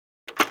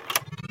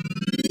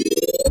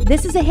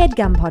This is a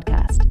HeadGum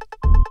podcast.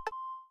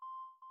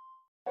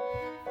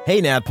 Hey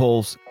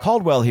Nadpoles,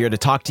 Caldwell here to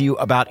talk to you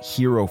about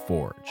Hero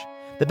Forge,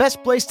 the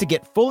best place to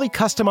get fully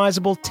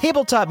customizable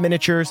tabletop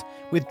miniatures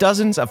with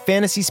dozens of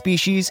fantasy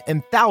species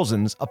and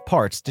thousands of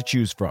parts to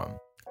choose from.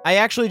 I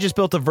actually just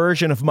built a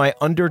version of my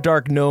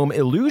Underdark Gnome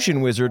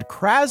illusion wizard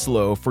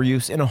Kraslow for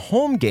use in a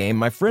home game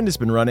my friend has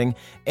been running,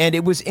 and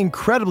it was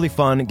incredibly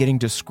fun getting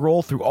to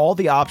scroll through all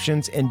the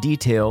options and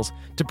details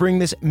to bring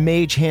this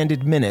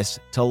mage-handed menace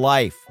to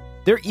life.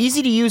 Their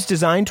easy-to-use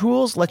design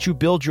tools let you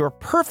build your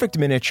perfect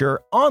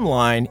miniature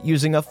online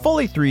using a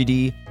fully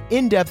 3D,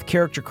 in-depth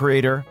character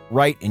creator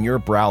right in your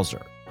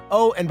browser.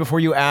 Oh, and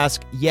before you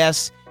ask,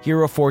 yes,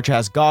 Hero Forge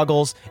has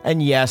goggles,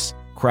 and yes,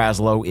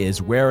 Kraslow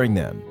is wearing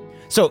them.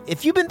 So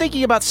if you've been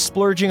thinking about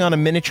splurging on a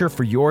miniature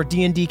for your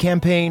D&D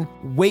campaign,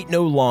 wait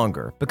no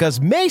longer, because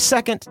May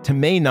 2nd to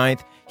May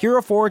 9th,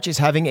 Hero Forge is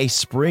having a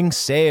spring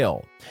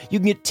sale. You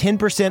can get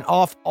 10%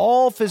 off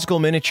all physical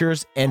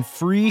miniatures and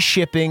free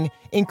shipping,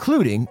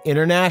 including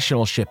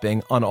international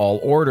shipping on all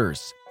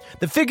orders.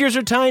 The figures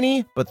are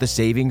tiny, but the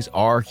savings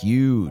are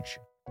huge.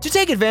 To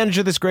take advantage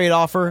of this great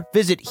offer,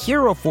 visit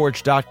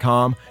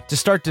HeroForge.com to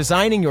start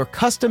designing your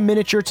custom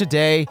miniature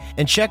today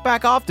and check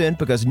back often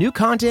because new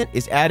content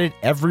is added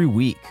every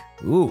week.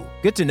 Ooh,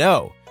 good to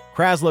know.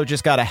 Kraslow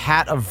just got a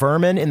hat of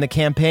vermin in the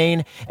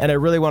campaign, and I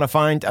really want to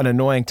find an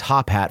annoying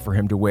top hat for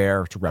him to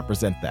wear to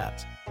represent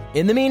that.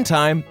 In the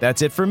meantime,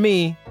 that's it from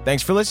me.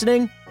 Thanks for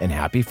listening, and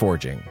happy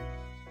forging.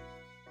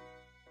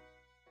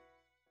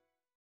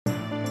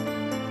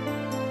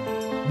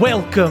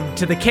 Welcome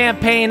to the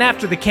campaign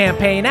after the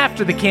campaign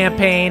after the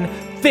campaign.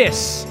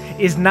 This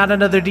is Not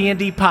Another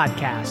D&D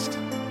Podcast.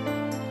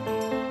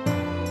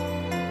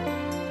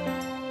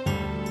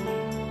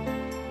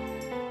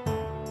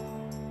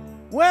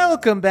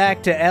 Welcome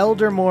back to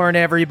Eldermorn,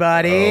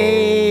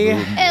 everybody.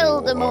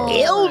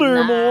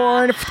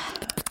 Eldermorn.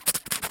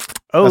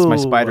 Oh, That's my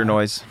spider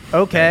noise.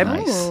 Okay.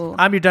 Nice.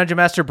 I'm your Dungeon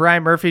Master,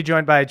 Brian Murphy,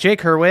 joined by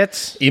Jake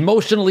Hurwitz.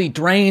 Emotionally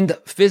drained,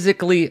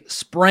 physically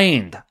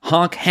sprained.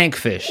 Honk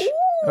Hankfish.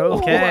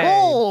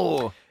 Okay.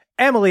 Oh.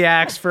 Emily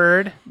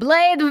Axford.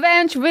 Blade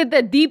Venge with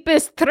the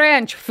deepest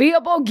trench,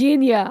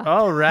 Theoboginia.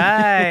 All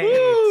right.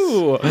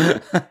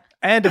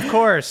 And, of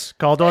course,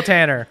 Caldwell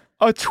Tanner.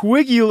 A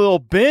twiggy little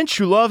bench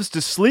who loves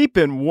to sleep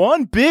in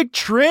one big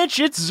trench.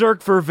 It's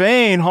Zerk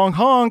Vervain. Honk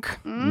honk.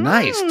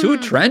 Nice. 2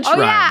 trench Oh,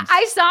 rhymes. yeah.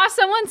 I saw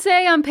someone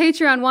say on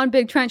Patreon one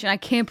big trench, and I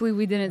can't believe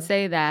we didn't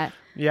say that.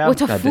 Yeah.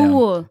 What a Goddamn.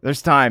 fool.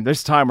 There's time.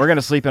 We're going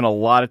to sleep in a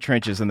lot of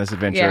trenches in this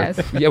adventure.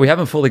 Yes. Yeah, we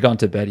haven't fully gone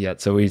to bed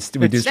yet, so we do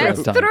still That's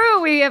have time.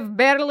 true. We have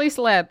barely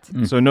slept.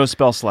 So no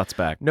spell slots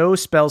back. No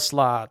spell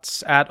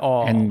slots at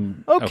all.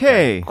 And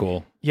Okay.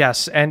 cool.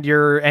 Yes, and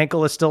your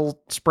ankle is still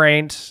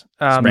sprained.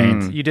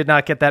 Sprained. You did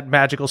not get that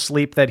magical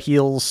sleep that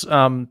heals,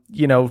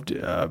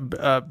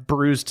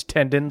 bruised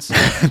tendons.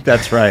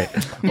 That's right.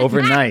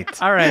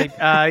 Overnight. All right,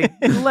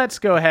 let's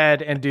go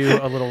ahead and do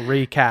a little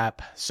recap.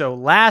 So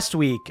last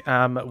week,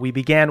 we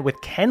began with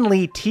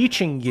Kenley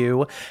teaching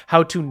you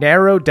how to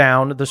narrow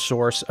down the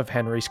source of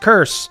Henry's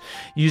curse.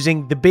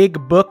 Using the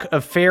big book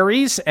of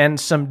fairies and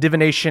some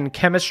divination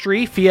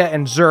chemistry, Fia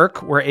and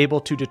Zerk were able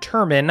to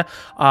determine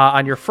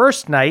on your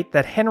first night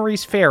that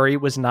Henry's fairy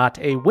was not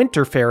a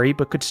winter fairy,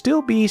 but could still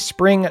be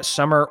spring,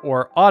 summer,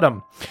 or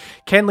autumn.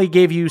 Kenley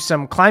gave you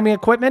some climbing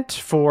equipment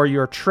for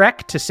your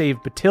trek to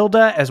save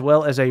Batilda, as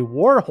well as a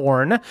war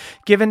horn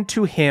given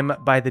to him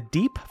by the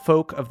deep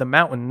folk of the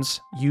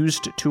mountains,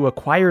 used to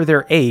acquire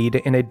their aid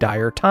in a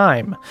dire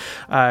time.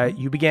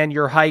 You began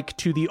your hike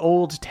to the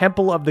old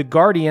Temple of the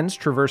Guardians,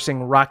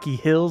 traversing rocky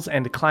hills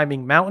and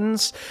climbing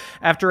mountains.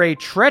 After a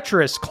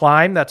treacherous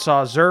climb that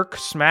saw Zerk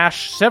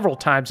smash several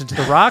times into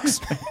the rocks,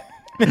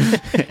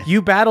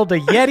 you battled a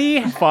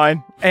Yeti.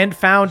 Fine. And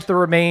found the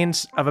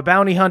remains of a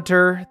bounty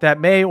hunter that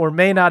may or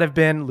may not have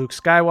been Luke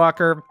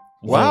Skywalker.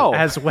 Wow.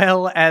 As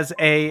well as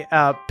a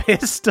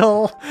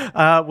pistol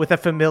with a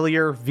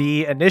familiar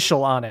V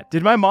initial on it.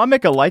 Did my mom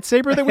make a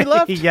lightsaber that we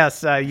left?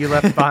 Yes, you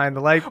left behind the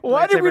light.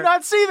 Why did we lightsaber.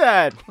 not see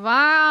that?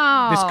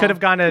 Wow. This could have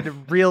gone a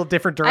real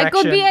different direction. I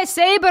could be a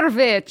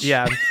Sabervitch.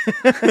 Yeah.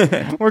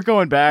 We're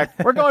going back.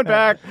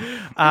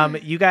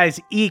 You guys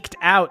eked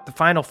out the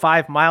final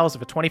 5 miles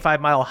of a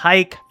 25-mile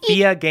hike,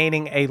 Fia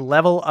gaining a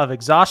level of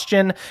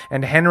exhaustion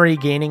and Henry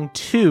gaining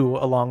 2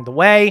 along the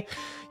way.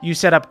 You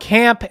set up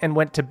camp and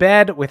went to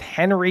bed with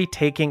Henry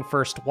taking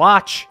first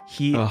watch.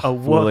 He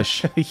awoke.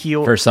 Foolish.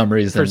 For some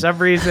reason. For some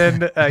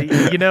reason,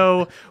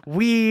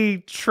 we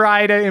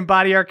try to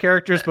embody our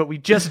characters, but we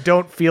just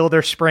don't feel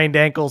their sprained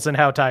ankles and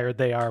how tired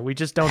they are. We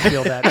just don't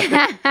feel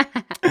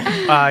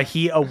that.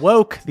 He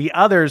awoke the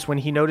others when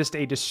he noticed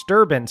a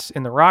disturbance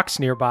in the rocks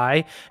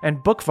nearby, and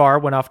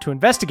Bookvar went off to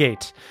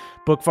investigate.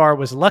 Bookvar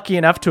was lucky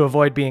enough to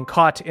avoid being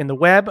caught in the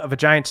web of a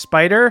giant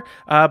spider,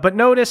 but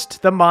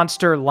noticed the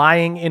monster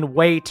lying in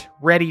wait,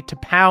 ready to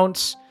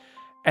pounce.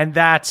 And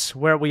that's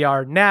where we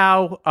are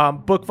now.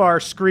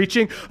 Bookvar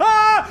screeching,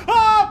 "Ah!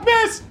 Ah!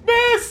 Miss!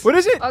 Yes! What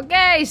is it?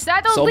 Okay,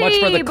 subtlety, So much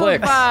for the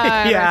clicks.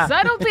 Bookfire. Yeah.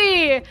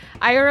 Subtlety.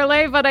 I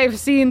relay what I've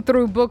seen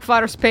through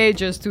Bookfire's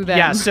pages to them.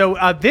 Yeah, so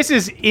this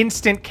is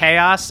instant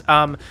chaos.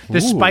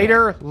 The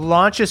spider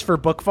launches for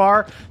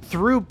Bookfar.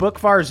 Through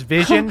Bookfar's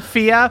vision,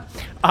 Fia,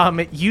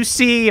 you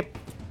see...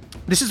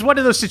 This is one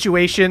of those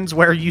situations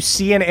where you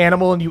see an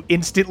animal and you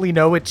instantly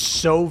know it's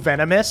so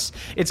venomous.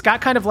 It's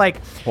got kind of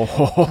like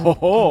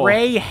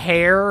gray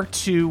hair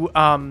to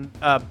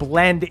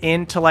blend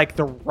into like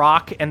the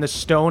rock and the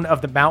stone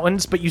of the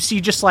mountains, but you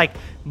see just like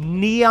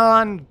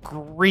neon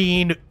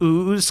green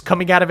ooze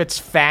coming out of its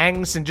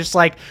fangs and just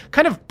like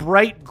kind of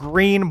bright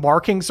green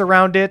markings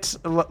around it,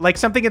 like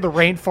something in the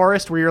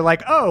rainforest where you're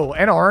like, oh,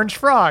 an orange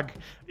frog.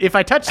 If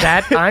I touch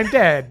that, I'm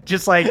dead.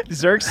 Just like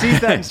Zerk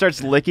sees that and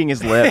starts licking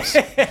his lips.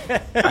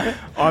 Oh,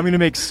 I'm going to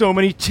make so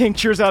many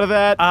tinctures out of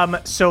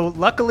that. So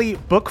luckily,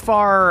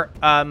 Bookfar,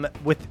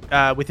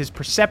 with his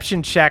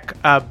perception check,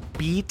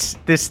 beat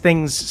this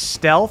thing's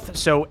stealth.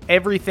 So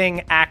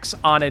everything acts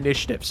on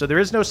initiative. So there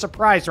is no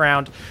surprise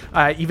round,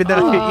 even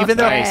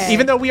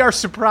though we are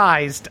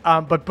surprised.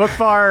 But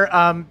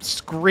Bookfar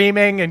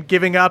screaming and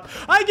giving up.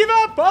 I give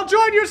up. I'll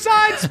join your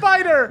side,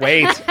 Spider.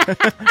 Wait.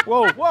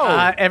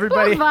 Whoa.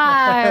 Everybody.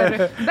 Bookfire.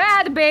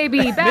 Bad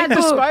baby. Bad Make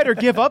the book. spider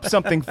give up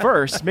something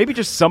first. Maybe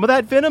just some of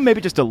that venom.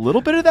 Maybe just a little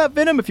bit of that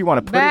venom if you want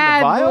to put Bad it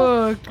in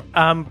a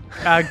vial.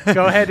 book.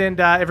 Go ahead and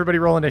everybody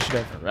roll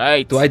initiative.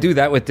 Right. Do I do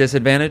that with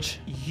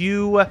disadvantage?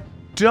 You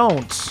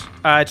don't.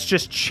 It's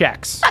just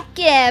checks.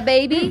 Yeah,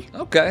 baby.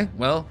 Okay.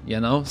 Well,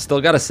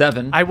 still got a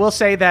 7. I will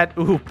say that,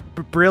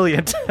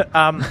 brilliant.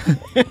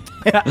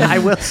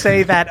 I will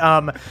say that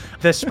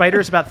the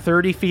spider's about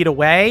 30 feet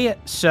away.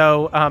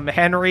 So,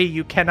 Henry,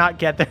 you cannot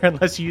get there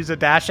unless you use a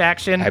dash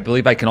action. I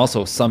believe I can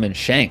also summon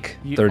Shank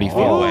 30 feet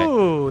away.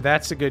 Ooh,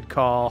 that's a good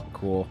call.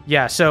 Cool.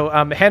 Yeah, so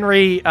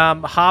Henry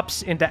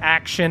hops into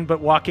action,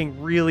 but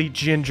walking really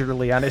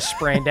gingerly on his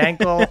sprained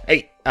ankle.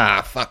 Hey,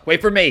 fuck.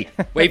 Wait for me.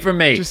 Wait for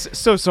me. Just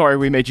so sorry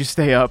we made you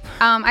stay up.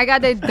 I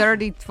got a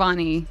dirty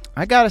 20.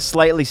 I got a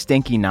slightly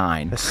stinky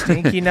 9. A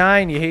stinky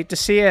 9, you hate to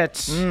see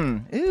it.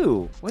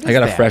 Ooh. What is I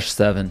got a that? fresh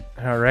 7.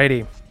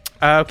 Alrighty.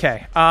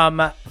 Okay.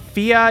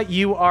 Fia,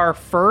 you are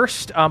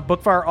first.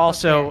 Bookfar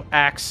also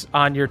acts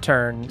on your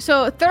turn.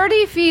 So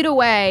 30 feet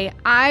away,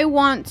 I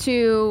want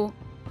to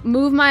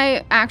move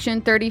my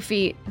action 30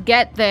 feet,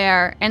 get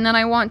there, and then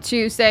I want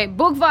to say,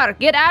 Bookvar,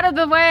 get out of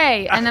the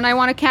way! And then I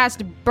want to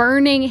cast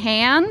Burning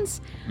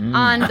Hands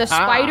on the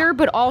spider,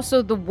 but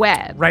also the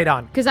web. Right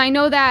on. Because I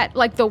know that,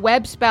 like, the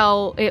web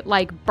spell, it,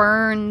 like,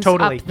 burns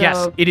Totally. up the...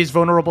 Yes, it is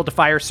vulnerable to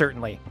fire,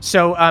 certainly.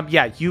 So,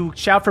 you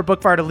shout for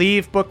Bookfar to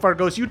leave. Bookfar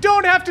goes, you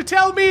don't have to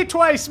tell me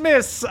twice,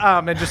 miss!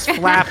 And just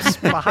flaps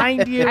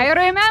behind you. I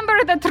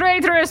remember the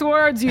traitorous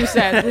words you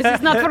said. This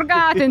is not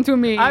forgotten to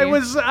me. I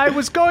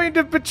was going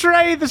to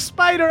betray the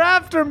spider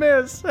after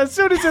miss. As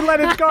soon as it let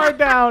its guard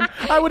down,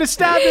 I would have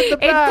stabbed it in the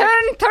back.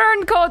 A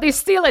turncoat is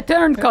still a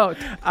turncoat.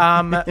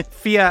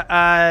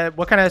 Fia,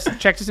 what kind of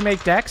checks does it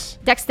make? Dex?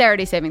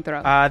 Dexterity saving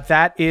throw.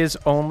 That is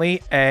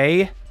only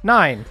a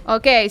 9.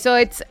 Okay, so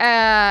it's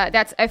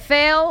that's a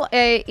fail.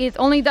 It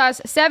only does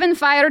 7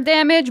 fire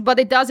damage, but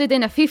it does it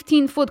in a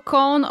 15-foot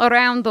cone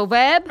around the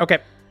web. Okay.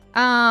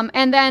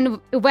 And then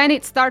when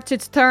it starts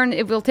its turn,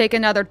 it will take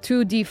another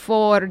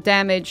 2d4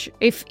 damage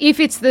if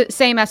it's the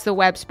same as the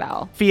web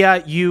spell.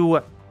 Fia,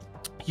 you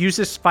use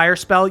this fire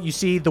spell. You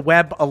see the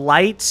web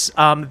alights.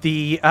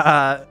 The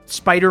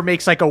spider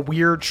makes like a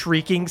weird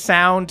shrieking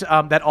sound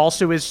that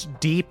also is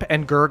deep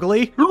and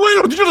gurgly.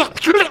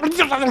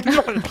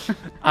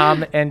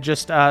 And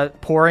just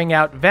pouring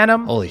out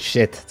venom. Holy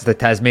shit. It's the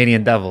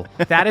Tasmanian devil.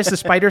 That is the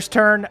spider's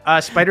turn.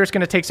 Spider's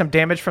going to take some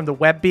damage from the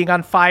web being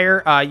on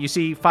fire. You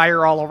see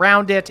fire all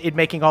around it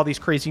making all these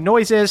crazy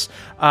noises.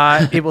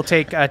 It will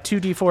take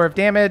 2d4 of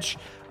damage.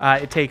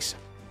 It takes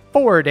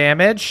 4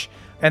 damage.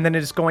 And then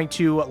it is going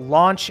to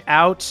launch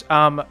out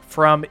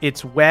from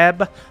its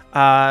web,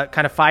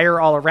 kind of fire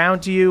all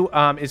around you,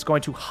 is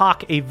going to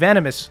hawk a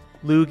venomous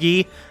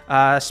loogie,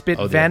 spit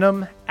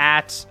venom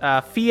at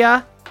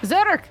Fia.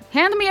 Zerk,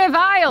 hand me a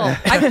vial.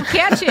 I will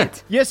catch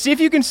it. Yeah, see if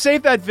you can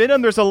save that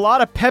venom. There's a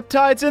lot of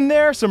peptides in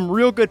there. Some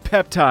real good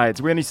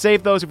peptides. We're going to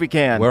save those if we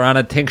can. We're on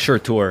a tincture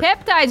tour.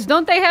 Peptides,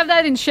 don't they have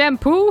that in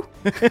shampoo?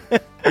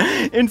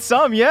 In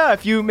some, yeah,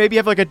 if you maybe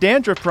have like a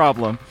dandruff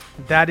problem.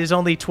 That is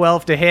only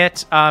 12 to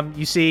hit.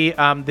 You see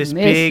this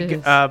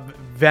big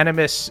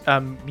venomous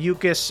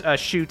mucus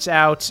shoots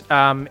out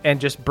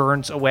and just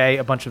burns away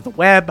a bunch of the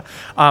web.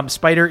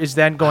 Spider is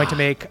then going to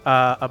make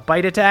a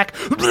bite attack.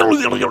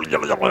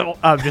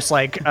 Just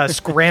like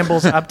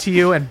scrambles up to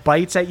you and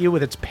bites at you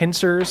with its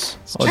pincers.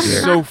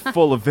 It's so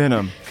full of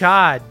venom.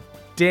 God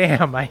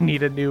damn, I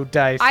need a new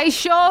dice. I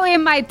show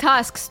him my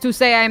tusks to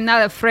say I'm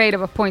not afraid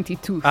of a pointy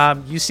tooth.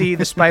 You see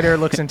the spider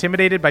looks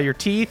intimidated by your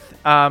teeth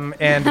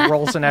and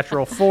rolls a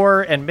natural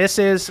 4 and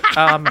misses.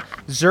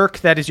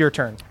 Zerk, that is your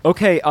turn.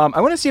 Okay, I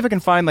want to see if I can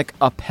find like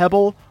a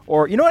pebble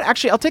or, you know what,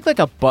 actually, I'll take like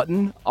a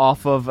button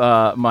off of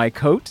my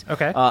coat.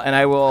 Okay. And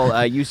I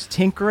will use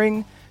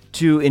tinkering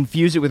to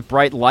infuse it with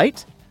bright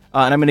light.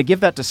 and I'm going to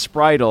give that to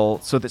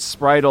Spritel so that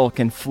Spritel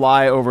can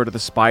fly over to the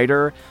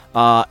spider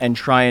and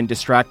try and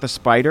distract the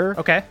spider.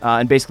 Okay.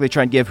 And basically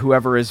try and give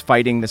whoever is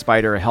fighting the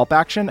spider a help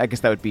action. I guess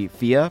that would be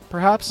Fia,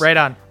 perhaps. Right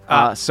on.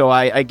 So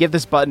I give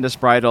this button to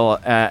Spritel,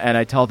 and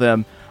I tell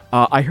them,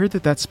 I heard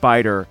that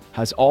spider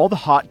has all the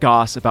hot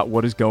goss about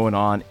what is going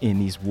on in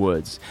these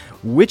woods.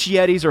 Which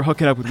Yetis are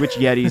hooking up with which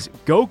Yetis?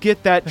 Go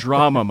get that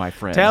drama, my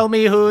friend. Tell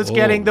me who's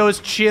getting those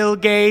chill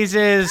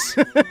gazes.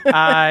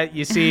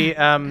 You see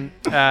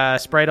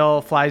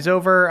Spritel flies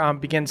over,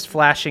 begins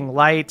flashing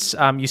lights.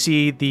 You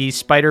see the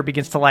spider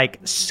begins to like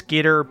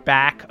skitter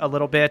back a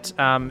little bit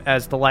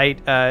as the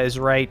light is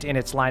right in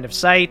its line of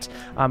sight.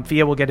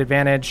 Fia will get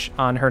advantage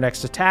on her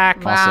next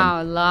attack.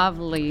 Wow,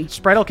 lovely.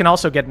 Spritel can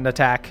also get an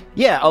attack.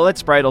 Yeah, I'll let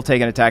Spritel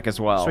take an attack as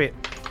well. Sweet.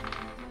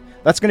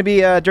 That's going to be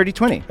a dirty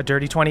 20. A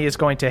dirty 20 is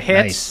going to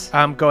hit. Nice.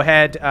 Go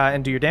ahead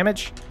and do your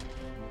damage.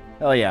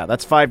 Hell yeah,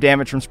 that's 5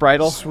 damage from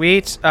Spritel.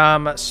 Sweet.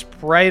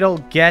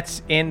 Spritel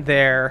gets in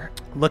there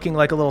looking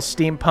like a little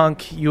steampunk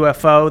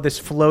UFO. This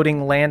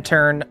floating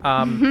lantern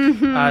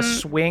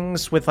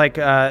swings with like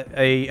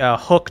a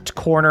hooked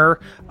corner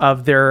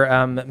of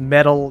their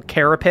metal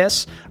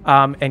carapace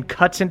and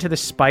cuts into the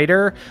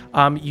spider.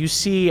 You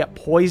see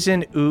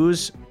poison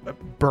ooze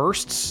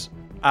bursts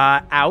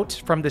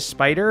out from the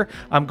spider.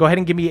 Go ahead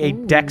and give me a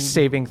dex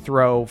saving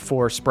throw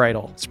for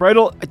Spritel.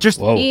 Spritel, just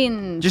be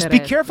Interesting.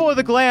 careful of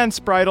the glands,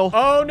 Spritel.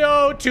 Oh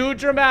no, too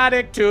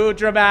dramatic, too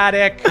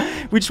dramatic.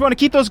 We just want to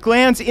keep those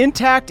glands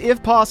intact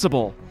if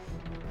possible.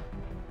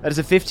 That is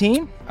a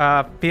 15?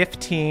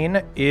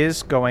 15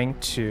 is going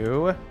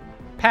to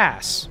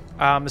pass.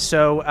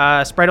 So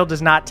Spritel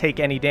does not take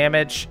any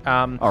damage.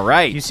 All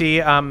right. You see,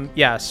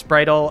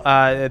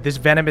 Spritel, this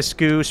venomous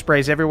goo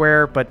sprays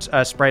everywhere, but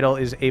Spritel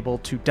is able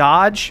to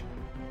dodge.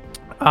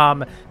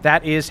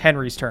 That is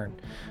Henry's turn.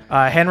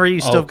 Henry,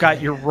 you still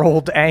got your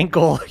rolled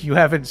ankle. You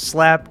haven't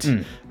slept.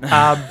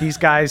 These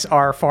guys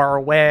are far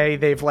away.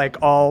 They've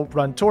like all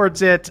run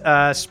towards it.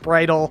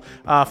 Spritel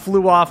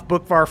flew off.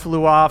 Bookvar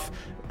flew off.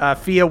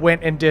 Fia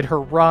went and did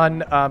her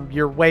run.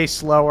 You're way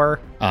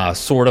slower.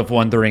 Sort of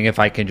wondering if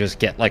I can just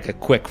get like a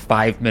quick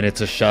 5 minutes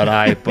of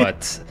shut-eye,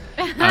 but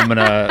I'm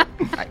gonna,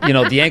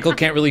 the ankle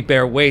can't really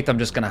bear weight. I'm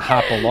just gonna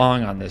hop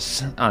along on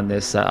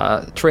this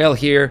trail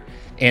here,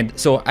 and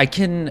so I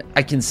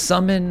can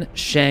summon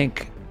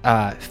Shank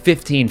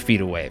 15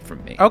 feet away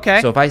from me.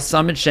 Okay. So if I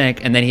summon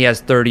Shank and then he has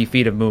 30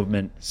 feet of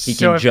movement, he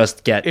can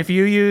just get... If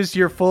you use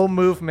your full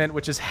movement,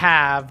 which is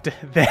halved,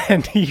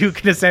 then you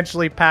can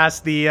essentially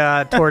pass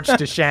the torch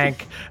to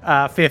Shank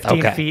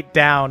 15 feet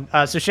down.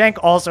 So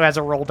Shank also has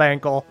a rolled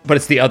ankle. But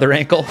it's the other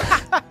ankle.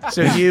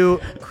 So you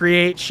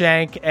create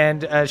Shank,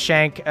 and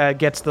Shank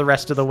gets the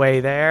rest of the way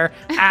there.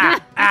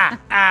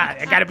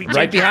 I gotta be ginger.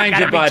 Right behind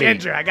you,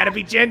 buddy. I gotta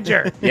be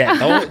ginger.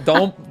 Yeah,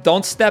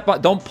 don't step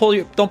up. Don't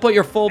put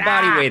your full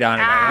body weight on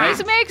it. All right?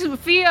 This makes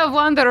Fia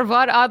wonder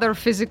what other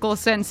physical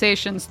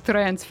sensations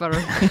transfer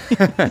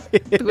to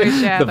a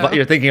shadow.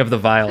 You're thinking of the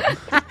vial.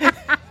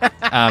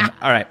 All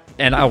right,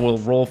 and I will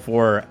roll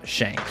for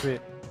Shank.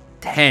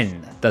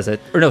 10 does it?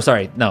 Or no,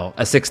 sorry, no,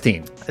 a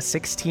 16. A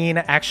 16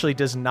 actually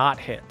does not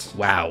hit.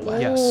 Wow.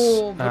 Yes.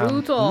 Oh,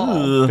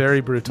 brutal.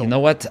 Very brutal. You know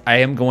what?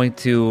 I'm going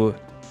to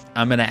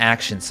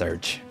action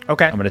surge.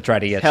 Okay. I'm going to try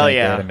to get Hell Shank to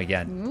yeah. hit him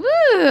again.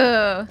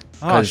 Woo.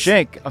 Oh,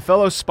 Shank, a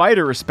fellow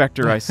spider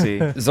respecter, I see.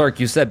 Zark,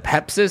 you said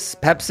Pepsis.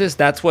 Pepsis,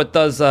 that's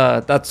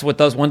what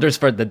does wonders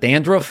for the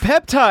dandruff.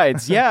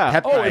 Peptides, yeah.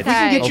 Peptides. Oh, if we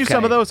can get you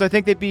some of those, I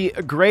think they'd be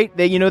great.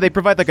 They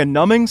provide like a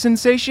numbing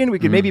sensation. We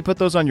could maybe put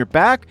those on your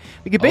back.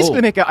 We could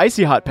basically make an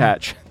icy hot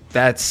patch.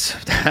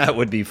 That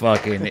would be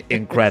fucking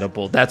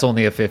incredible. That's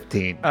only a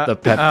 15. The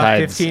peptides.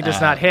 15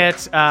 does not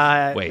hit.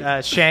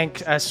 Wait.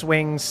 Shank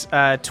swings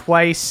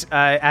twice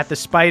at the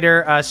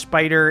spider.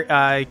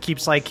 Spider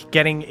keeps like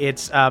getting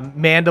its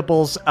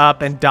mandibles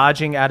up and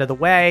dodging out of the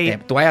way. Damn,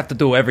 do I have to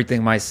do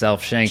everything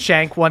myself, Shank?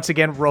 Shank once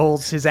again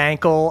rolls his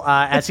ankle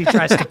as he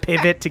tries to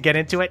pivot to get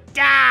into it.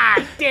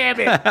 Ah, damn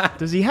it!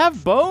 Does he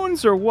have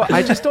bones or what?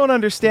 I just don't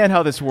understand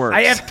how this works.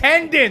 I have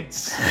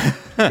tendons.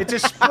 It's a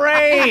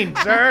sprain,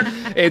 sir.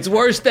 It's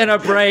worse than a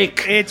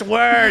break. It's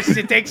worse.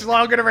 It takes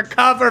longer to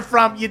recover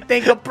from. You'd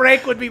think a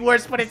break would be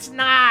worse, but it's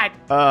not.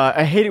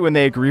 I hate it when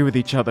they agree with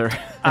each other.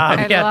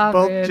 I love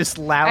both it. just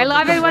loud. I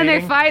love it when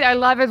they fight. I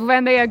love it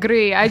when they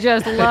agree. I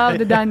just love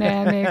the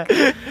dynamic.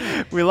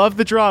 We love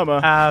the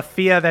drama.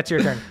 Fia, that's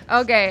your turn.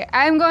 Okay,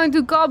 I'm going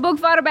to call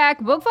Bookvar back.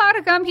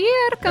 Bookvar, come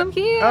here. Come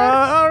here.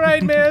 All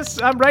right,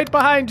 miss. I'm right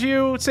behind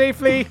you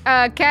safely.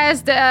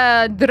 Cast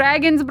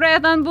Dragon's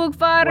Breath on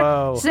Bookvar.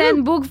 Whoa.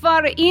 Send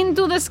Bookvar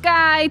into the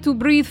sky to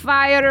breathe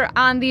fire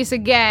on this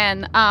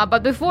again.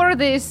 But before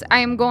this, I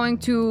am going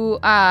to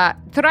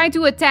try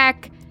to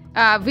attack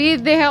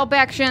with the help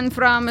action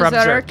from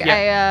Zerk.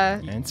 yeah.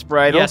 And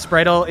Spritel. Yeah,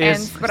 Spritel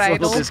is And Spritel.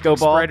 Little disco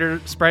ball.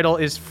 Spritel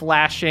is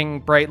flashing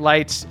bright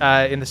lights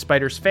in the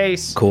spider's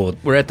face. Cool.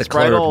 We're at the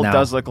club Spritel now.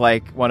 does look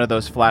like one of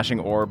those flashing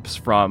orbs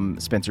from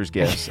Spencer's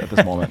Gifts at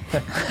this moment.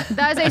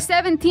 Does a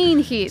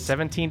 17 hit?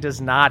 17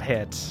 does not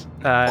hit.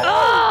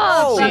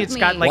 See, it's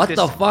got like What this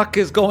the fuck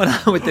is going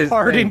on with this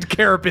hardened thing?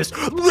 carapace.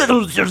 But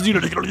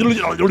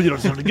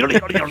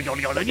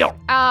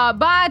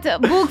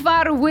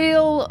Bookvar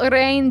will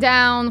rain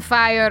down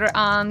fire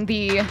on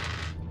the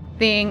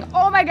thing.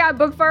 Oh my god,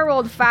 Bookvar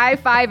rolled 5,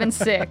 5, and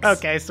 6.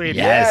 Okay, sweet.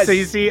 Yes. So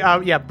you see,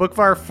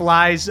 Bookvar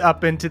flies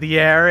up into the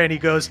air and he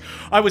goes,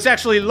 I was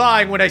actually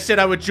lying when I said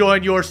I would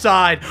join your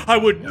side. I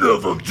would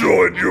never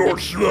join your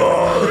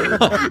side.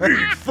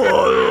 Eat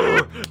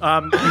fire.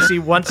 You see,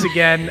 once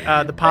again,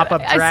 the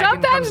pop-up dragon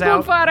Sometimes, comes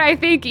out. Bookvar, I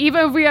think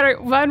even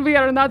when we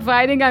are not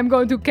fighting, I'm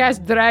going to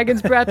cast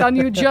Dragon's Breath on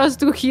you just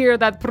to hear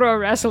that pro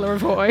wrestler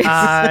voice.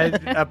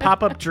 A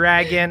pop-up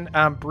dragon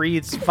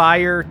breathes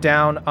fire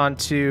down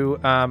onto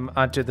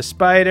the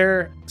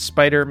spider.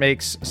 Spider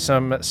makes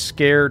some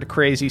scared,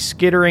 crazy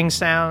skittering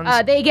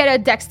sounds. They get a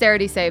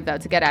dexterity save, though,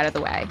 to get out of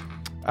the way.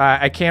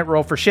 I can't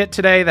roll for shit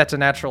today. That's a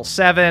natural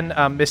 7.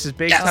 Mrs.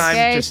 Big Time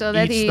Okay, just so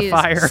that eats the is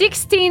fire.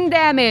 16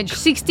 damage.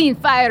 16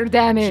 fire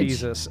damage.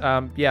 Jesus.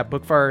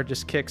 Bookfire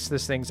just kicks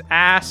this thing's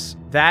ass.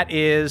 That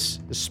is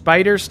the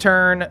spider's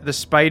turn. The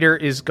spider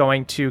is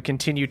going to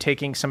continue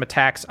taking some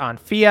attacks on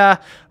Fia.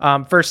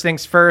 First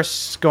things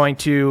first, going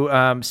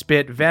to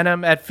spit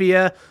venom at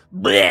Fia.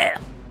 Blech.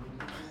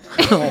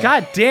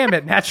 God damn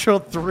it, natural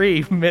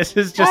 3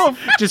 misses,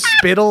 just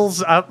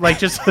spittles up, like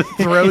just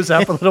throws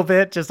up a little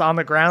bit just on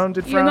the ground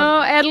in front. You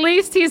know, at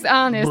least he's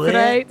honest,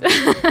 right?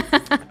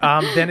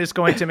 Then is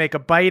going to make a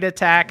bite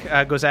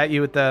attack, goes at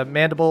you with the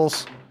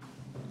mandibles.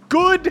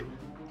 Good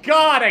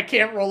God, I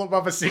can't roll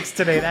above a 6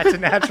 today. That's a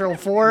natural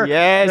 4.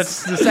 Yes.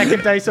 That's the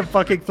second dice I'm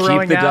fucking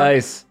throwing Keep the out.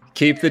 dice.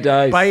 Keep the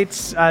dice.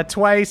 Bites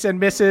twice and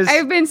misses.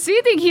 I've been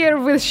sitting here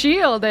with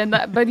shield,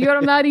 but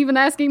you're not even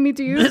asking me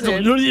to use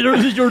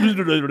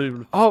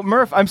it. Oh,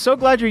 Murph, I'm so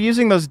glad you're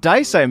using those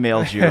dice I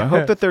mailed you. I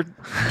hope that they're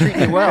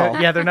treating you well.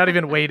 Yeah, they're not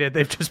even weighted.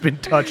 They've just been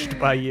touched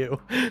by you.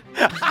 They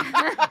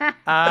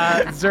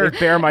Zerk,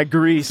 bear my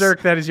grease.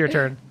 Zerk, that is your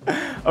turn.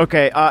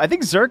 Okay, I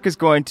think Zerk is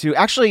going to...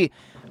 Actually,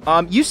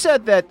 you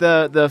said that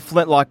the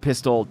flintlock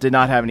pistol did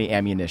not have any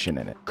ammunition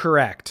in it.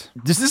 Correct.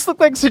 Does this look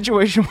like a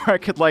situation where I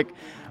could,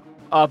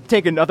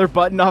 take another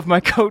button off my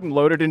coat and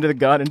load it into the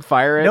gun and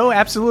fire it? No,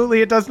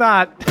 absolutely it does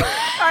not.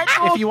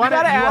 If you want to,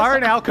 you are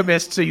an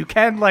alchemist, so you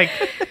can,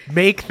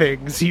 make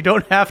things. You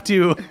don't have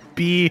to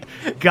be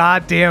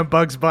goddamn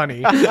Bugs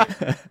Bunny.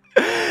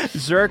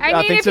 Zerk I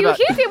mean, thinks if you about...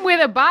 hit him with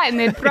a button,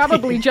 it'd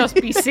probably just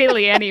be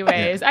silly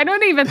anyways. I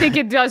don't even think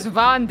it does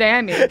Von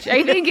damage.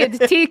 I think it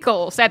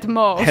tickles at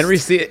most.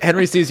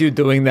 Henry sees you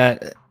doing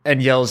that and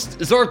yells,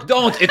 Zork,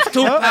 don't! It's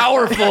too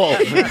powerful!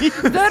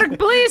 Dirk,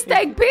 please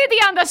take pity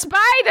on the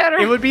spider!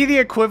 It would be the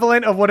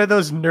equivalent of one of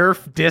those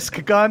Nerf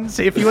disc guns.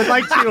 If you would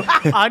like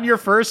to, on your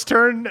first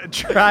turn,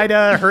 try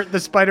to hurt the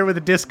spider with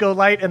a disco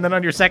light, and then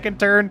on your second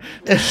turn,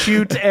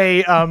 shoot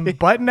a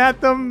button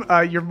at them,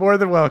 you're more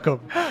than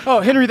welcome.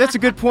 Oh, Henry, that's a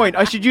good point.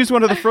 I should use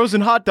one of the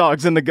frozen hot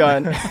dogs in the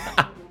gun.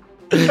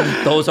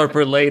 Those are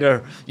for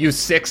later, you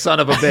sick son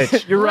of a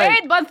bitch. You're right.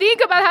 Wait, but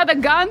think about how the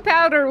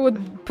gunpowder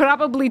would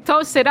probably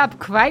toast it up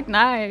quite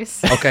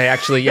nice. Okay,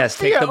 actually, yes,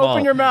 take them all.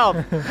 Open your mouth.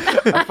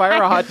 I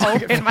fire a hot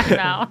dog. In my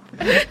mouth.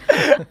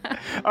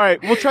 All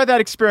right, we'll try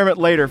that experiment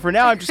later. For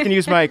now, I'm just going to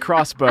use my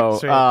crossbow,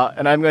 Sweet.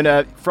 and I'm going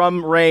to,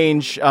 from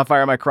range,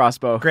 fire my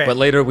crossbow. Great. But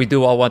later, we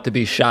do all want to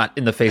be shot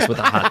in the face with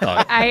a hot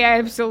dog. I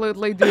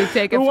absolutely do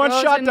take a Who wants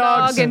shot frozen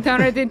dogs? dog and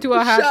turn it into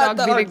a hot Shot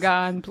dog with a dogs.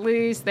 gun.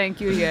 Please,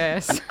 thank you,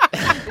 yes.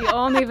 The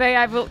only way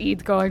I will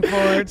eat going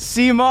forward.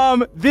 See,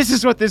 Mom, this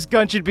is what this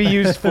gun should be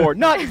used for,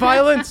 not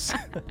violence.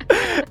 All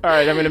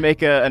right, I'm going to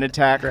make an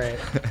attack. Great.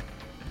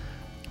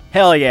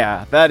 Hell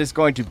yeah, that is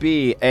going to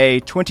be a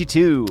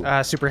 22.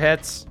 Super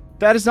hits.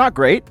 That is not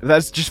great.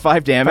 That's just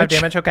 5 damage. 5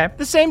 damage, okay.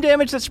 The same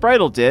damage that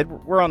Spritle did.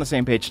 We're on the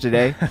same page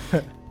today.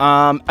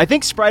 I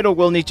think Spritle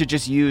will need to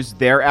just use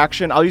their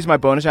action. I'll use my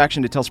bonus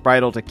action to tell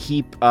Spritle to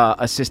keep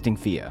assisting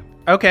Fia.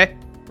 Okay,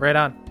 right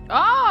on.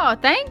 Oh,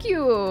 thank you.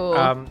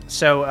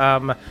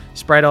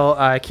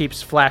 Spritle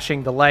keeps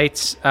flashing the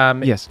lights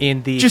Yes.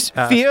 in the Just,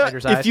 Fia,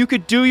 spider's eyes. if you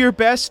could do your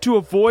best to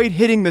avoid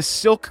hitting the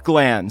silk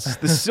glands.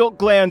 The silk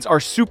glands are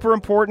super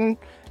important.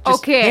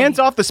 Just Okay. hands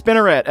off the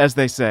spinneret, as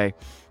they say.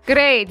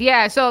 Great,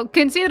 yeah. So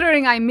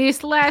considering I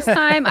missed last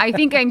time, I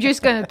think I'm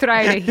just gonna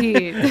try to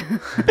hit.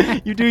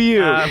 You do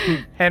you.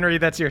 Henry,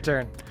 that's your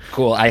turn.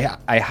 Cool,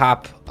 I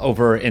hop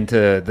over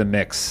into the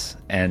mix,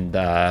 and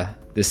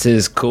this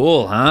is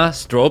cool, huh?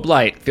 Strobe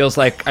light. Feels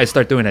like I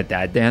start doing a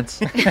dad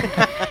dance.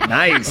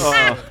 Nice.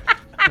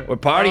 We're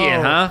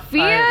partying, huh?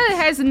 Fia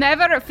has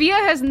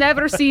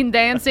never seen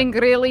dancing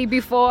really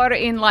before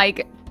in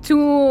her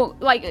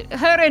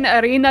and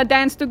Arena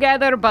dance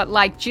together, but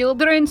like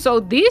children. So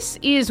this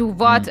is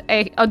what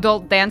a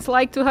adult dance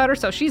like to her.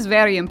 So she's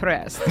very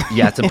impressed.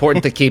 Yeah, it's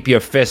important to keep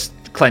your fist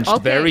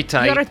clenched very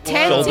tight. You're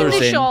tensing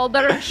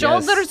the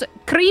shoulders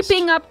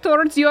creeping up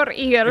towards your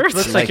ears.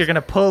 Looks like you're going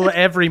to pull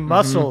every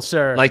muscle,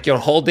 sir. Like you're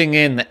holding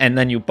in and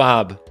then you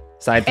bob.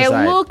 Side to a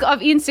side. look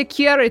of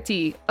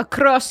insecurity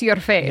across your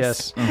face.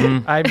 Yes.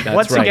 Mm-hmm. I'm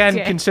once right. again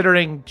Okay.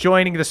 considering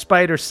joining the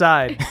spider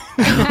side.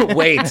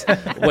 Wait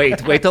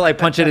till I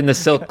punch it in the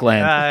silk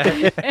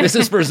gland. This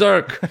is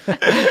Berserk.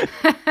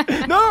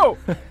 No!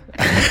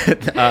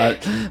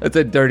 It's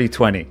a dirty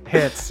 20.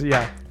 Hits,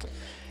 yeah.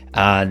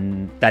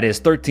 That is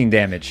 13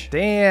 damage.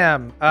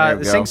 Damn. There we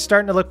This go. thing's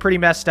starting to look pretty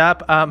messed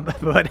up.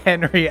 But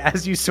Henry,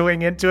 as you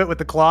swing into it with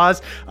the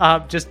claws,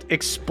 just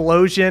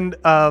explosion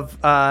of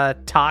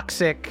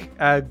toxic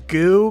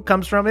goo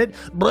comes from it.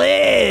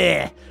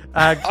 Bleh!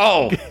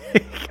 Oh,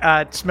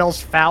 It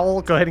smells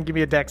foul. Go ahead and give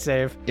me a deck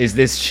save. is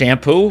this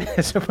shampoo?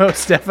 It's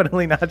most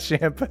definitely not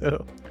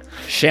shampoo.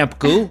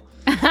 Shampoo?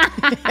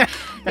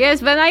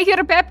 Yes, when I hear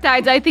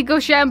peptides, I think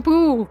of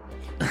shampoo.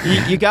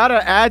 You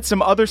gotta add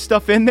some other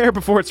stuff in there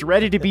before it's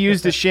ready to be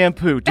used as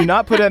shampoo. Do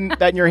not put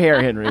that in your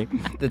hair, Henry.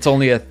 It's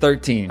only a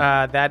 13.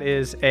 That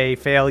is a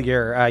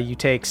failure. You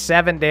take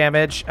 7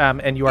 damage,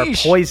 and you are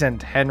Yeesh.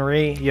 poisoned,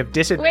 Henry. You have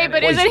disadvantage.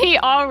 Wait, but isn't he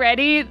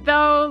already,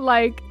 though?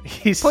 Like,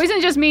 He's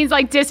poison just means,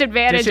 like,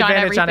 disadvantage on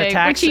everything,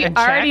 attacks which he and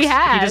already checks.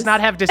 has. He does not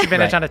have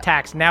disadvantage Right. on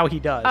attacks. Now he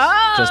does.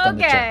 Oh, Just on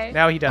the check. okay.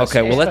 Now he does.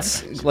 Okay, well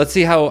let's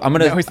see how I'm Now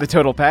gonna he's the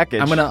total package.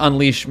 I'm gonna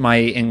unleash my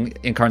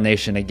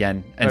incarnation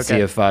again and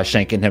see Okay. if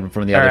Shank can hit him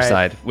from the All other right.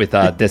 side with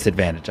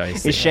disadvantage. I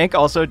see. Is Shank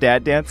also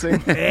dad dancing?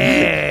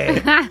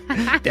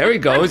 There he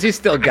goes. He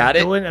still got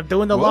it. I'm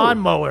doing the Whoa.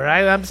 lawnmower.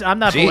 I'm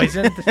not Gee.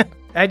 poisoned.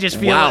 I just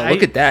feel Wow,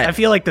 look at that. I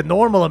feel like the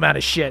normal amount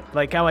of shit.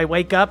 Like how I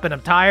wake up and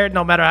I'm tired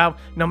no matter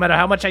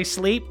how much I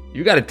sleep.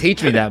 You got to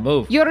teach me that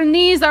move. Your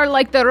knees are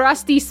like the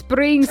rusty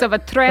springs of a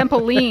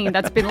trampoline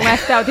that's been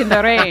left out in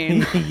the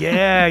rain.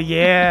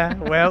 yeah.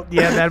 Well,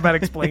 yeah, that about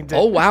explains it.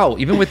 Oh wow!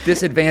 Even with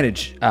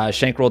disadvantage,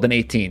 Shank rolled an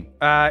 18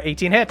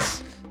 18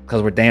 hits.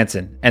 because we're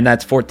dancing, and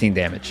that's 14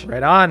 damage.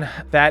 Right on.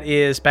 That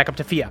is back up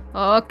to Fia.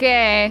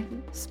 Okay,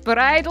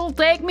 Sprite'll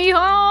take me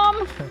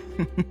home.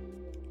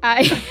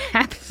 I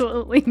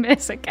absolutely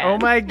miss again. Oh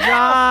my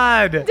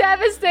god.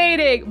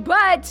 Devastating,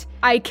 but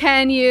I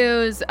can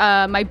use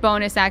my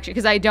bonus action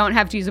because I don't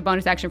have to use a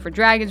bonus action for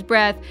Dragon's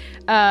Breath.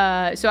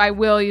 So I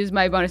will use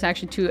my bonus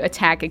action to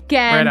attack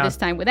again, Right on. this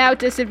time without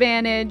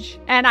disadvantage.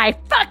 And I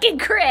fucking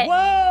crit!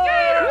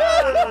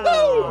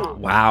 Whoa!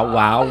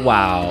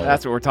 Wow!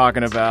 That's what we're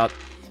talking about.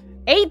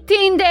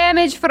 18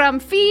 damage from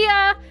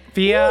Fia.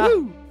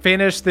 Fia,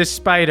 finish this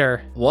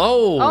spider.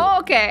 Whoa!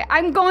 Okay,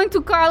 I'm going to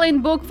call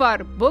in Bookvar.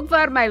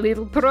 Bookvar, my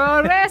little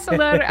pro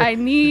wrestler, I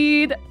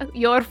need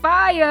your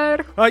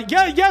fire.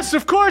 Yes,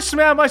 of course,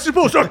 ma'am. I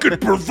suppose I could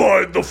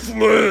provide the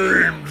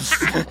flames.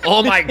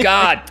 Oh my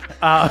God!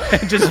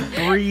 Just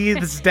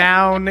breathes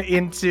down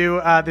into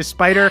the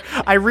spider.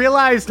 I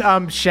realized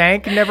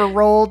Shank never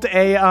rolled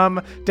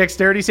a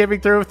dexterity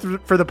saving throw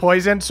for the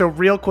poison. So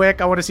real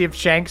quick, I want to see if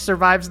Shank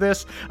survives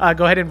this.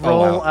 Go ahead and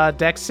roll wow.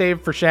 dex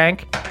save for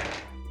Shank.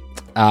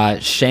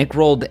 Shank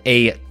rolled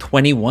a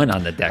 21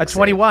 on the deck. A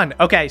 21.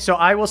 Okay, so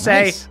I will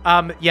say,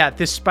 Nice.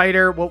 this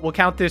spider, we'll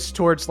count this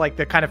towards like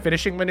the kind of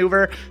finishing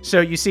maneuver. So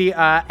you see,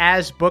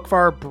 as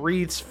Bookvar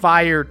breathes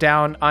fire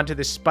down onto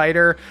the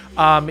spider,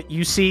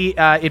 you see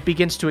it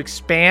begins to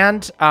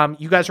expand.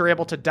 You guys are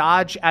able to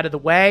dodge out of the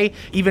way.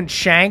 Even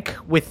Shank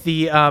with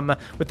the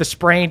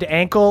sprained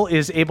ankle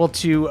is able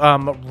to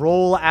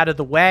roll out of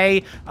the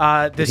way.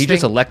 Did he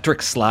just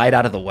electric slide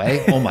out of the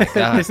way? Oh my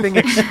God! This thing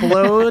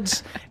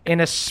explodes in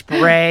a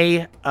spray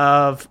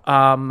of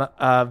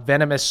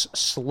venomous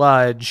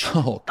sludge.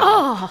 Oh,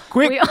 God.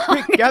 Quick,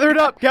 gather it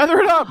up,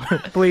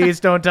 Please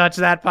don't touch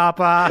that,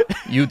 Papa.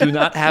 You do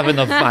not have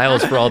enough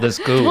vials for all this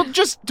goo. Well,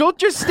 don't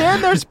just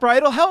stand there,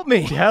 Sprite. Help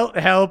me.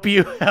 Help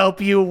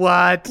you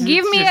what?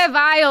 Give me a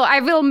vial. I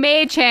will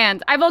mage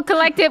hand. I will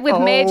collect it with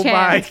mage Oh my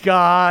hand.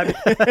 god.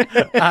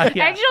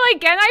 Yeah. Actually,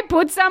 can I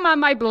put some on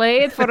my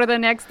blade for the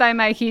next time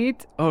I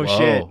hit? Oh Whoa.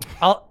 shit.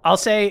 I'll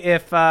say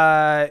if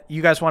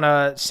you guys want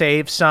to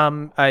save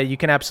some, you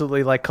can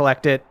absolutely like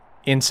collect it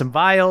in some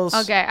vials.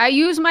 Okay, I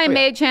use my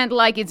mage hand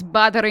like it's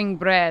buttering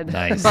bread,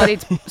 Nice. but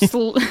it's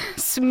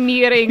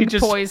smearing You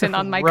just poison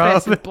on my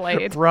crescent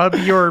blade. Rub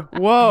your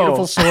Whoa.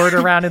 beautiful sword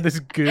around in this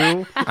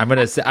goo. I'm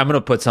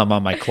gonna put some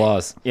on my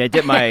claws. Yeah,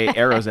 dip my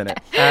arrows in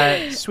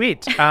it.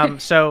 Sweet.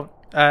 So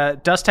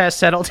dust has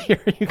settled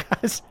here, you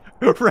guys.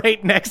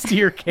 Right next to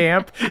your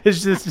camp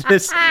is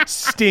this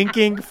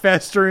stinking,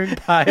 festering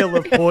pile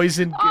of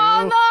poison goo.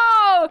 Oh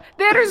no!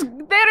 There is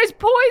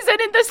poison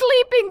in the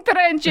sleeping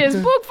trenches.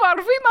 Bookvar,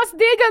 we must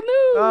dig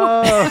anew.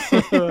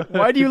 Oh.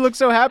 Why do you look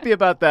so happy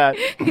about that?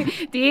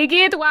 Dig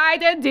it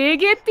wide and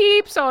dig it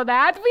deep so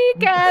that we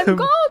can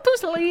go to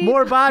sleep.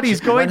 More bodies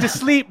going to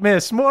sleep,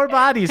 miss. More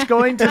bodies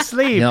going to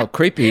sleep. You know,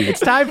 creepy.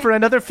 It's time for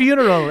another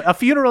funeral. A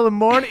funeral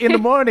in the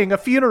morning, a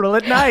funeral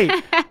at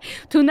night.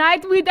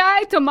 Tonight we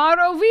die,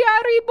 tomorrow we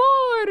are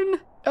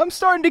reborn. I'm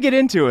starting to get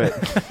into it.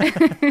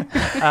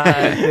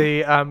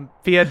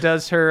 Fia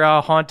does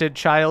her haunted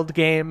child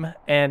game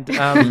and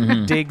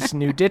digs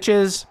new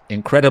ditches.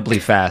 Incredibly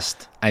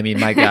fast. I mean,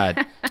 my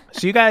God.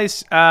 So you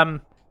guys go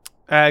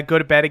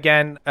to bed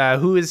again.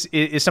 Who is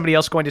somebody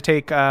else going to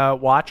take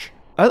watch?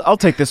 I'll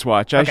take this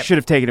watch. I should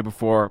have taken it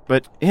before.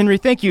 But Henry,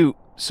 thank you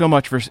so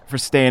much for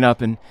staying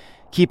up and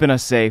keeping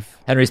us safe.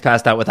 Henry's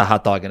passed out with a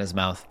hot dog in his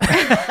mouth.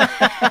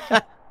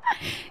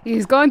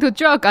 He's going to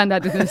choke on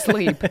that in his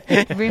sleep.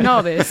 We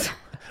know this.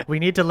 We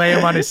need to lay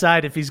him on his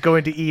side if he's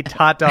going to eat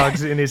hot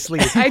dogs in his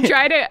sleep. I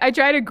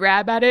try to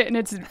grab at it, and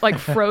it's like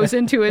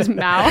frozen to his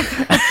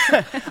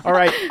mouth. All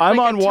right, I'm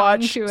Like on a watch.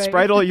 tongue chewing.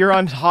 Spritel, you're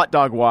on hot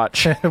dog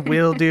watch.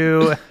 Will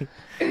do.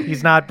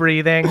 He's not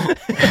breathing.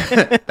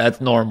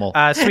 That's normal.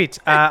 Sweet.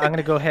 I'm going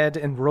to go ahead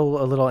and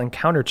roll a little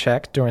encounter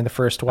check during the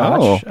first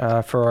watch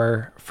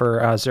for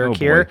Zerk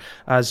here.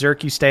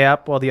 Zerk, you stay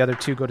up while the other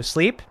two go to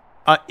sleep.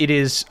 It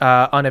is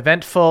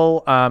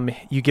uneventful.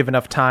 You give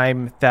enough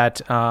time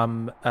that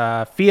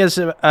Fia's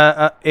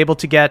able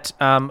to get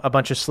a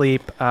bunch of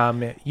sleep.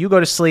 You go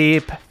to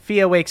sleep.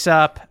 Fia wakes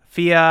up.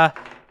 Fia,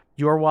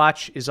 your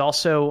watch is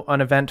also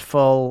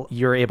uneventful.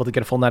 You're able to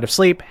get a full night of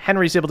sleep.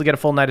 Henry's able to get a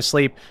full night of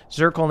sleep.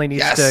 Zerk only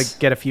needs to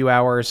get a few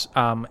hours.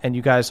 And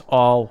you guys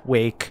all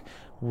wake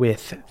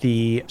with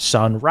the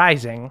sun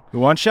rising. Who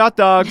wants shot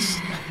dogs?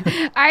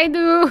 I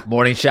do.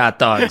 Morning shot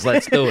dogs.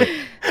 Let's do it.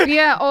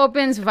 Fia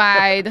opens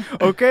wide.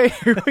 Okay,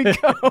 here we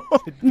go.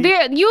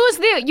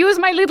 Use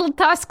my little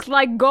tusks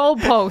like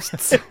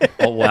goalposts.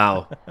 Oh,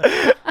 wow.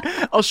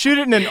 I'll shoot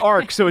it in an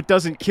arc so it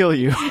doesn't kill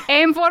you.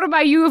 Aim for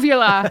my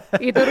uvula.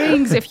 It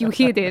rings if you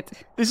hit it.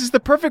 This is the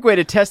perfect way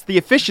to test the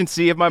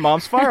efficiency of my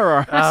mom's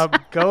firearms.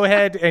 Go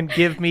ahead and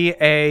give me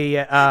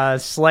a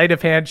sleight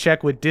of hand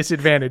check with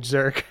disadvantage,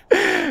 Zerk.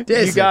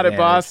 You got it,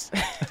 boss.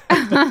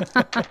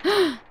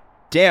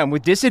 Damn,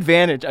 with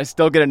disadvantage, I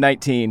still get a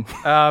 19.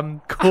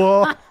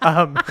 Cool.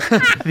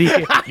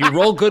 You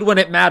roll good when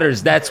it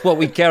matters. That's what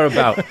we care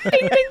about. Ding,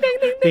 ding, ding,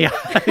 ding, ding.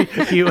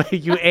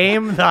 You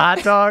aim the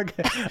hot dog.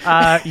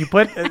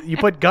 You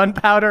put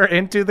gunpowder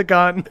into the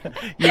gun.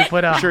 You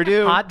put a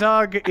hot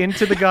dog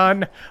into the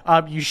gun.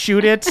 You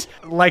shoot it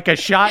like a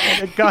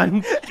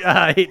shotgun.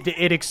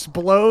 It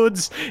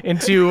explodes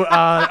into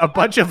a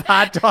bunch of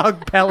hot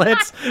dog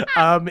pellets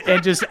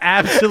and just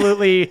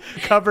absolutely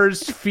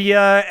covers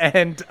Fia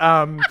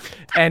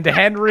and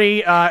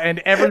Henry and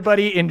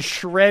everybody in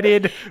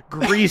shredded,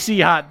 greasy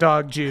hot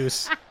dog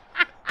juice.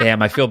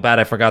 Damn, I feel bad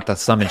I forgot to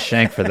summon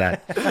Shank for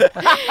that.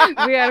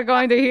 We are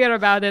going to hear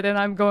about it, and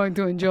I'm going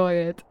to enjoy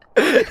it.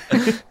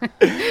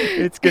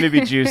 It's going to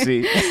be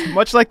juicy.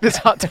 Much like this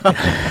hot dog.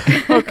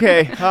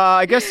 Okay,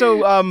 I guess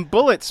so.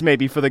 Bullets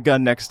maybe for the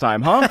gun next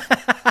time, huh?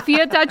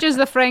 Fia touches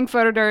the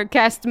Frankfurter,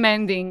 casts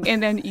mending,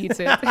 and then eats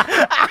it.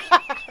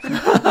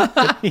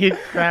 Great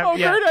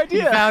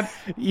idea.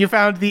 You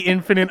found the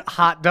infinite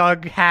hot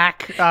dog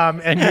hack,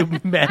 and you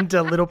mend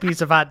a little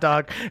piece of hot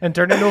dog and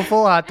turn it into a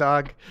full hot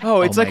dog.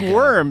 Oh, it's like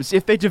worms.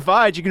 If they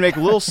divide, you can make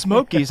little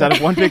smokies out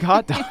of one big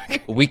hot dog.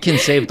 We can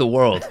save the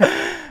world.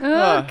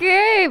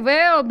 Okay,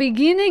 well,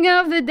 beginning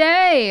of the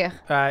day.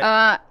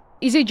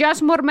 Is it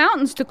just more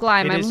mountains to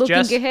climb? I'm looking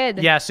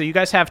ahead. Yeah, so you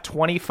guys have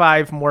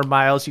 25 more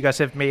miles. You guys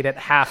have made it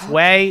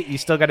halfway. You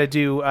still got to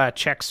do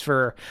checks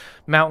for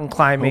mountain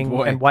climbing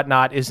and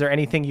whatnot. Is there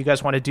anything you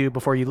guys want to do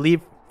before you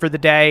leave for the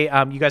day?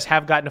 You guys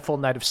have gotten a full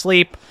night of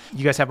sleep.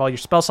 You guys have all your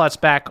spell slots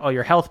back, all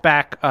your health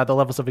back. The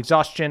levels of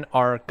exhaustion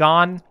are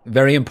gone.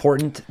 Very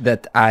important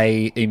that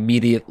I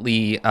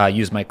immediately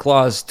use my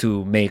claws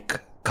to make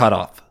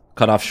cutoff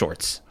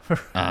shorts.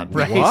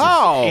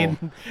 Wow.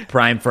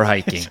 Prime for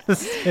hiking.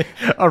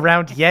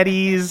 Around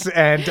Yetis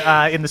and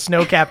in the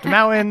snow-capped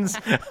mountains.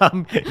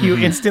 You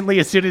instantly,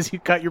 as soon as you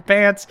cut your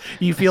pants,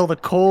 you feel the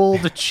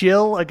cold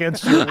chill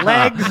against your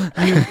legs.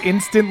 You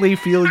instantly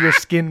feel your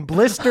skin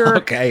blister.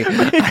 Okay,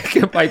 I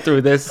can fight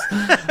through this.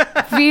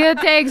 Fia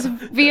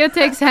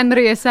takes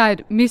Henry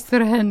aside.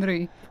 Mr.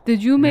 Henry,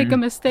 did you make a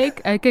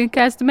mistake? I can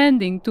cast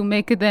mending to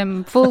make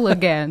them full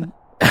again.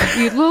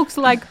 It looks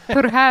like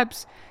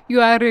perhaps you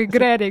are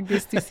regretting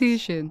this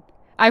decision.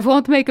 I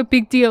won't make a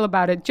big deal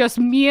about it. Just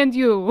me and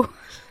you.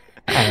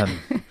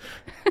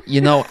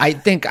 I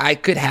think I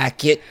could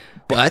hack it,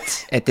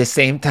 but at the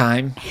same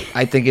time,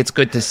 I think it's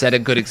good to set a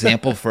good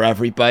example for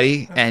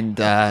everybody. And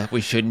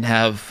we shouldn't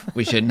have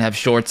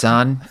shorts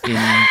on in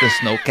the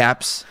snow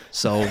caps.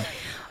 So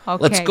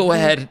let's go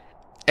ahead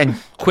and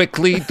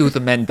quickly do the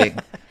mending.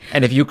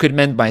 And if you could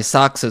mend my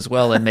socks as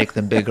well and make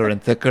them bigger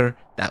and thicker,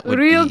 that would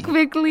Real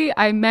quickly,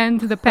 I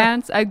mend the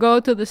pants. I go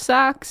to the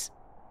socks.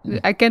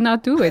 I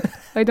cannot do it.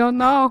 I don't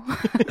know.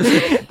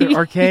 They're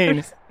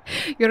arcane.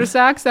 Your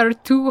socks are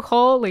too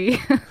holy.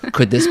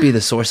 Could this be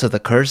the source of the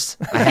curse?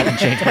 I haven't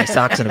changed my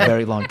socks in a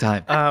very long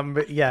time.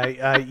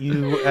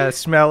 You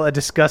smell a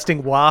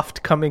disgusting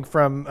waft coming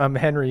from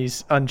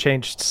Henry's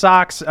unchanged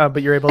socks,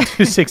 but you're able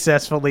to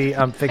successfully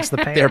fix the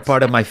pants. They're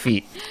part of my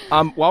feet.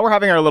 While we're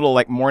having our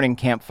little morning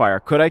campfire,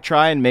 could I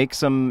try and make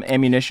some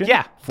ammunition?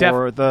 Yeah,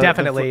 The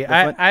definitely.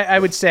 I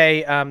would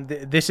say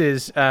this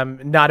is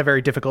not a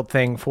very difficult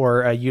thing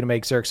for you to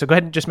make, Zerk. So go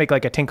ahead and just make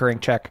a tinkering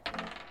check.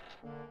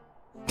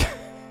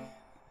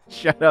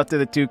 Shout out to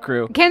the 2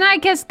 crew. Can I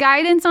cast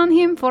guidance on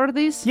him for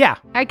this? Yeah.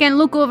 I can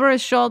look over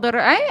his shoulder.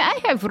 I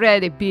have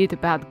read a bit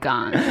about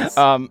guns.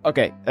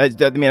 Okay. Does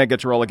that mean I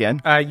get to roll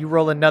again? You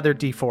roll another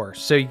d4.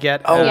 So you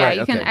get... Oh, yeah, right,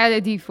 you can okay. add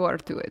a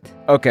d4 to it.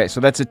 Okay, so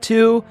that's a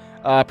 2.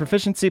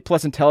 Proficiency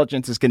plus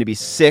intelligence is going to be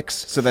 6,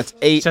 so that's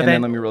 8, So and then-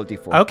 then let me roll a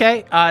d4.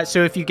 Okay,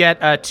 so if you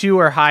get 2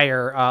 or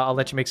higher, I'll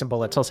let you make some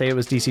bullets. I'll say it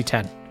was DC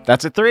 10.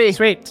 That's a 3.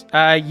 Sweet.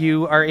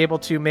 You are able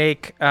to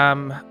make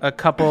a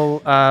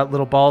couple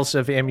little balls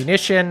of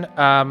ammunition.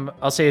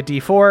 I'll say a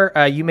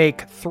D4. You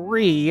make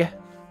 3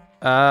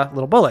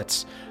 little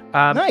bullets.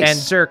 Nice. And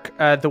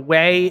Zerk, the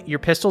way your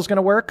pistol's going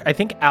to work, I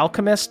think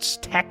alchemists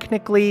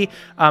technically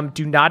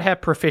do not have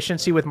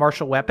proficiency with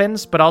martial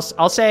weapons, but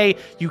I'll say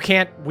you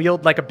can't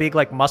wield like a big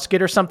like musket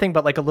or something,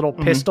 but like a little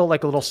pistol,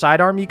 like a little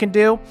sidearm you can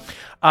do.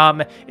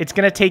 It's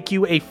going to take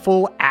you a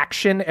full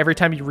action every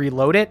time you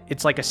reload it.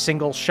 It's like a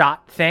single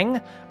shot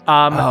thing.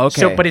 Okay.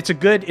 So, but it's a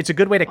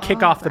good way to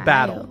kick off the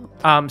battle.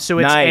 So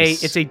it's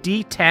Nice. a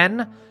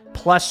D10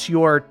 plus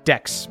your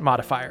Dex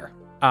modifier.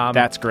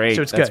 That's great.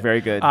 So it's That's good. very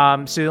good.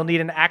 So you'll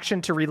need an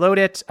action to reload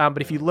it.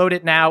 But if you load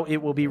it now, it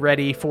will be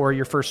ready for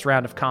your first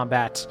round of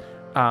combat.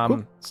 Start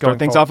going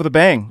things forward. off with a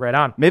bang. Right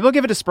on. Maybe I'll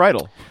give it to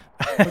Spritel.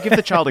 I'll give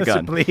the child a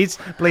gun. Please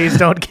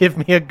don't give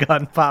me a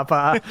gun,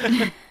 Papa.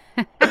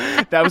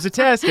 That was a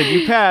test, and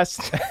you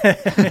passed.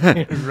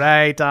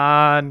 Right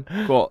on.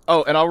 Cool.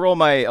 Oh, and I'll roll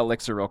my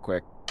elixir real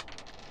quick.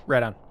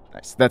 Right on.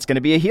 Nice. That's going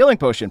to be a healing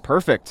potion.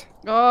 Perfect.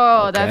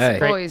 Oh, Okay. that's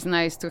Great. always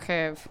nice to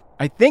have.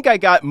 I think I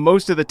got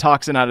most of the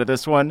toxin out of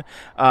this one.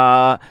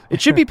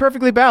 It should be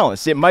perfectly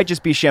balanced. It might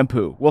just be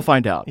shampoo. We'll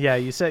find out. Yeah,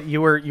 you said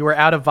you were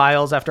out of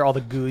vials after all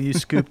the goo you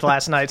scooped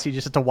last night, so you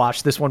just had to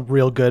wash this one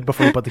real good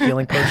before you put the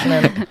healing potion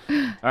in.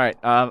 All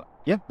right.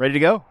 Yeah, ready to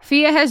go.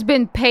 Fia has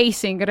been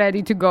pacing,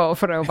 ready to go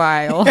for a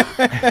while.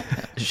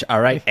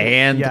 All right,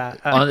 and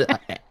Yeah,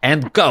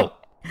 and go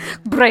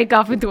Break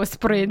off into a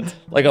sprint.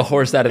 like a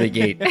horse out of the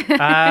gate.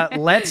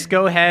 Let's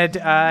go ahead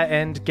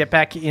and get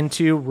back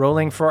into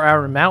rolling for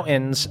our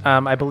mountains.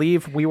 I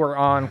believe we were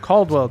on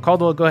Caldwell.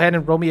 Caldwell, go ahead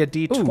and roll me a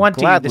D20.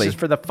 gladly. This is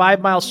for the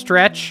 5-mile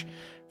stretch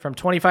from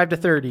 25 to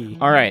 30.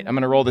 All right. I'm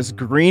going to roll this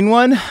green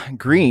one.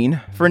 Green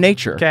for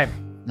nature. Okay.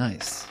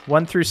 Nice.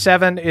 1 through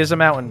 7 is a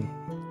mountain.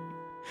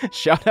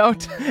 Shout out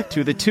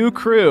to the 2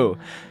 crew.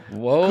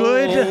 Whoa.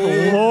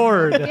 Good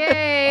Lord.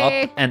 Yay!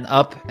 Up and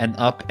up and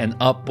up and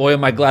up. Boy,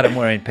 am I glad I'm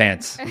wearing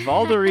pants.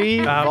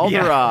 Valderie,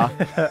 Valdera.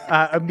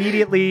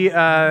 Immediately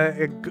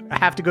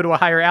have to go to a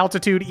higher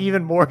altitude,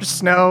 even more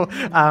snow.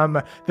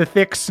 The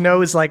thick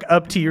snow is like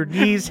up to your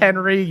knees,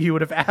 Henry. You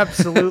would have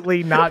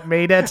absolutely not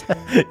made it.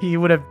 You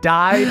would have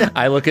died.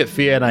 I look at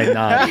Fia and I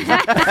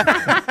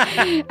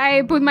nod.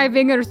 I put my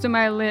fingers to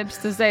my lips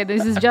to say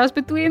this is just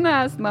between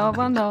us. No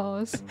one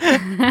knows.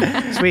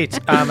 Sweet.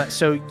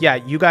 So yeah,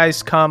 you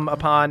guys come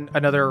upon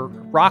another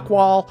rock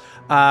wall.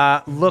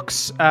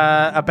 Looks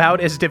about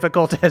as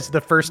difficult as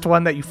the first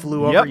one that you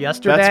flew over Yep,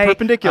 yesterday. that's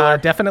perpendicular.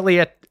 Definitely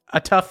a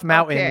tough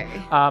mountain.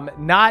 Okay.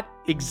 Not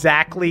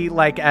exactly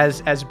like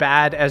as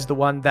bad as the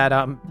one that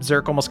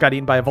Zerk almost got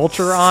eaten by a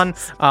vulture on,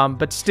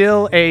 but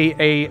still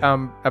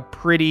a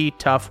pretty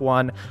tough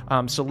one.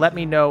 So let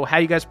me know how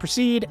you guys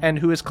proceed and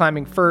who is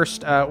climbing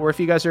first, or if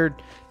you guys are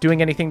doing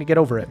anything to get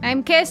over it.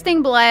 I'm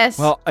casting Bless.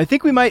 Well, I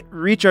think we might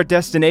reach our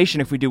destination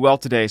if we do well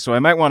today, so I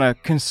might want to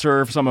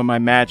conserve some of my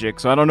magic.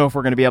 So I don't know if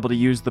we're going to be able to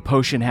use the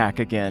potion hack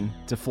again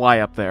to fly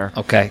up there.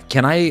 Okay,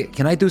 can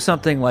I do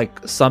something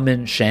like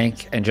summon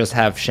Shank and just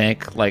have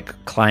Shank like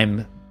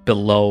climb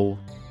below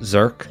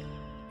Zerk?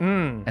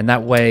 And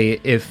that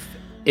way, if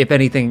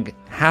anything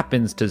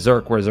happens to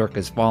Zerk where Zerk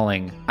is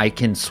falling, I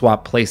can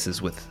swap places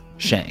with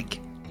Shank.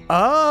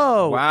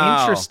 Oh,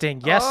 Wow.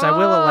 interesting. Yes, I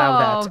will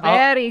allow that.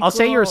 Very I'll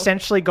say you're cool.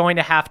 essentially going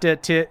to have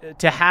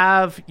to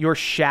have your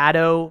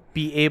shadow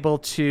be able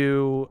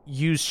to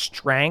use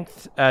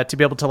strength to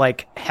be able to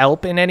like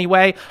help in any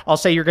way. I'll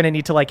say you're going to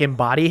need to like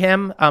embody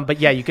him. But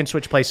yeah, you can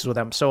switch places with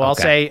him. So I'll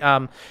Okay.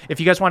 say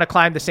if you guys want to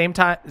climb the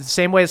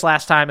same way as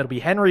last time, it'll be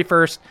Henry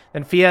first,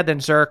 then Fia, then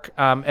Zerk,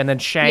 and then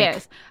Shank.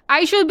 Yes.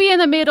 I should be in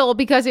the middle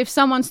because if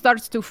someone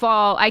starts to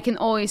fall, I can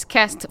always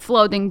cast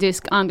floating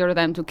disc under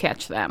them to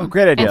catch them. Oh,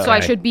 great idea. And so I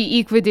Okay. should be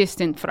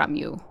equidistant from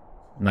you.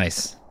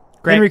 Nice.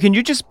 Great. Henry, can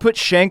you just put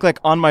Shank like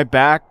on my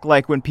back,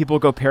 like when people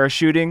go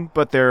parachuting,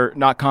 but they're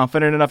not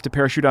confident enough to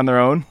parachute on their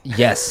own?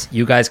 Yes,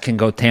 you guys can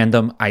go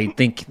tandem. I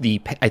think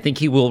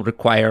he will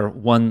require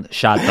one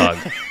shot dog.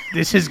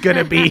 This is going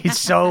to be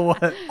so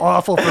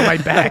awful for my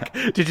back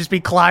to just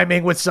be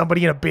climbing with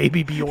somebody in a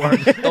baby Bjorn.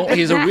 Oh,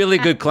 he's a really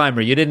good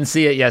climber. You didn't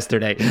see it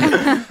yesterday.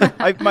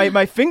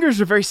 My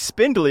fingers are very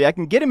spindly. I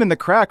can get him in the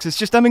cracks. It's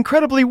just I'm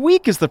incredibly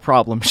weak is the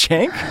problem,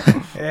 Shank.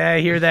 Yeah,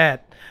 I hear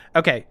that.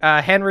 Okay,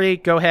 Henry,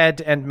 go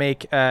ahead and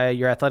make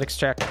your athletics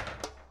check.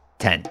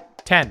 10.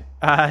 10.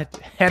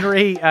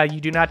 Henry,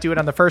 you do not do it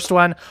on the first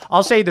one.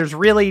 I'll say there's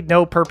really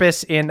no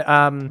purpose in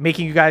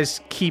making you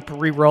guys keep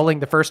re-rolling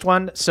the first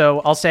one.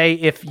 So I'll say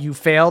if you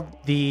failed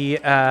the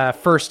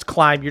first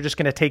climb, you're just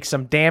going to take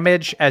some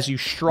damage as you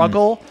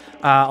struggle.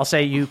 I'll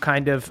say you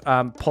kind of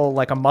pull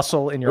like a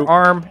muscle in your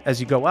arm as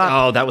you go up.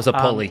 Oh, that was a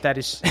pulley. That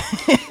is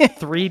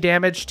 3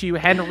 damage to you,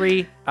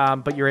 Henry,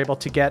 but you're able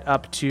to get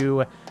up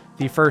to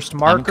the first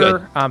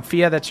marker.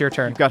 Fia, that's your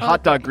turn. You've got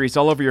hot dog grease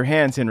all over your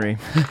hands, Henry.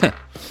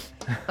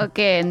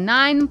 Okay,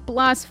 9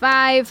 plus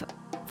 5,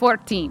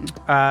 14.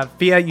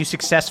 Fia, you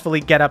successfully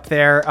get up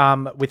there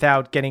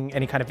without getting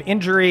any kind of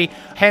injury.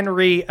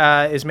 Henry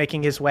is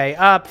making his way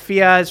up.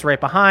 Fia is right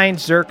behind.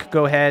 Zerk,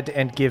 go ahead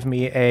and give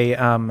me a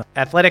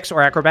athletics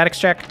or acrobatics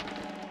check.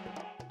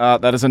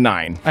 That is a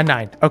 9. A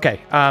 9. Okay.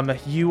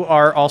 You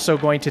are also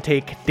going to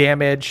take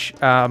damage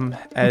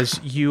as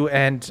you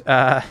and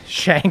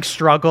Shank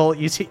struggle.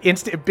 You see,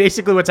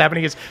 basically what's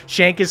happening is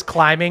Shank is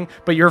climbing,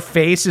 but your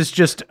face is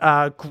just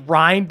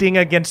grinding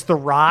against the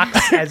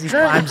rocks as he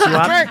climbs you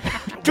up.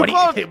 What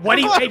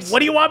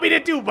do you want me to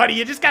do, buddy?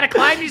 You just gotta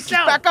climb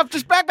yourself.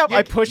 Just back up.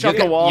 I push up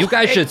the wall. You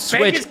guys should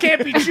switch. Beggars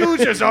can't be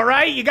choosers, all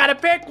right? You gotta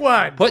pick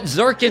one. Put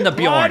Zerk in the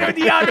Bjorn. One or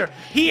the other.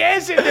 He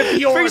is in the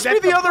Bjorn. Face me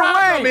the other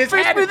way.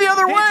 Face me the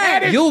other way.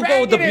 You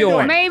go the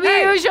Bjorn. Maybe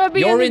you should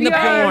be You're in the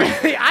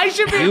Bjorn. I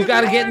should be. You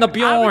gotta get in the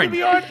Bjorn. I'm in the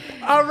Bjorn.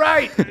 All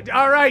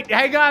right.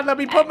 Hang on. Let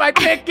me put my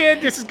pick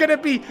in. This is gonna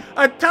be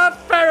a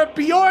tough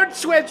Bjorn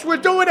switch. We're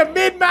doing a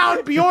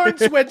mid-mount Bjorn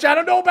switch. I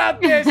don't know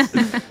about this.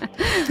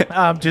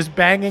 Just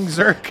banging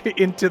Zerk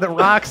into the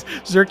rocks.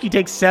 Zerk, you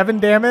take 7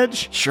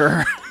 damage.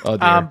 Sure. Oh,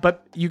 dear.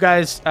 But you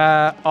guys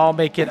all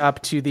make it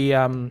up to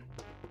the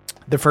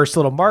first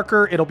little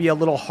marker. It'll be a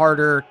little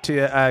harder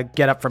to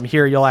get up from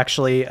here. You'll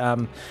actually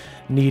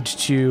need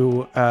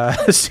to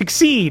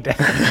succeed. 2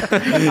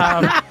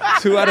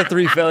 out of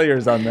 3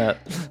 failures on that.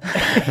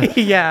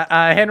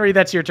 Yeah, Henry,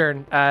 that's your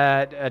turn.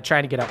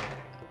 Trying to get up.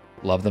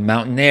 Love the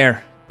mountain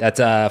air. That's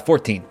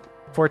 14.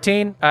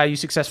 14. You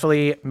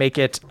successfully make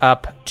it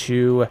up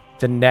to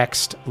the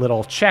next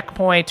little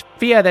checkpoint.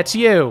 Fia, that's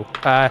you.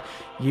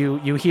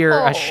 You hear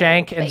a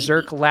Shank and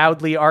Zerk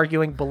loudly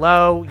arguing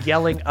below,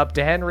 yelling up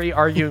to Henry,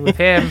 arguing with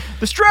him.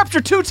 The straps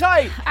are too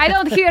tight. I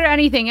don't hear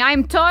anything.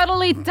 I'm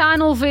totally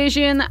tunnel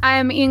vision.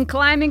 I'm in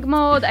climbing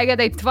mode. I got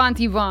a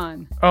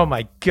 21. Oh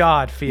my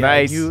God, Fia.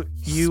 Nice. You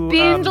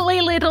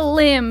Spindly little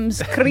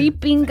limbs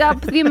creeping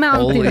up the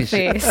mountain Holy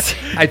face.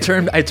 shit. I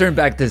turned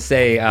back to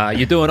say,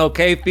 you doing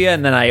okay, Fia?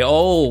 And then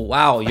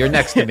wow, you're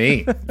next to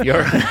me.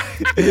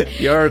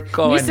 You're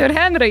going. Mr.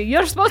 Henry,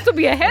 you're supposed to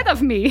be ahead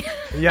of me.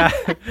 Yeah,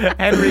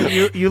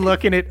 Henry, you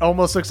look and it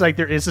almost looks like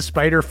there is a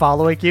spider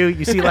following you.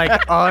 You see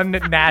like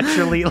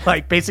unnaturally,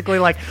 like basically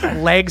like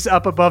legs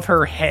up above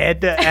her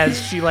head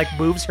as she like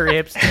moves her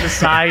hips to the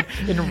side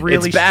in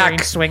really It's back.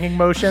 strange swinging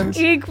motions.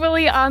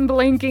 Equally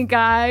unblinking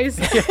eyes.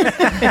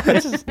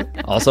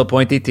 Also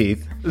pointy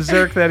teeth.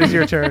 Zerk, that is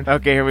your turn.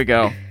 Okay, here we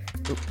go.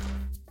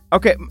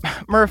 Okay,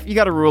 Murph, you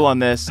got a rule on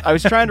this. I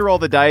was trying to roll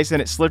the dice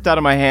and it slipped out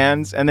of my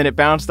hands, and then it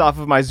bounced off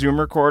of my Zoom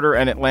recorder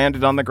and it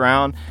landed on the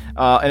ground,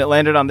 and it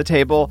landed on the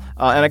table,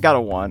 and I got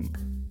a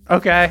 1.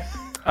 Okay.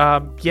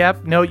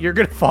 Yep. No, you're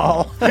gonna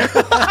fall.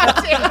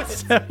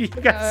 So you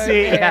guys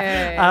see,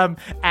 yeah.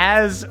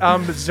 As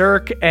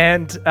Zerk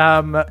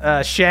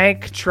and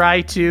Shank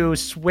try to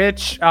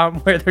switch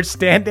where they're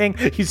standing,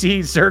 you see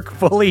Zerk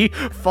fully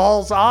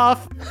falls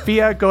off.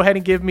 Fia, go ahead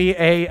and give me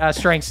a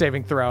strength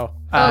saving throw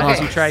as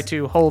you try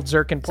to hold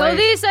Zerk in place. So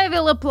this I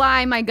will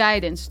apply my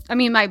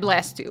my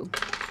bless to.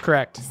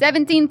 Correct.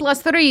 17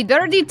 plus 3,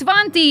 dirty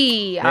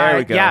 20. There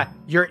we go. Yeah,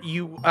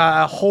 you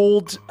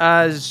hold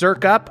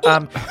Zerk up.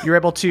 You're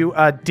able to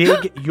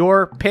dig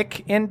your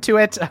pick into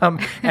it,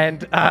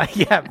 and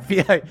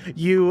Fia,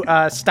 you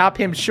stop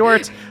him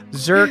short.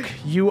 Zerk,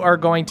 you are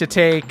going to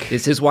take.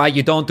 This is why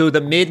you don't do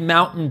the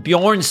mid-mountain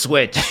Bjorn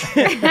switch,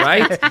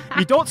 right?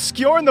 You don't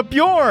skewer the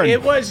Bjorn.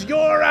 It was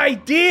your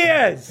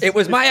ideas. It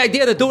was my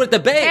idea to do it at the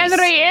base.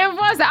 Henry, it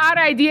was our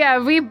idea.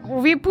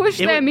 We pushed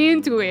them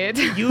into it.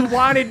 You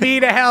wanted me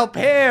to help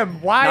him.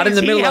 Why Not in is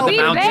the he middle of the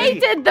helping mountain. me? We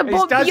baited the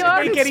This doesn't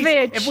Bjorn make any-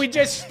 switch. If we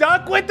just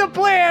stuck with the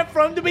plan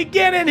from the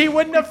beginning, he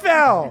wouldn't have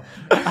fell.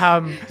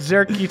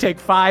 Zerk, you take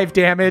 5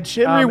 damage.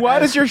 Henry, why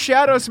does your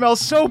shadow smell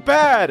so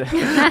bad?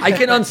 I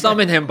can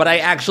unsummon him, but I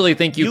actually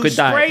think you could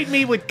die. sprayed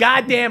me with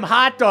goddamn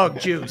hot dog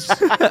juice.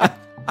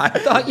 I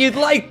thought you'd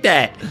like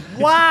that.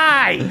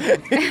 Why?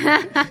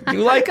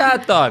 You like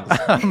hot dogs.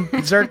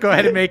 Zerk, go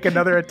ahead and make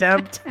another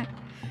attempt.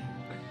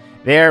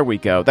 There we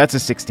go. That's a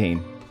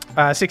 16.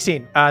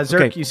 16. Zerk,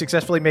 Okay. you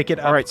successfully make it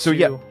up. All right, so to...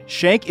 yeah,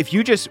 Shank, if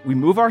we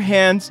move our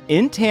hands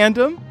in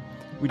tandem,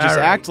 we just All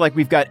right. act like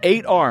we've got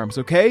 8 arms,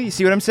 okay? You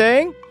see what I'm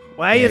saying?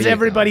 Why is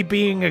everybody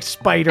being a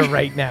spider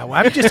right now?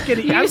 I'm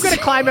gonna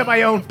climb at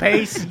my own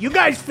pace. You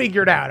guys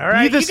figure it out, all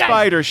right? Be the You guys-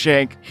 spider,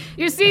 Shank.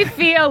 You see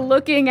Fia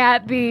looking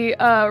at the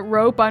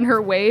rope on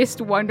her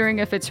waist, wondering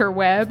if it's her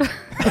web.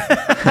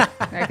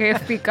 Like,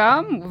 have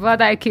become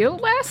what I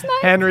killed last night.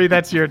 Henry,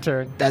 that's your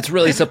turn. That's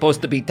really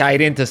supposed to be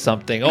tied into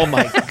something. Oh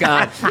my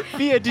god.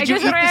 Fia, did I you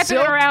just eat the wrapped it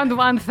silk? around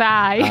one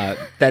thigh.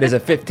 That is a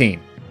 15.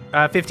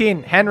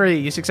 15. Henry,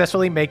 you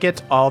successfully make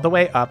it all the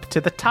way up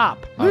to the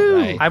top. All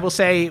right. I will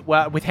say,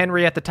 with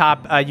Henry at the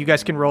top, you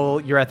guys can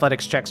roll your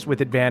athletics checks with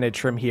advantage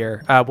from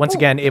here. Once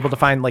again, able to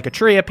find like a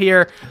tree up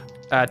here,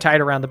 tie it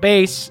around the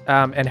base,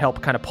 and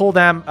help kind of pull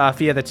them.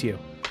 Fia, that's you.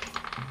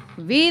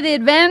 With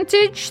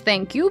advantage,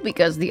 thank you,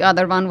 because the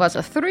other one was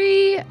a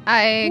 3.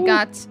 I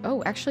got,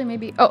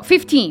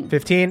 15.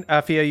 15.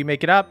 Fia, you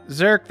make it up.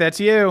 Zerk, that's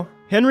you.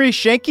 Henry,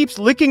 Shank keeps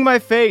licking my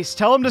face.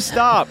 Tell him to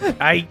stop.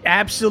 I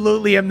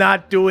absolutely am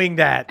not doing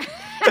that.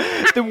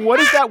 Then what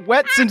is that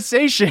wet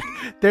sensation?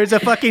 There's a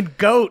fucking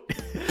goat.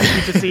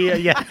 You just see,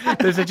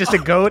 there's just a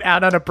goat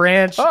out on a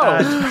branch,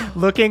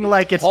 looking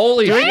like it's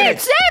Holy doing, shit.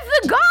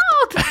 Save the goat!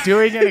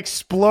 doing an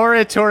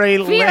exploratory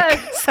Fia lick.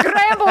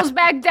 scrambles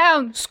back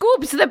down,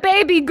 scoops the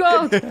baby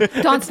goat.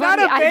 Don't not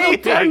worry, a I will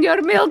baby. turn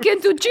your milk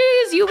into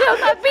cheese. You will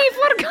not be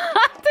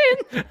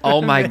forgotten.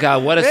 Oh my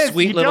god, what a Miss,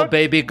 sweet you little don't-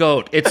 baby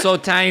goat. It's so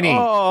tiny. You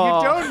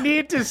don't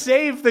need to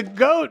save the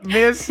goat,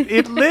 miss.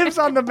 It lives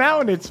on the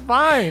mountain. It's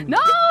fine. No,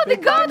 the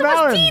goat was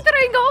mountain.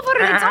 teetering over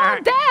its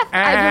own death.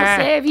 I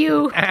will save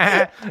you.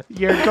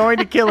 You're going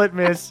to kill it,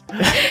 miss.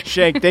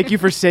 Shank, thank you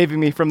for saving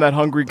me from that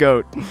hungry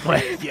goat.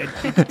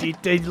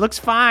 It looks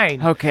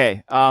fine.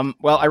 Okay.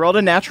 Well, I rolled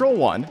a natural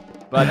 1,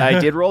 but I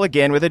did roll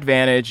again with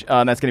advantage.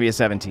 That's going to be a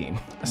 17.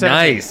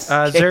 Nice.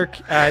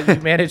 Zerk,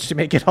 you managed to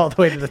make it all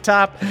the way to the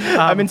top.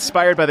 I'm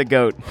inspired by the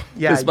goat.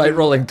 Yeah, Despite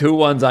rolling 2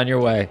 1s on your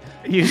way.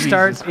 you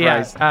start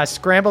Christ.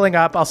 scrambling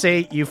up. I'll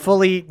say you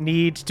fully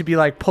need to be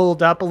like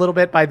pulled up a little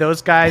bit by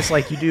those guys.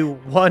 Like you do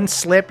one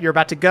slip, you're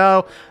about to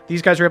go.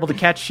 These guys are able to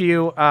catch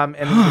you, and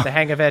then you get the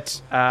hang of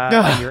it,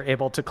 and you're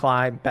able to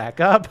climb back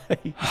up.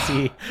 You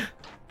see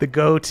the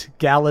goat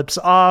gallops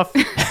off.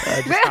 Just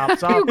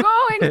hops Where are you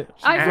off. going?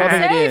 I will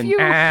rubbing it save in. you.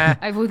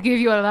 I would give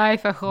you a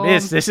life at home.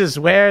 Miss, this is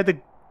where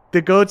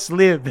the goats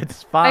live.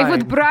 It's fine. I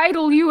would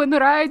bridle you and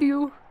ride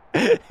you.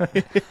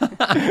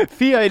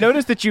 Fia, I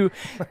noticed that you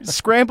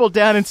scrambled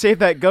down and saved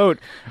that goat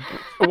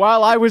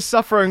while I was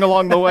suffering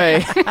along the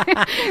way.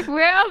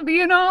 Well,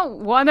 you know,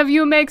 one of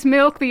you makes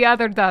milk, the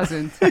other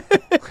doesn't.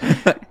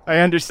 I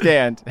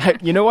understand.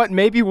 You know what?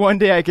 Maybe one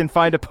day I can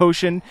find a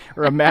potion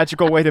or a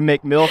magical way to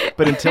make milk,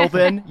 but until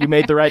then, you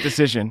made the right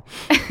decision.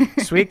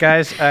 Sweet,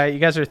 guys. You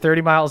guys are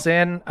 30 miles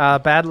in.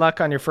 Bad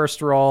luck on your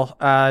first roll.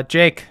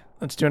 Jake,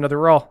 let's do another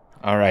roll.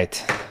 All right.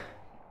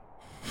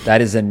 That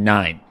is a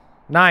 9.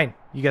 9.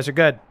 You guys are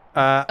good.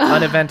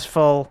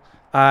 Uneventful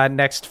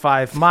next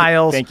 5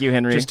 miles. Thank you,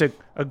 Henry. Just a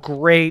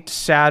great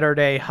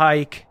Saturday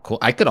hike. Cool.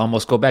 I could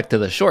almost go back to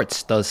the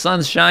shorts. The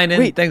sun's shining.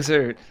 Wait. Things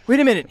are. Wait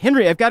a minute,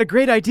 Henry, I've got a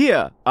great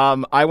idea.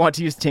 I want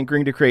to use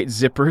tinkering to create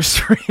zippers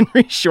for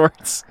Henry's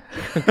shorts.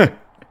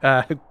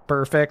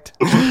 Perfect.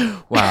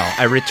 Wow.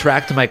 I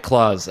retract my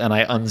claws and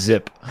I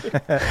unzip.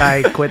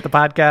 I quit the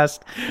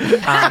podcast.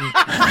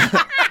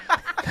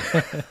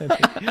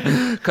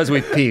 Because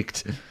we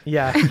peaked.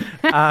 Yeah.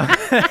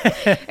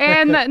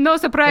 And no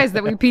surprise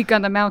that we peak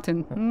on the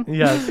mountain.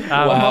 Yes.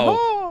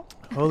 Wow.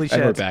 Holy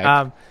And we're shit.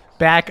 back.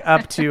 Back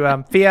up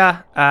to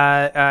Fia.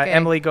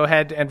 Emily, go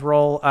ahead and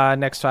roll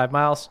next 5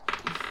 miles.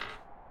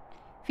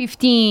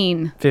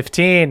 15.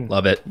 15.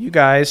 Love it. You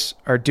guys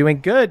are doing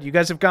good. You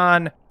guys have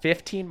gone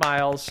 15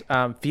 miles.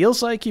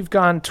 Feels like you've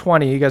gone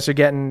 20. You guys are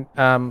getting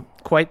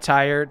quite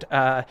tired.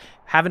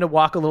 Having to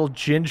walk a little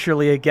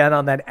gingerly again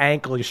on that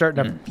ankle. You're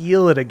starting to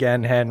feel it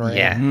again, Henry.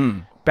 Yeah.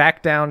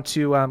 Back down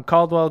to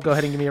Caldwell. Go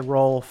ahead and give me a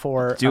roll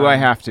for... Do I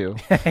have to?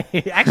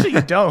 Actually,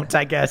 you don't,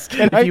 I guess.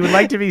 If you would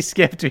like to be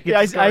skipped, we can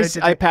Yeah, just go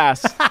into I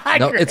pass.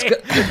 No, it's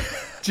good.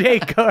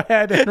 Jake, go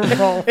ahead and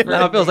roll. For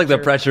Now it feels like the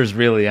pressure's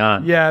really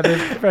on. Yeah, the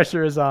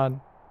pressure is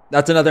on.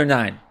 That's another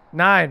 9.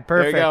 9,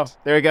 perfect.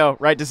 There you go.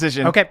 Right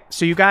decision. Okay,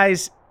 so you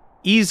guys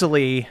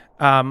easily,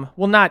 well,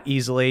 not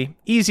easily,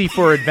 easy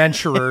for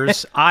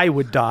adventurers. I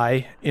would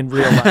die in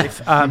real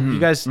life. You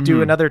guys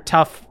do another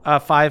tough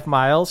 5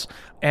 miles,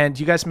 and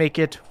you guys make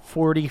it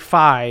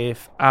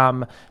 45.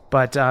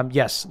 But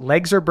yes,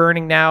 legs are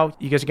burning now.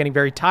 You guys are getting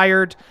very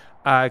tired.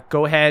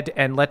 Go ahead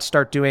and let's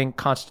start doing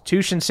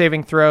Constitution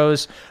saving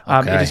throws. It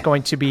Okay. is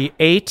going to be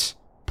 8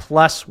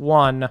 +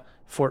 1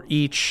 for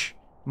each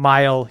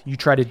mile you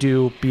try to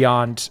do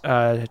beyond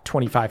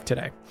 25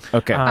 today.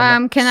 Okay.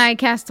 Can I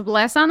cast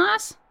Bless on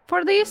us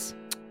for this?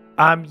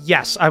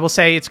 Yes, I will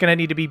say it's going to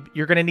need to be,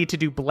 you're going to need to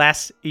do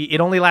bless.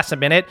 It only lasts a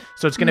minute,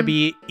 so it's going to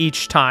be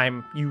each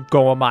time you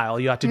go a mile.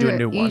 You have to do a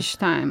new one. Each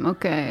time,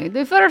 okay.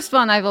 The first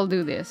one, I will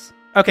do this.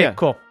 Okay, Yeah.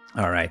 cool.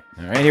 All right.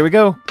 All right, here we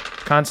go.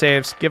 Con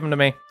saves, give them to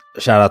me.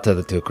 Shout out to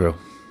the 2 crew.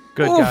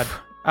 Good God.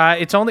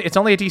 It's only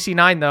a DC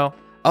 9 though.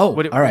 Oh,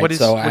 What- all right. what is-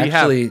 so what do you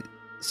have? actually,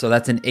 so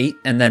that's an 8,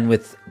 and then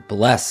with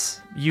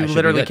bless, You I should be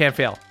literally good. can't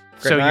fail.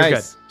 So Nice. you're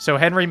good. So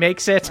Henry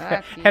makes it.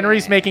 Fuck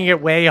Henry's yeah. making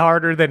it way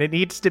harder than it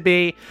needs to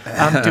be.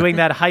 Doing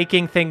that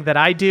hiking thing that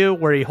I do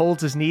where he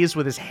holds his knees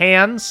with his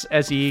hands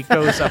as he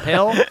goes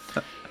uphill.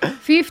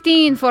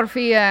 15 for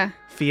Fia.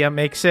 Fia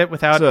makes it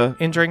without So-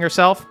 injuring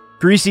herself.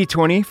 Greasy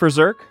 20 for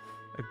Zerk.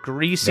 A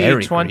greasy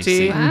Very 20.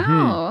 greasy.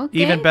 Wow. Okay,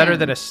 Even better then.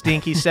 than a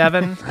stinky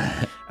 7.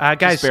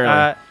 Guys,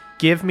 barely.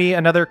 give me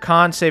another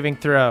con saving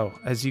throw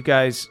as you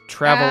guys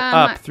travel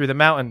up through the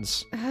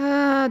mountains.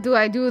 Do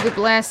I do the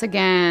bless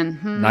again?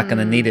 Not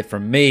gonna need it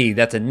from me.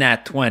 That's a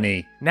nat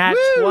 20. Nat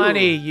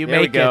 20, you There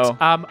we make go.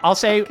 it. I'll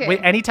say, Okay.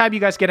 anytime you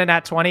guys get a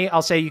nat 20,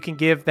 I'll say you can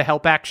give the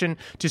help action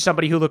to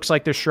somebody who looks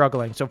like they're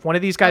struggling. So if one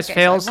of these guys Okay,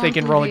 so I fails, they won't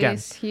can do roll again.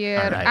 this Here.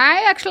 All right.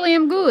 I actually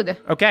am good.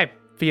 Okay,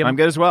 Fia, I'm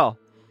good as well.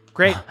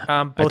 great.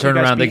 I Both turn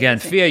you guys around beat- again.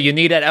 Fia, you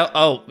need it.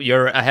 Oh,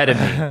 you're ahead of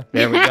me.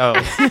 There we go.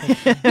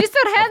 Mr.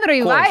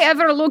 Henry, why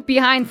ever look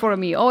behind for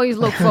me? Always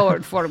look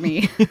forward for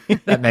me.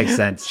 That makes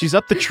sense. She's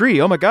up the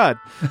tree. Oh my god.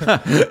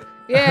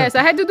 Yes,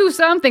 I had to do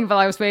something while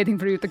I was waiting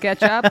for you to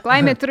catch up.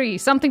 Climb a tree.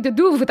 Something to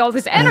do with all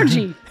this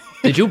energy.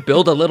 Did you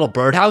build a little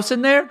birdhouse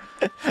in there?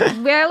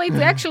 Well, it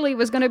actually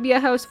was going to be a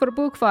house for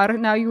Bookfar.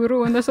 Now you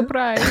ruined the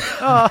surprise.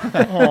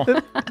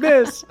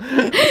 Miss,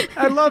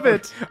 I love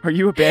it. Are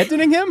you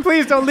abandoning him?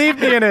 Please don't leave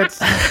me in it.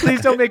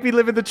 Please don't make me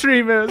live in the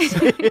tree, Miss.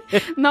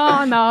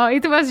 No,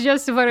 it was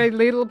just for a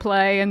little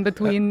play in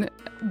between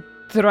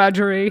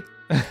drudgery.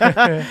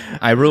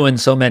 I ruined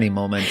so many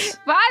moments.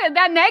 But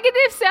that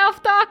negative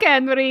self-talk,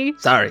 Henry.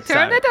 Sorry.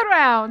 Turn it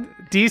around.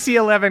 DC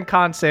 11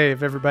 con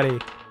save, everybody.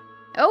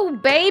 Oh,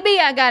 baby,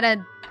 I got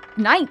a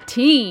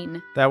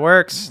 19. That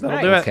works.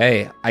 That'll do it.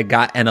 Okay, I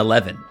got an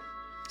 11.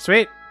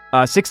 Sweet.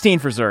 16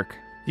 for Zerk.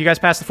 You guys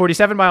passed the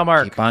 47-mile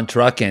mark. Keep on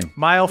trucking.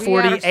 Mile We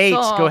are 48.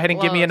 so Go ahead and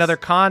give me close. another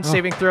con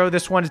saving throw.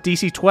 This one's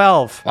DC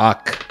 12.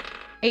 Fuck.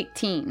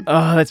 18.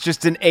 Oh, that's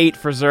just an 8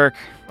 for Zerk.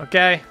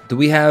 Okay. Do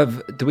we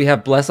have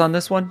bless on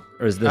this one,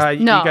 or is this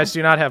No. You guys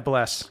do not have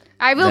bless.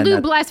 I will Then do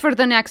that- bless for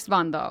the next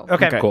one, though.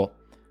 Okay. Okay. cool?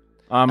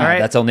 All right.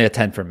 That's only a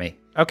 10 for me.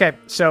 Okay.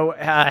 So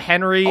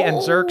Henry and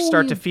Zerk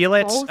start to feel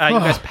it. You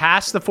guys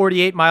pass the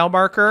 48-mile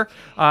marker.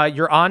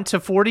 You're on to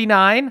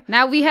 49.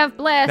 Now we have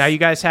bless. Now you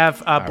guys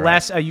have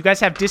bless. You guys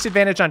have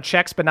disadvantage on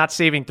checks, but not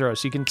saving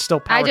throws. So you can still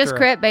power I just through.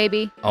 crit,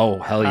 baby. Oh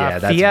hell yeah!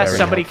 That's Fia, very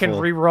somebody helpful. can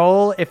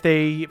re-roll if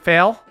they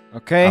fail.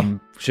 Okay.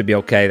 Should be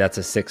okay. That's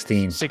a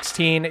 16.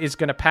 16 is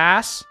going to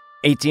pass.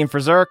 18 for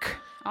Zerk.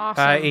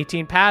 Awesome.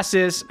 18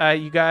 passes.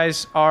 You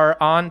guys are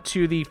on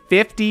to the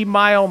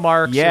 50-mile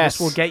mark. Yes.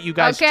 So this will get you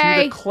guys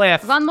okay. to the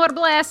cliff. One more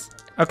bless.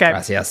 Okay.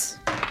 Gracias.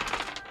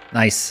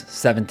 Nice.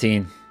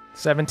 17.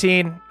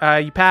 17.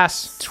 You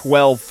pass.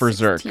 12 for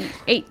Zerk.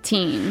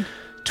 18.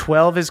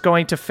 12 is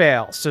going to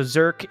fail. So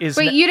Zerk is...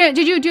 Wait, you didn't?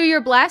 Did you do your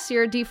bless,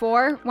 your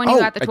D4, when you Oh,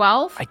 got the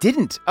 12? I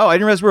didn't. Oh, I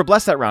didn't realize we were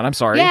blessed that round. I'm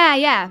sorry.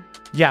 Yeah.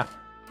 Yeah.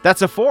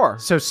 That's a 4.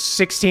 So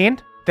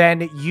 16.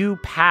 Then you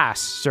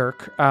pass,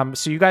 Zerk.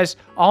 So you guys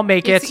all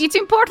make it. It's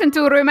important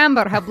to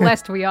remember how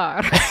blessed we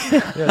are.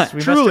 Yes,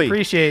 we Truly. must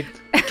appreciate...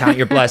 Count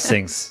your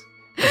blessings.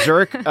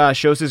 Zerk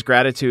shows his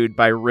gratitude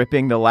by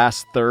ripping the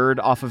last third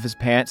off of his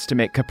pants to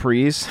make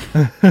capris.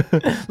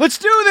 Let's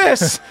do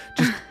this!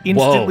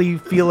 Instantly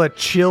feel a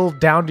chill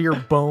down to your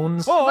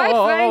bones. Quite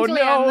frankly,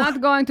 no. I'm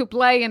not going to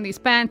play in these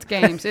pants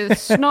games.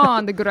 It's snow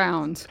on the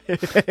ground.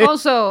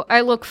 Also,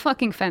 I look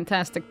fucking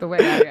fantastic the way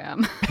I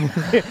am.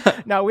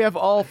 Now we have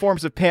all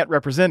forms of pant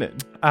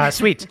represented.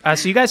 Sweet.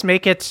 So you guys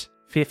make it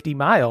 50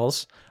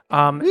 miles.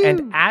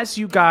 And as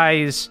you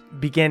guys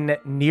begin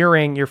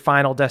nearing your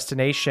final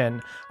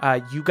destination,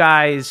 you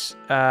guys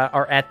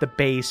are at the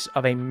base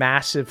of a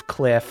massive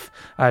cliff,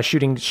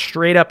 shooting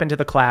straight up into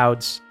the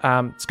clouds.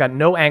 It's got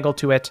no angle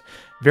to it,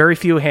 very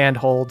few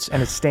handholds,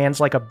 and it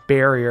stands like a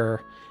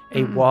barrier,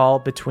 a wall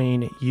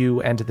between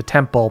you and the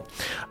temple.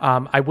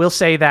 I will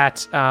say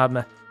that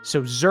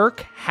so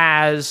Zerk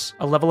has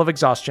a level of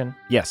exhaustion.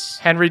 Yes.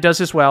 Henry does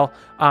as well.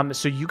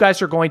 So you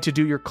guys are going to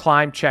do your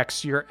climb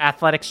checks, your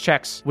athletics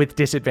checks with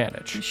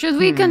disadvantage. Should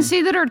we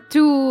consider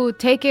to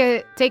take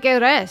a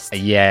rest?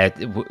 Yeah,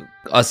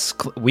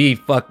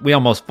 we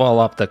almost fall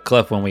off the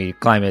cliff when we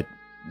climb it.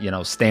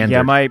 Standard.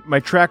 Yeah, my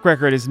track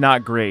record is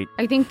not great.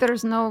 I think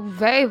there's no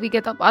way we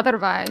get up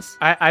otherwise.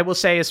 I will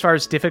say, as far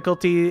as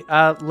difficulty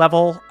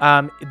level,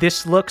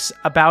 this looks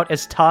about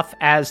as tough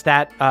as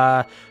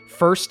that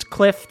first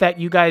cliff that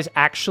you guys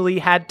actually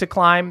had to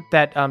climb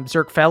that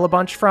Zerk fell a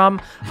bunch from.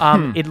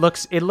 It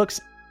looks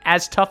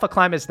as tough a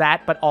climb as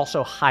that, but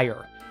also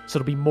higher. So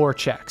it'll be more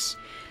checks.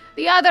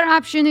 The other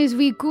option is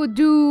we could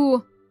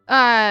do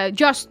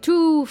just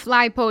 2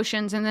 fly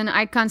potions, and then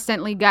I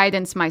constantly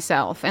guidance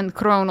myself and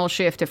chronal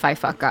shift if I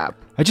fuck up.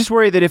 I just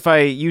worry that if I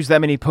use that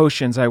many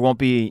potions, I won't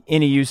be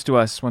any use to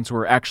us once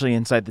we're actually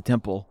inside the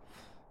temple.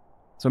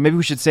 So maybe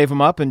we should save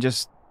them up and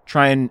just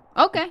try and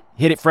Okay.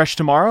 hit it fresh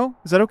tomorrow.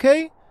 Is that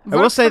okay? I will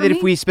Works say for that me.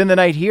 if we spend the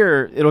night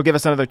here, it'll give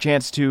us another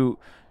chance to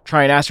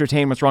try and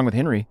ascertain what's wrong with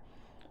Henry.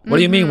 What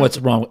do you mean? What's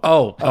wrong?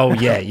 Oh,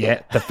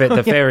 yeah. The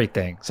fairy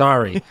thing.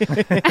 Sorry,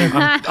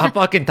 I'm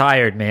fucking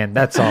tired, man.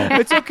 That's all.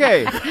 It's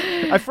okay.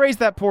 I phrased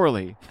that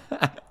poorly.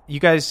 You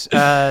guys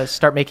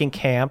start making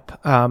camp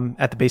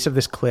at the base of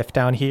this cliff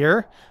down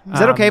here. Is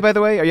that okay, by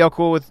the way? Are y'all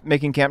cool with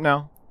making camp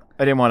now?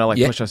 I didn't want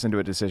to Yeah. push us into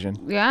a decision.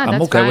 Yeah, I'm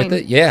that's okay fine. with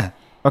it. Yeah.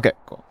 Okay,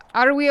 cool.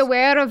 Are we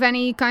aware of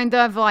any kind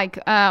of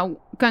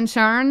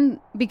concerned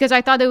because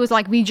I thought it was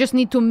like we just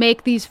need to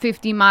make these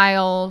 50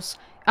 miles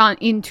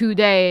in 2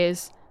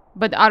 days.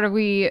 But are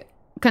we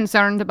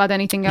concerned about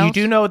anything else? You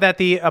do know that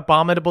the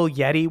abominable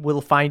Yeti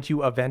will find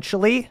you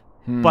eventually,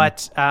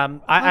 but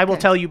I will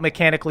tell you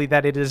mechanically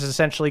that it is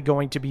essentially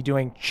going to be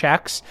doing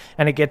checks,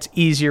 and it gets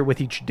easier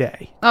with each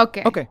day.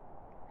 Okay. Okay.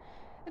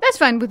 That's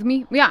fine with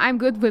me. Yeah, I'm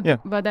good with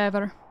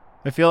whatever.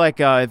 I feel like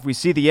if we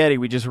see the Yeti,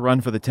 we just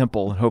run for the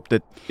temple and hope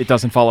that it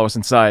doesn't follow us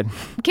inside.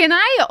 Can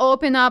I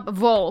open up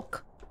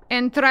Volk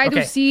and try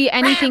to see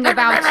anything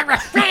about...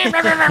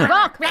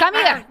 Volk, come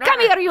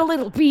here, you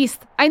little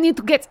beast. I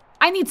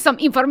need some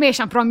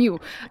information from you.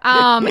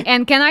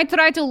 And can I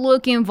try to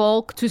look in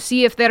Volk to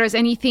see if there is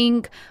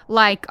anything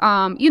like,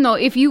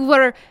 if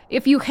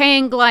you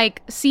hang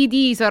like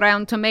CDs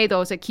around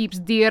tomatoes, it keeps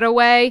deer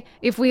away.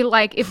 If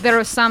there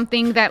is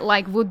something that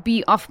like would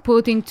be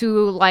off-putting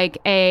to like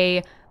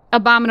a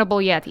abominable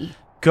Yeti.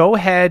 Go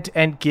ahead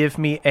and give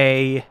me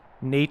a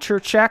nature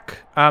check,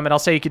 and I'll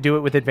say you could do it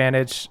with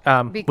advantage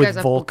Because with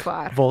of Volk.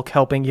 Bookvar. Volk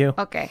helping you,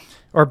 Okay.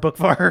 or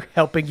Bookvar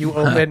helping you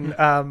open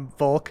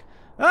Volk.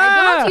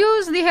 I don't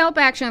use the help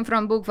action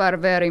from Bookvar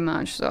very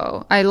much,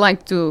 so I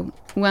like to,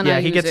 when I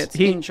use it,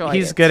 enjoy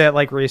he's it. good at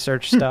like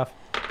research stuff.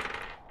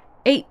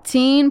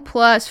 18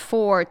 plus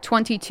 4,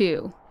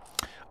 22.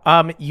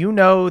 You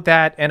know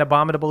that an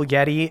abominable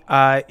Yeti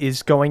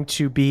is going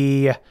to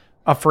be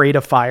afraid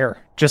of fire,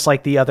 just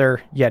like the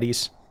other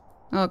Yetis.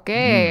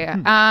 Okay,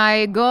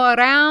 I go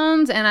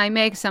around and I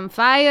make some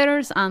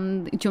fires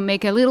to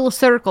make a little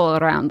circle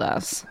around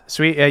us.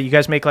 Sweet. You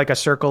guys make like a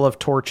circle of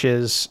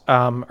torches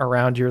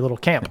around your little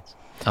camp.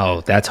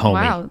 Oh, that's homey.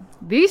 Wow,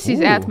 this is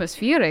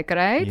atmospheric,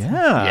 right?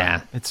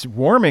 Yeah. It's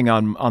warming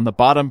on the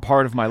bottom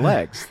part of my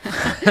legs.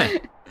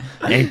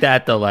 Ain't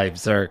that the life,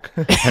 Zerk?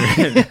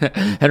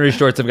 Henry's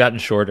shorts have gotten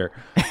shorter.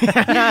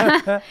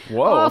 Whoa.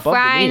 Oh, above the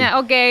fine. knee.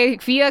 Okay,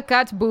 Fia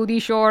cuts booty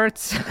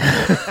shorts.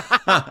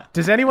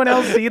 Does anyone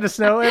else see the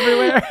snow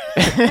everywhere?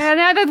 And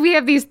now that we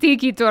have these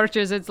tiki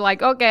torches, it's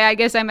like, okay, I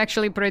guess I'm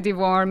actually pretty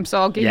warm,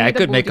 so give Yeah, me I the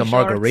could make a booty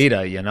shorts.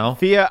 margarita, you know?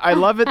 Thea, I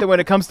love it that when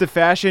it comes to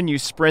fashion, you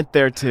sprint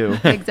there too.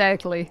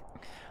 Exactly.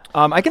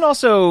 I can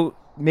also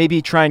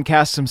maybe try and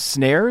cast some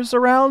snares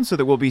around so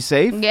that we'll be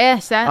safe.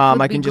 Yes, that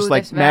would I be can just good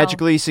like as well.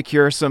 magically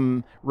secure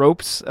some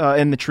ropes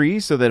in the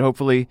trees so that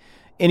hopefully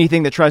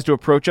anything that tries to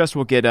approach us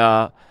will get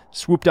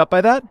swooped up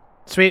by that.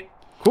 Sweet.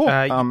 Cool.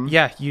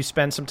 Yeah, you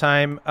spend some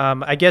time.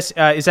 I guess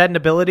is that an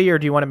ability, or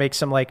do you want to make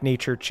some like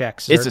nature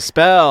checks? It's a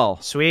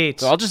spell. Sweet.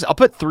 So I'll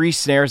put 3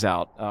 snares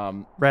out.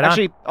 Right on.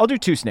 Actually, I'll do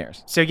 2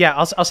 snares. So yeah,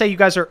 I'll say you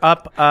guys are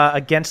up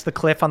against the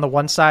cliff on the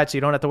one side, so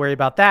you don't have to worry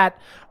about that.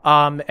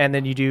 And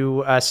then you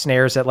do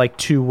snares at like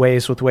 2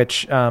 ways with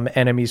which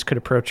enemies could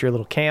approach your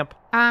little camp.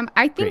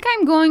 I think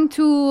I'm going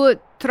to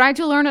try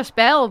to learn a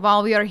spell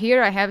while we are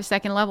here. I have a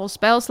 2nd level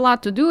spell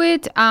slot to do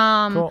it.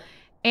 Cool.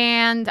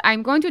 And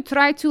I'm going to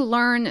try to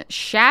learn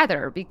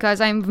Shatter because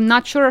I'm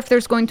not sure if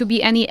there's going to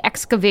be any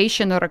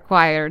excavation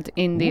required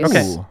in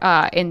this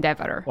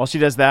endeavor. While she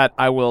does that,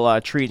 I will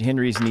treat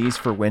Henry's knees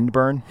for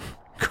windburn.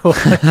 Cool.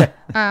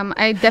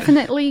 I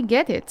definitely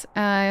get it.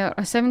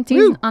 A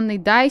 17 on the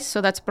dice,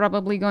 so that's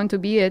probably going to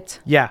be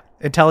it. Yeah,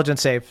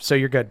 intelligence save, so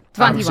you're good.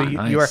 21. So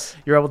Nice.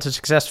 you're able to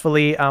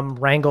successfully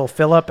wrangle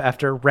Philip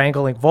after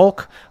wrangling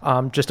Volk.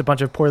 Just a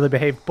bunch of poorly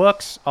behaved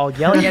books, all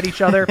yelling at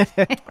each other.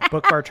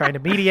 Bookvar trying to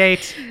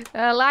mediate.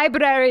 A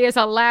library is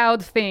a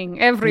loud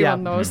thing. Everyone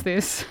Yeah. knows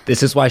this.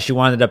 This is why she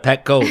wanted a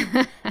pet goat.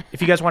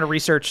 If you guys want to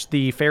research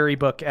the fairy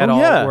book at Oh, all,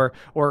 yeah.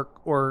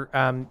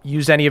 or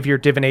use any of your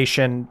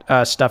divination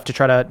stuff to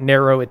try to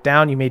narrow it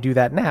down, you may do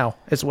that now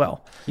as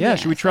well. Yeah,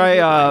 should we Yes, try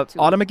I would like to.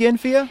 Autumn again,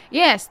 Fia?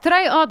 Yes,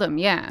 try Autumn,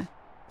 yeah.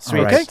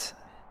 Sweet.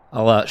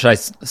 All right. Should I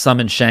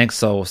summon Shanks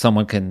so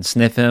someone can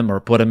sniff him or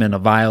put him in a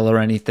vial or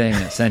anything?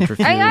 A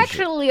centrifuge. I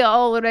actually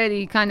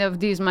already kind of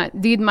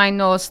did my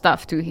nose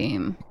stuff to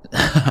him.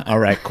 All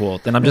right, cool.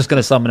 Then I'm just going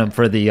to summon him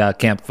for the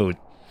camp food.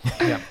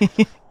 Yeah,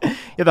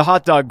 the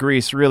hot dog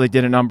grease really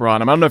did a number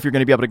on him. I don't know if you're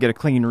going to be able to get a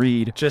clean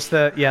read. Just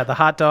the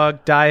hot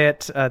dog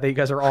diet that you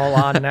guys are all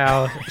on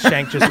now.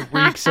 Shank just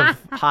reeks of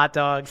hot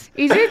dogs.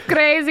 Is it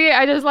crazy?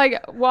 I just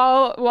like,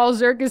 while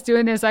Zerk is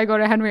doing this, I go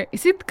to Henry.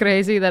 Is it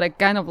crazy that I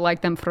kind of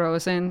like them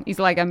frozen? He's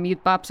like a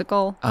meat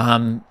popsicle.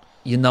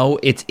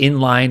 It's in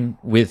line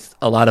with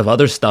a lot of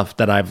other stuff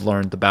that I've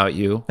learned about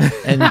you.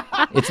 And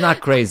it's not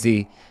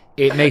crazy.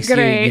 It makes you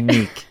Great.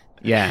 unique.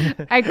 Yeah.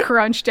 I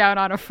crunch down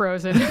on a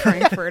frozen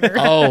Frankfurter.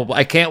 Oh,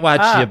 I can't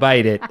watch you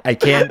bite it. I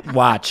can't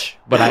watch,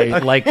 but I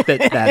like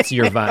that that's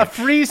your vibe.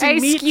 Freezing I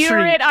meat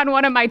skewer treat. it on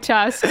one of my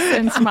tusks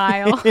and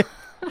smile.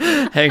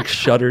 Hank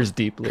shudders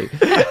deeply.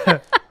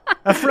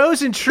 A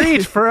frozen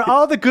treat for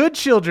all the good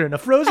children. A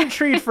frozen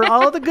treat for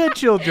all the good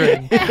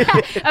children.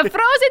 A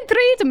frozen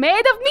treat made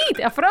of meat.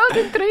 A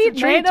frozen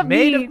treat made of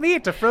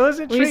meat. A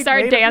frozen treat. We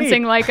start made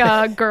dancing of meat.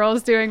 like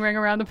girls doing Ring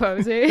Around the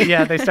Posy.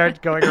 Yeah, they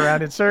start going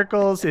around in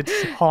circles.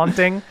 It's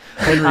haunting.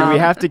 Henry, we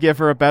have to give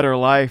her a better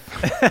life.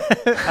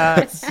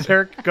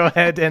 Zerk, go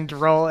ahead and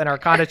roll an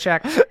Arcana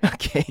check.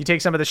 Okay. You take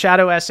some of the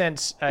shadow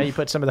essence. You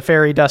put some of the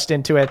fairy dust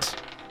into it.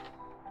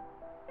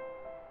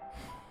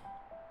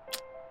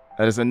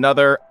 That is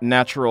another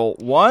natural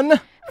 1.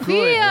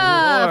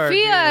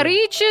 Fia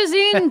reaches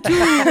into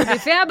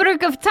the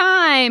fabric of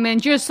time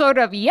and just sort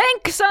of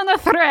yanks on a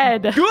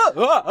thread.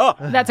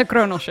 That's a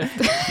chronal shift.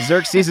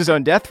 Zerk sees his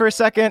own death for a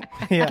second.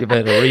 Give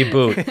it a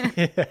reboot.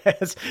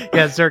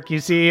 Yes, Zerk, you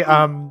see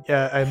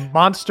a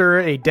monster,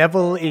 a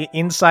devil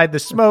inside the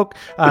smoke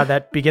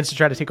that begins to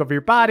try to take over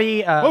your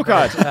body. Oh,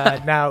 God.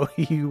 Now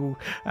you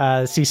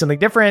see something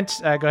different.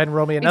 Go ahead and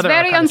roll me It's another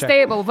very Arcana check.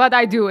 unstable. What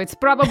I do, it's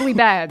probably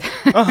bad.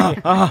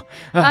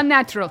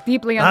 Unnatural,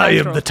 deeply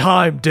unnatural.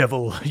 time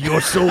devil.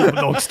 Your soul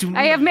belongs to me.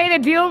 I have made a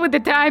deal with the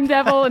time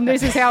devil, and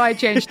this is how I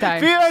change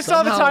time. Fia, I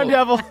saw the time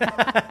devil.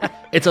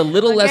 It's a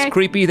little Okay. less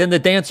creepy than the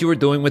dance you were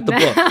doing with the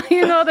book.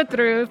 You know the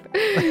truth.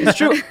 It's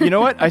true. You know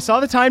what? I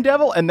saw the time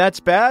devil, and that's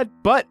bad.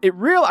 But I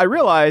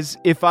realize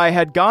if I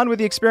had gone with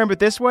the experiment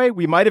this way,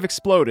 we might have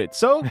exploded.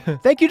 So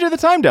thank you to the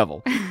time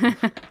devil.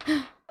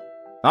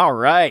 All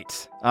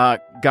right.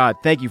 God,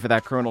 thank you for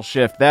that chronal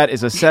shift. That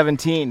is a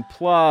 17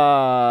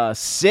 plus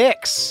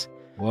 6.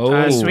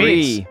 Whoa.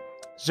 Sweet.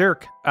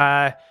 Zerk,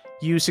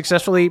 you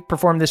successfully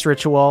perform this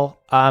ritual,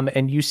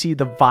 and you see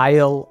the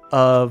vial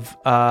of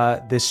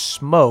this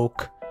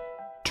smoke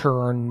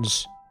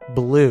turns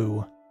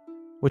blue,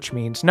 which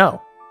means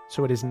no.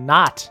 So it is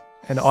not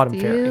an autumn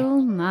fairy.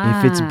 Still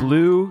not. If it's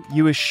blue,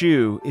 you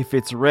eschew. If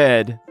it's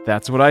red,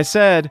 that's what I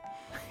said.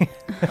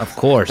 Of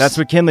course. That's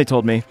what Kinley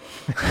told me.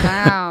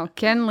 Wow,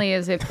 Kenley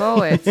is a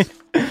poet.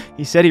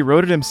 He said he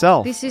wrote it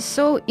himself. This is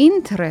so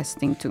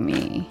interesting to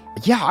me.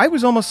 Yeah, I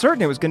was almost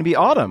certain it was going to be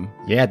autumn.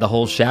 Yeah, the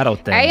whole shadow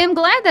thing. I am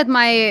glad that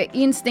my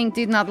instinct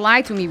did not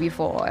lie to me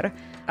before.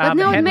 But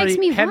now it makes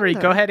me Henry,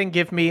 wonder. go ahead and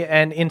give me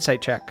an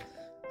insight check.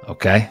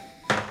 Okay.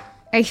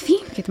 I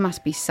think it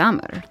must be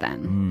summer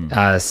then.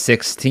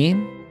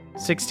 16?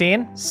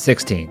 16?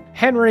 16.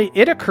 Henry,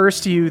 it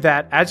occurs to you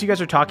that as you guys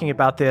are talking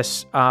about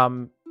this,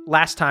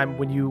 last time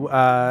when you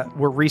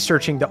were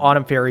researching the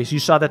autumn fairies, you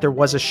saw that there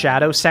was a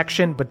shadow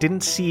section, but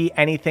didn't see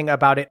anything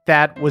about it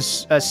that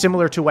was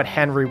similar to what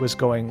Henry was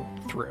going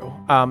through.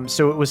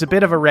 So it was a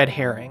bit of a red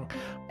herring.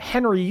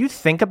 Henry, you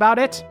think about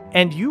it,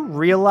 and you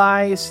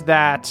realize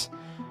that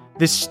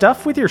this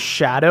stuff with your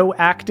shadow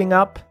acting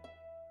up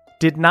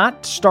did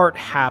not start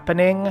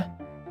happening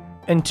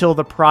until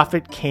the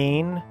Prophet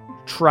Cain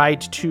tried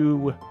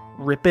to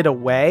rip it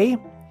away.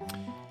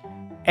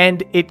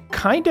 And it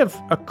kind of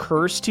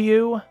occurs to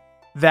you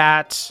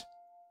that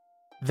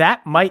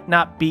that might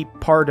not be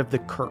part of the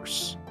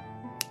curse.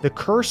 The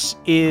curse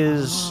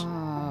is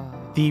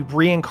the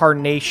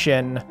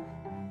reincarnation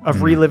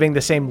of reliving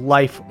the same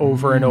life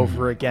over and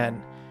over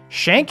again.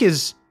 Shank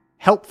is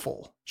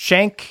helpful.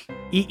 Shank,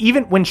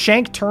 even when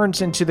Shank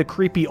turns into the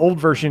creepy old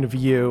version of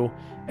you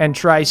and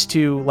tries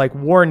to like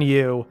warn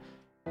you,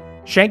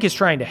 Shank is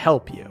trying to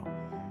help you.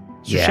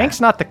 So Yeah.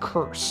 Shank's not the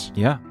curse.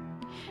 Yeah.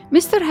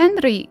 Mr.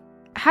 Henry,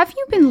 have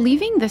you been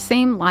living the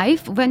same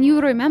life when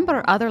you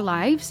remember other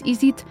lives?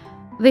 Is it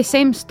the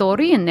same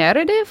story and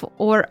narrative,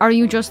 or are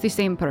you just the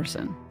same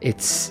person?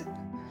 It's...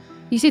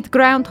 Is it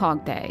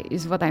Groundhog Day,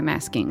 is what I'm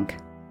asking.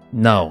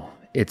 No.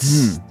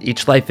 It's...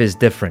 Each life is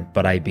different,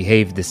 but I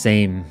behave the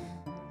same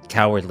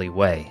cowardly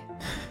way.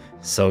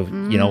 So,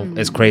 you know,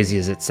 as crazy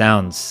as it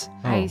sounds,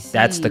 I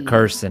that's the see.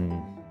 curse and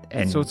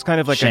So it's kind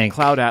of like Shank. a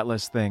Cloud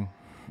Atlas thing.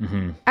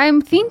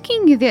 I'm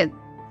thinking that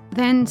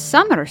then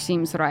summer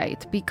seems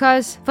right,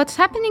 because what's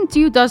happening to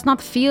you does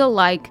not feel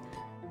like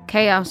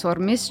chaos or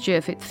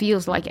mischief. It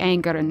feels like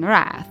anger and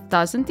wrath,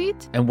 doesn't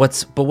it? And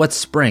what's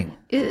spring?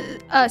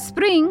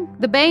 Spring,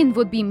 the bane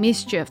would be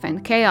mischief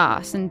and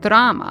chaos and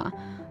drama.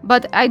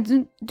 But I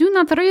do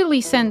not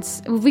really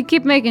sense... We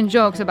keep making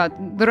jokes about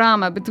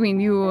drama between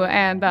you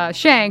and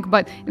Shank,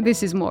 but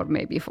this is more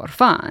maybe for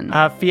fun.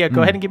 Fia,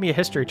 go ahead and give me a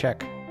history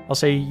check. I'll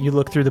say you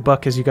look through the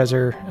book as you guys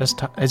are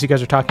as you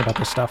guys are talking about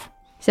this stuff.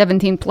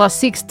 17 plus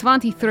 6,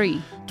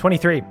 23.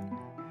 23.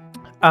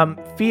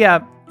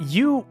 Fia,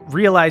 you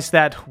realize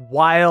that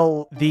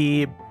while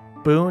the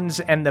boons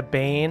and the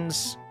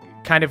banes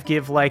kind of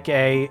give like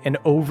an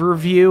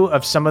overview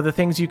of some of the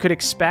things you could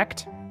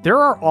expect, there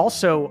are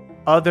also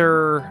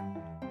other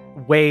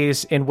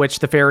ways in which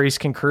the fairies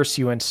can curse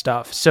you and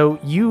stuff. So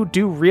you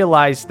do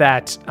realize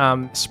that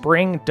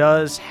spring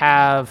does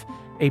have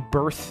a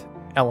birth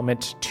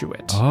element to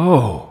it.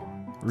 Oh.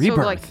 Rebirth.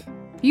 So, like,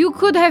 you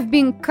could have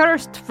been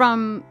cursed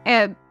from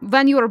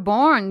when you were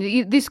born.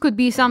 This could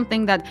be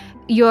something that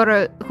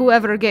your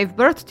whoever gave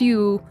birth to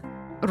you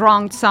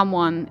wronged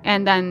someone,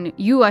 and then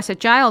you as a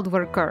child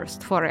were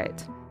cursed for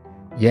it.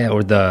 Yeah,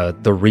 or the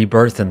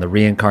rebirth and the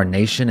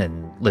reincarnation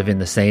and living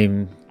the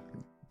same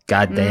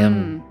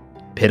goddamn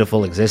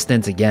pitiful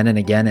existence again and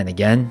again and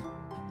again.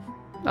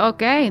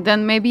 Okay,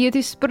 then maybe it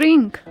is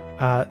spring.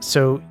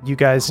 So you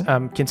guys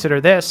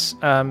consider this.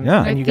 Yeah.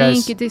 I And you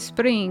think guys, it is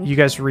spring. you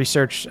guys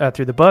research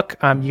through the book.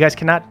 You guys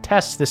cannot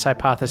test this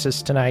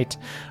hypothesis tonight,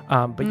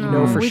 but you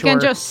know for we sure.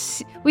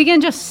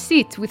 can just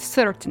sit with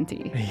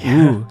certainty.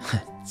 Ooh.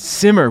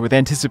 Simmer with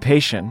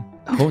anticipation.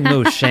 Who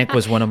knew Shank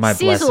was one of my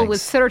Sizzle with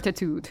blessings?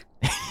 certitude.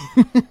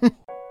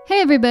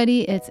 Hey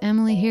everybody, it's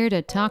Emily here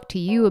to talk to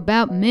you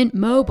about Mint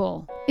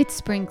Mobile. It's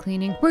spring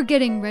cleaning. We're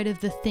getting rid of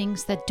the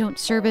things that don't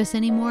serve us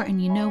anymore, and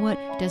you know what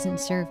doesn't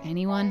serve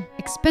anyone?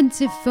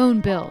 Expensive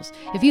phone bills.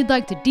 If you'd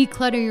like to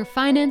declutter your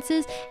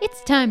finances,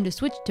 it's time to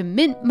switch to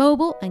Mint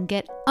Mobile and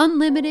get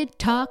unlimited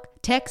talk,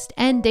 text,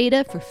 and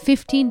data for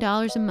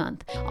 $15 a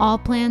month. All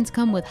plans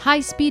come with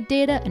high-speed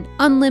data and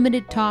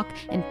unlimited talk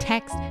and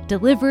text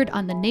delivered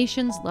on the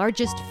nation's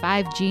largest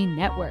 5G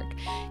network.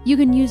 You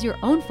can use your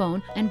own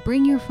phone and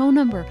bring your phone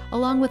number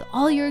along with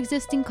all your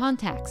existing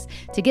contacts.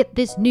 To get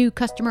this new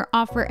customer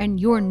offer and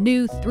your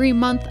new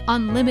 3-month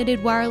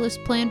unlimited wireless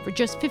plan for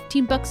just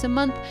 $15 a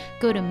month,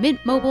 go to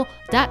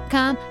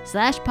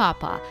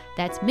mintmobile.com/pawpaw.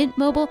 That's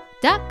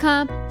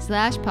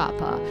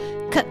mintmobile.com/pawpaw.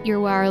 Cut your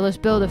wireless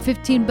bill to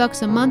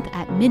 $15 a month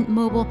at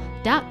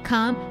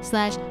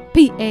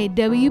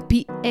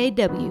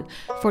mintmobile.com/PAWPAW.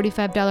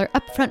 $45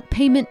 upfront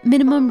payment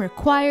minimum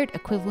required,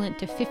 equivalent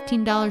to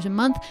 $15 a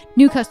month.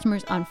 New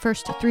customers on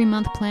first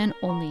 3-month plan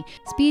only.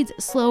 Speeds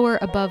slower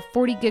above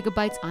 40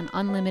 gigabytes on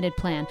unlimited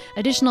plan.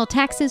 Additional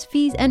taxes,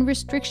 fees, and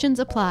restrictions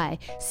apply.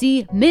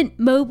 See Mint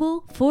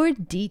Mobile for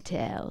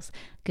details.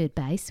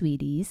 Goodbye,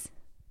 sweeties.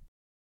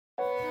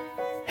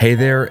 Hey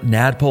there,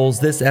 Nadpoles.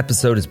 This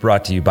episode is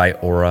brought to you by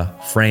Aura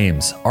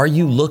Frames. Are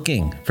you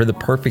looking for the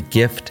perfect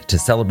gift to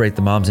celebrate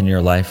the moms in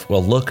your life?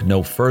 Well, look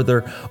no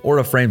further.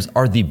 Aura Frames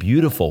are the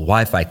beautiful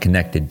Wi-Fi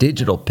connected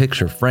digital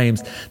picture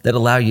frames that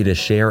allow you to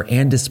share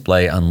and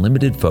display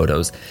unlimited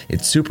photos.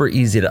 It's super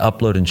easy to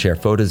upload and share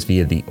photos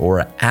via the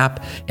Aura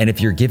app. And if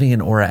you're giving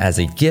an Aura as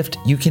a gift,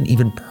 you can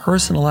even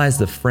personalize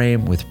the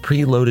frame with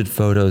preloaded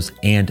photos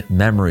and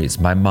memories.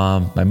 My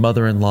mom, my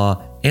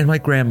mother-in-law, and my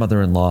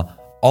grandmother-in-law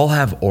all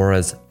have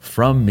Auras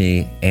from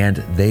me, and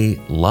they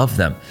love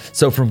them.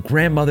 So from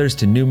grandmothers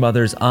to new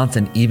mothers, aunts,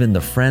 and even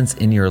the friends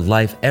in your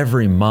life,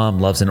 every mom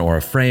loves an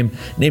Aura frame,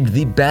 named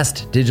the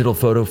best digital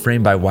photo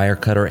frame by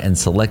Wirecutter and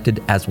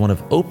selected as one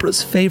of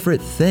Oprah's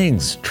favorite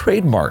things.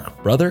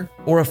 Trademark, brother.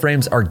 Aura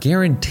frames are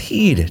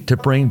guaranteed to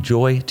bring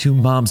joy to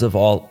moms of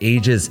all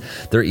ages.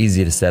 They're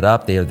easy to set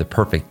up, they are the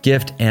perfect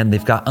gift, and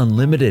they've got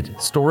unlimited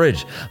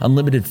storage,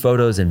 unlimited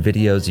photos and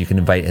videos. You can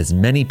invite as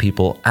many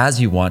people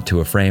as you want to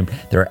a frame.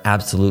 There are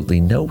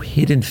absolutely no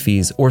hidden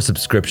fees or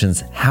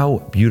subscriptions. How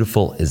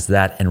beautiful is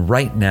that? And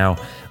right now,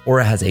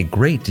 Aura has a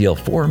great deal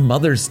for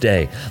Mother's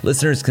Day.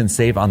 Listeners can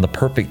save on the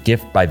perfect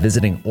gift by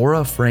visiting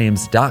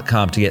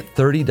auraframes.com to get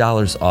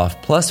 $30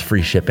 off plus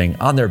free shipping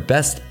on their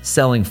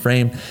best-selling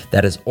frame.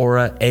 That is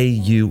Aura,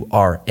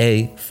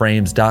 A-U-R-A,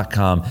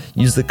 frames.com.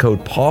 Use the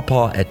code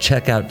PAWPAW at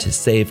checkout to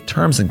save.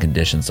 Terms and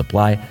conditions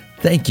apply.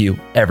 Thank you,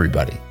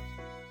 everybody.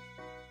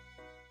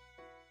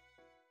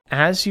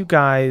 As you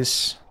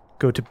guys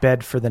go to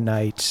bed for the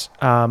night,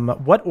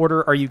 what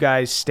order are you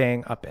guys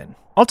staying up in?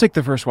 I'll take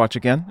the first watch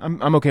again.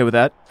 I'm okay with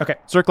that. Okay.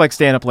 Zerk likes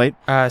staying up late.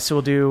 So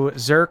we'll do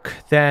Zerk,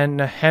 then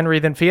Henry,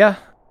 then Fia.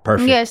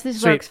 Perfect. Yes,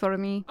 this Sweet. works for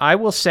me. I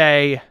will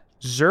say,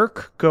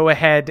 Zerk, go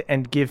ahead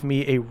and give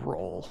me a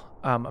roll.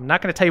 I'm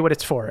not going to tell you what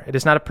it's for. It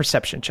is not a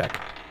perception check.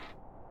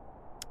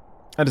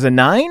 That is a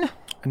 9?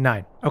 A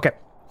 9. Okay.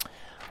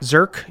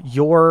 Zerk,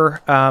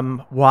 your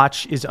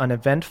watch is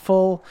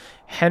uneventful.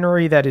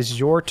 Henry, that is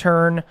your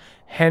turn.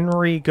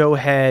 Henry, go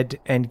ahead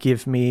and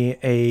give me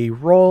a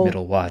roll.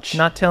 Middle watch.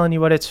 Not telling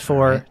you what it's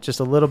for. Right. Just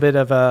a little bit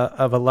of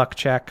a luck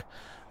check.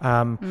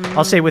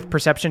 I'll say with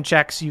perception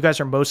checks, you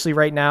guys are mostly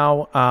right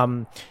now.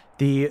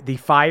 The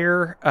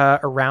fire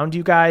around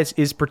you guys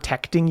is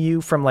protecting you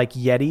from like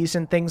Yetis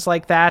and things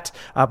like that,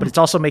 but it's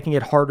also making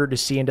it harder to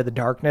see into the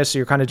darkness. So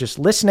you're kind of just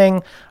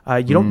listening.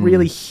 You don't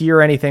really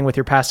hear anything with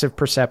your passive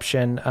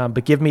perception,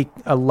 but give me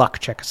a luck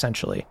check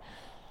essentially.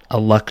 A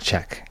luck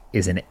check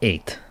is an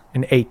 8.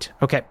 An 8.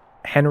 Okay.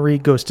 Henry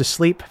goes to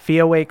sleep.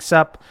 Fia wakes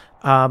up.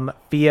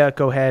 Fia,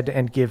 go ahead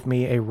and give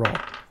me a roll.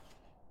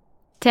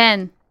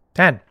 10.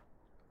 10.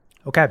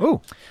 Okay. Ooh.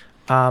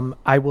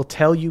 I will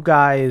tell you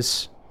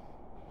guys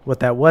what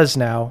that was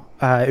now.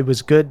 It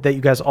was good that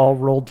you guys all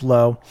rolled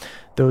low.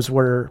 Those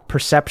were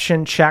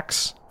perception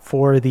checks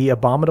for the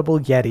abominable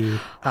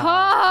Yeti.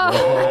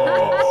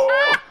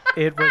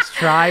 It was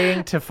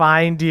trying to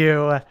find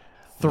you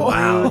through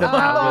the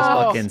I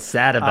was fucking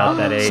sad about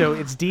that 8. So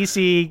its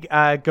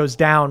DC goes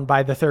down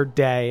by the 3rd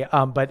day,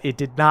 but it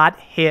did not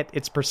hit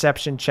its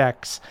perception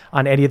checks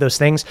on any of those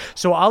things.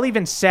 So I'll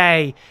even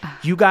say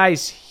you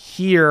guys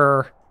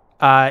hear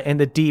in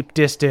the deep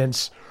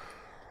distance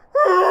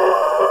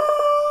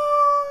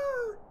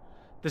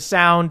the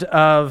sound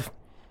of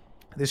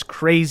this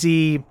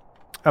crazy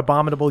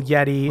abominable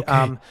Yeti.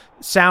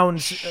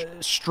 Sounds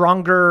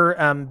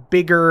stronger,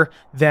 bigger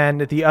than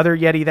the other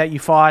Yeti that you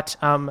fought,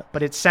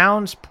 but it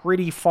sounds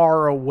pretty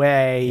far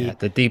away. Yeah,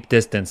 the deep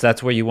distance.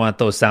 That's where you want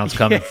those sounds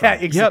coming from. Yeah,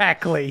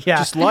 exactly. Yeah.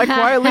 Just lie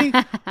quietly.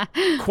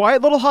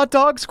 Quiet little hot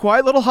dogs.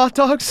 Quiet little hot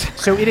dogs.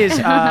 So it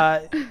is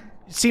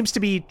seems to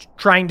be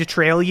trying to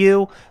trail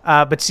you,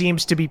 but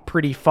seems to be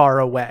pretty far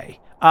away.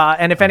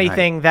 And if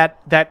anything, that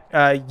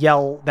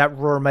yell, that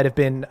roar might have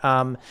been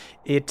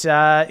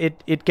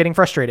it getting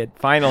frustrated.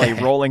 Finally,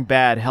 rolling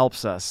bad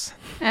helps us.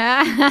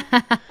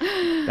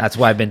 That's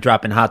why I've been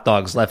dropping hot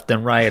dogs left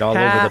and right all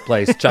over the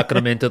place, chucking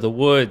them into the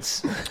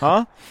woods.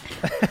 Huh?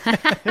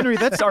 Henry,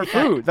 that's our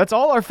food. That's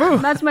all our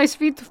food. That's my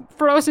sweet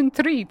frozen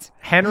treat.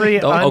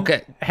 Henry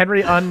Okay.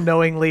 Henry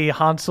unknowingly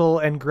Hansel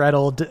and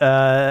Gretel'd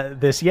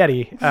this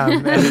Yeti.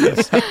 And it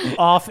is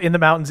off in the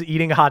mountains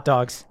eating hot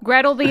dogs.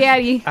 Gretel the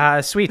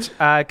Yeti. Sweet.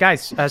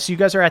 Guys, so you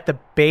guys are at the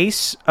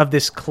base of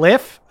this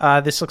cliff.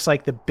 This looks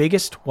like the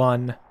biggest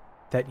one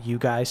that you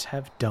guys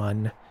have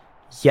done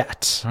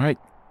yet. All right.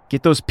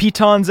 Get those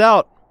pitons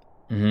out.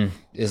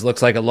 This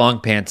looks like a long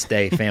pants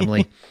day,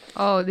 family.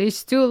 Oh,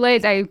 it's too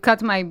late. I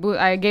cut my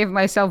I gave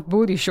myself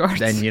booty shorts.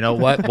 Then you know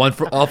what? One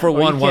for all,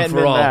 one can't for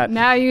do all. that.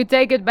 Now you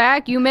take it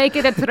back. You make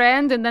it a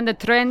trend, and then the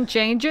trend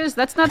changes.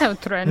 That's not how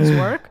trends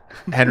work.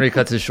 Henry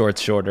cuts his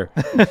shorts shorter.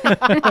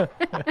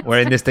 We're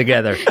in this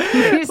together.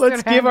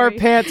 Let's give our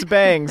pants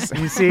bangs.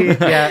 You see,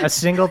 a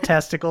single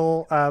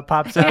testicle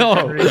pops out of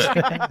Henry's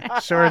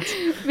shorts.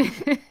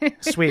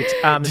 Sweet.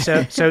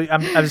 So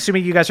I'm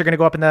assuming you guys are going to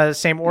go up in the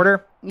same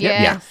order.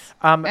 Yes.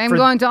 I'm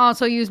going to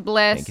also use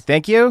bless.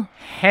 Thank you.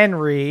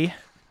 Henry,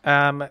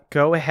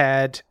 go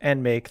ahead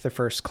and make the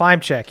first climb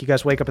check. You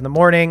guys wake up in the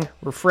morning,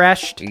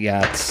 refreshed. We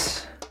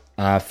got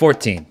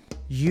 14.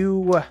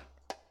 You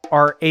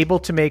are able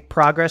to make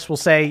progress. We'll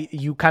say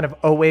you kind of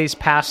always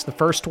pass the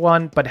first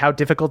one, but how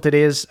difficult it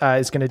is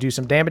going to do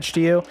some damage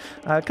to you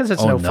because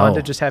it's no fun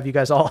to just have you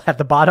guys all at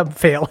the bottom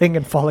failing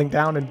and falling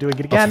down and doing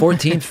it again. A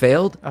 14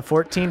 failed? A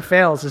 14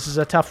 fails. This is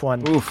a tough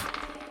one. Oof.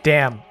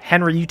 Damn.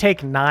 Henry, you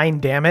take 9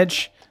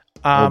 damage.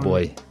 Oh,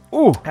 boy.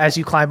 Ooh. As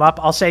you climb up,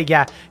 I'll say,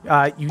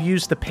 you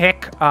use the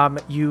pick.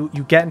 You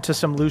get into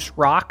some loose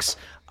rocks,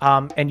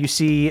 and you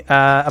see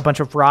a bunch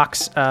of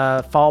rocks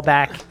fall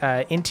back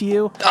into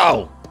you.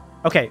 Oh!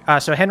 Okay,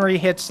 so Henry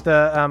hits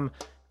the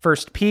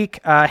first peak.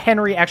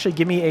 Henry, actually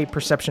give me a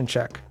perception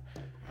check.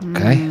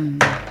 Okay.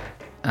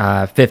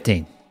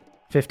 15.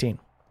 15.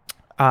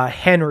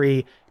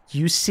 Henry,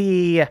 you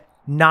see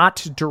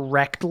not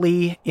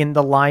directly in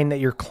the line that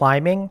you're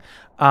climbing,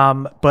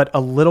 but a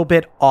little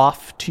bit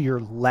off to your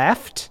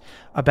left,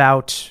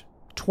 about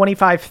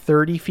 25,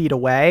 30 feet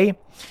away,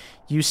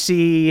 you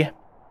see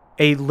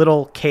a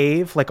little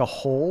cave, like a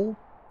hole,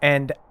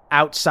 and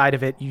outside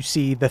of it, you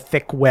see the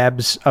thick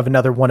webs of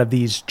another one of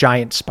these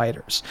giant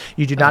spiders.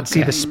 You do not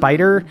see the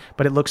spider,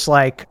 but it looks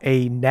like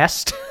a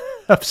nest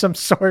of some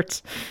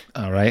sort.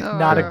 All right.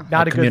 Not a good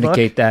look.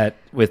 Communicate that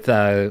with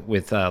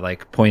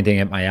like pointing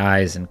at my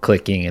eyes and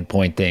clicking and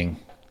pointing.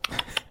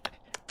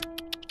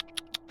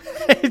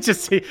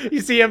 Just you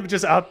see him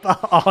just up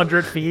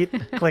 100 feet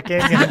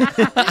clicking.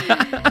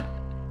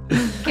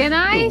 Can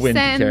I Wind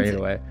send carried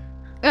away.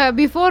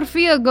 before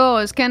Fia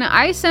goes? Can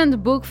I send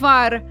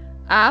Bookvar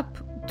up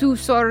to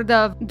sort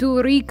of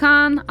do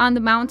recon on the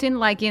mountain,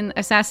 like in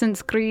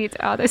Assassin's Creed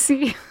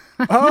Odyssey?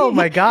 Oh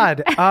my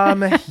god. Yeah,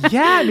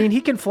 I mean he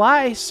can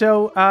fly,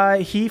 so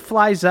he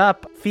flies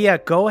up. Fia,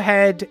 go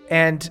ahead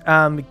and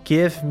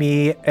give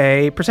me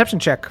a perception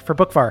check for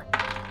Bookvar.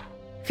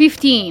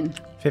 15.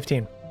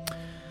 15.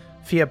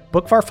 Fia,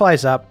 Bookvar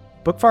flies up.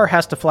 Bookvar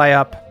has to fly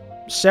up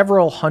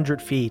several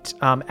hundred feet.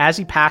 As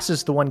he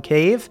passes the one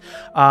cave,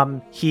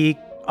 he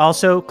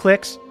also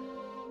clicks.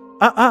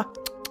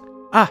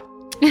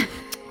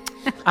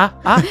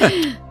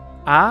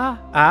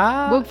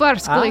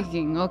 Bookvar's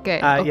clicking.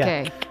 Okay.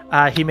 Okay.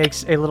 Yeah. He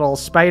makes a little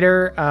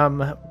spider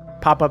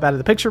pop up out of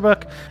the picture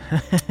book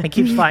and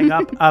keeps flying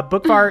up.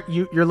 Bookvar,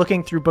 you're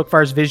looking through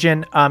Bookvar's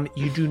vision.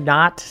 You do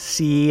not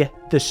see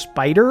the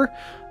spider.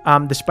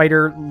 The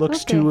spider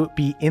looks to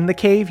be in the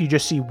cave. You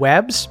just see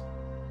webs.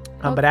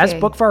 But as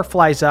Bookvar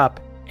flies up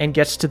and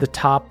gets to the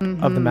top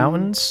of the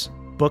mountains,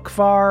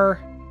 Bookvar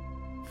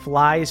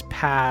flies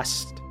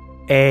past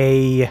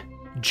a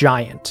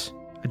giant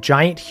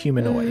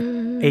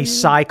humanoid, a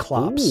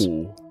cyclops.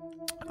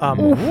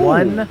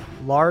 One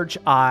large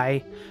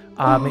eye.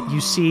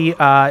 You see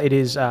it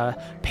is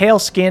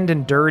pale-skinned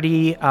and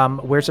dirty,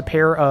 wears a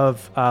pair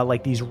of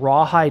like these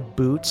rawhide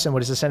boots and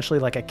what is essentially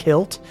like a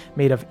kilt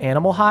made of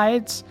animal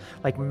hides,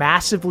 like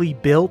massively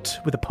built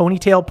with a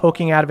ponytail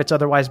poking out of its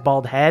otherwise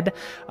bald head,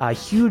 a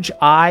huge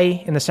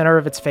eye in the center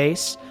of its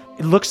face.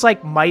 It looks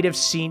like might have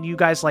seen you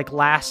guys like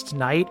last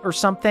night or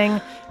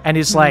something and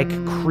is like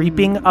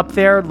creeping up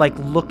there, like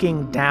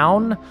looking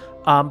down.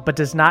 But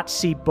does not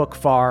see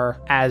Bookvar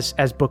as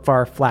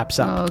Bookvar flaps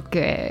up.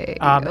 Okay.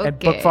 And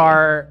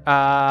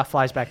Bookvar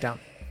flies back down.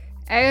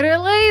 I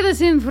relay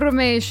this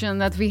information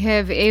that we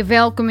have a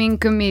welcoming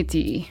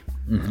committee.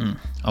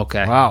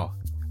 Okay. Wow.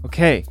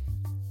 Okay.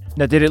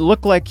 Now, did it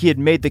look like he had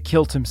made the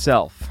kilt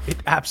himself? It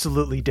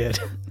absolutely did.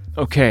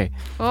 Okay.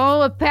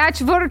 Oh, a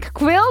patchwork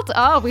quilt?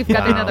 Oh, we've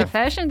got another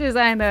fashion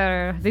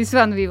designer. This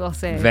one we will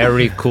say.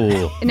 Very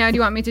cool. Now, do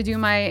you want me to do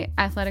my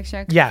athletics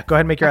check? Yeah, go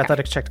ahead and make your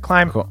athletics check to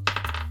climb. Cool.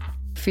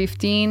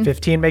 15.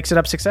 15 makes it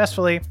up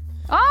successfully.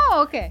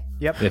 Oh, okay.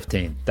 Yep.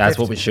 15. That's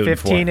what we're shooting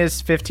 15 for.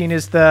 15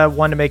 is the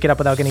one to make it up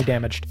without getting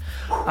damaged.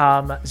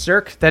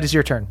 Zerk, that is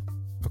your turn.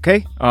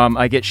 Okay.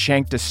 I get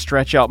Shank to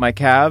stretch out my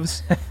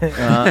calves.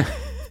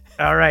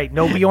 All right,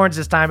 no Bjorns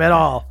this time at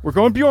all. We're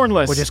going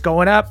Bjornless. We're just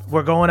going up.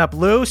 We're going up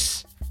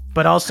loose.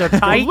 but also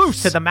tight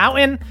to the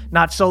mountain.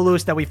 Not so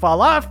loose that we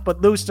fall off,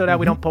 but loose so that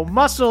we don't pull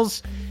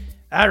muscles.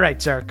 All right,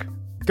 Zerk.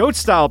 Goat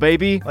style,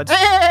 baby. Let's-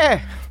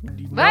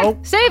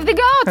 What? Save the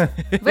goat!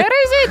 Where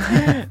is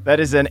it? That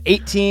is an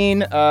 18.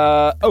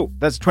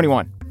 That's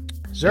 21.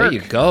 There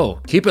you go.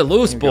 Keep it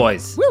loose,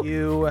 boys.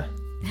 You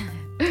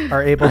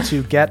are able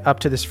to get up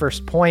to this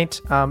first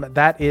point.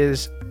 That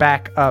is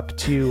back up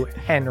to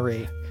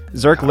Henry.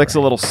 Zerk licks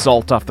a little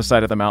salt off the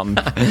side of the mountain.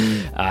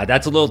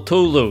 That's a little too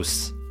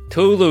loose.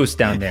 Too loose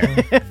down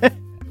there.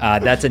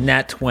 That's a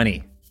nat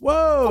 20.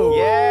 Whoa!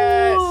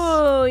 Yes!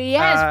 Oh,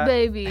 yes,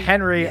 baby.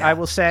 Henry, I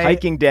will say...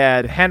 Hiking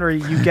dad.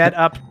 Henry, you get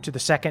up to the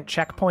second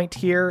checkpoint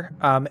here,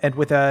 and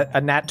with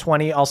a nat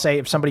 20, I'll say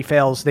if somebody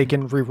fails, they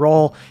can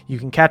re-roll. You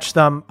can catch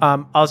them.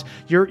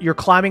 You're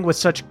climbing with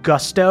such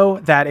gusto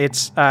that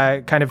it's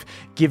kind of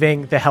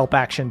giving the help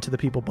action to the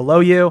people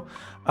below you.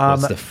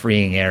 What's the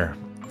freeing air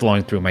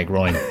flowing through my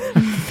groin?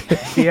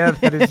 Fia,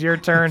 that is your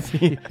turn.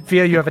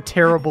 Fia, you have a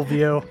terrible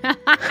view.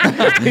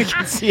 You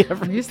can see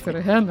everything.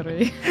 Mr.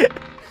 Henry.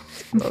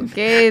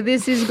 Okay,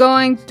 this is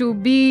going to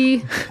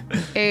be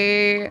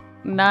a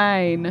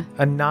 9.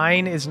 A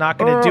 9 is not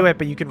going to do it,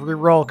 but you can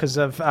re-roll because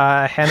of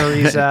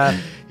Henry's...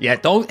 Yeah,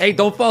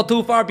 don't fall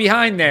too far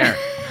behind there.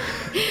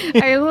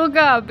 I look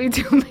up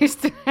into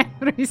Mr.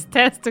 Henry's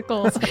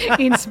testicles,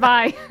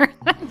 inspired.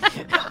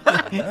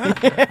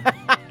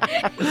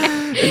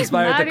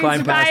 Inspired Not to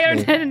climb past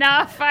inspired me.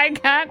 enough. I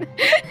got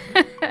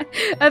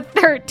a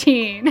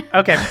 13.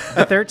 Okay,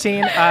 a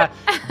 13.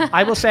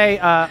 I will say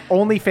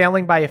only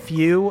failing by a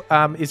few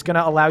is going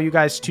to allow you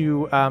guys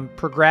to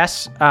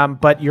progress,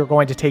 but you're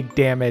going to take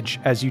damage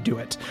as you do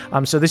it.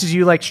 So this is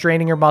you like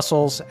straining your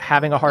muscles,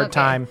 having a hard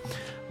time.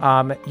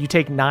 You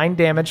take 9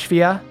 damage,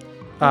 Fia,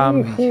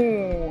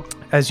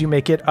 as you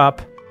make it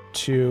up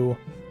to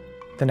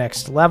the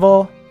next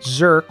level.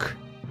 Zerk,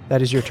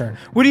 that is your turn.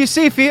 What do you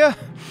see, Fia?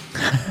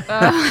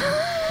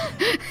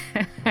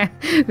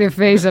 The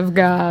face of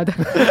God.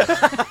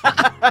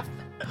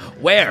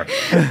 Where?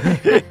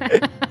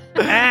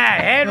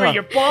 Henry,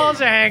 your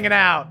balls are hanging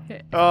out.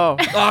 Oh.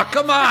 Oh,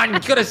 come on. You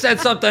could have said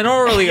something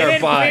earlier,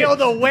 Feel bud.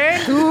 the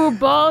wind? 2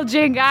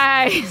 bulging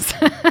eyes.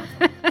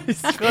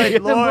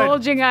 Good The Lord.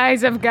 bulging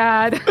eyes of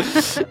God.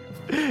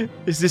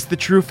 Is this the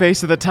true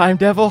face of the time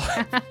devil?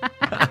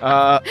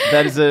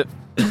 That is a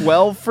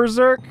 12 for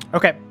Zerk.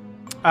 Okay.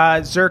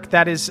 Zerk,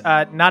 that is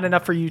not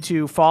enough for you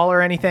to fall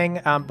or anything,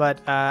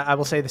 but I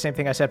will say the same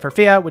thing I said for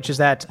Fia, which is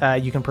that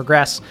you can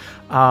progress,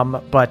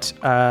 but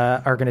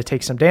are going to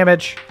take some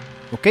damage.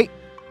 Okay.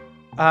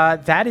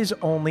 That is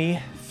only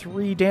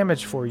 3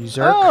 damage for you,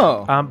 Zerk.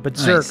 Oh. But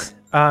Nice.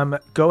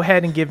 Zerk, go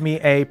ahead and give me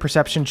a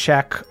perception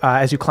check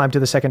as you climb to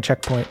the second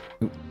checkpoint.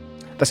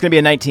 That's going to be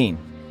a 19.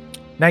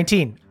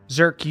 19.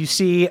 Zerk, you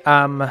see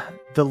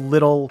the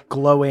little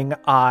glowing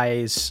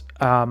eyes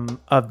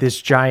of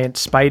this giant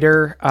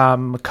spider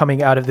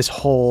coming out of this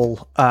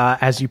hole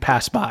as you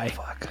pass by.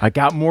 I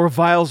got more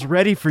vials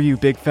ready for you,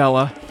 big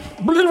fella.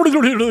 You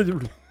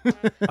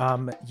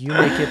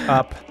make it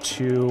up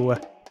to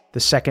the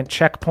second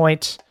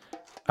checkpoint.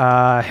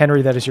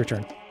 Henry, that is your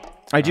turn.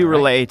 I do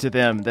relay to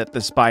them that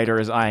the spider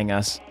is eyeing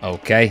us.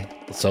 Okay,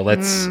 so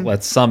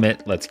let's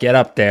summit. Let's get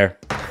up there.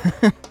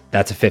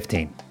 That's a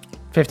 15.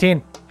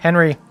 15.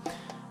 Henry,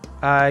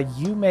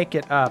 you make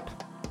it up.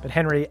 But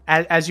Henry,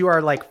 as you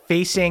are like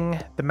facing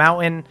the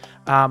mountain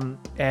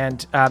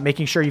and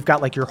making sure you've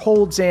got like your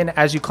holds in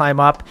as you climb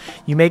up,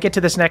 you make it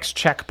to this next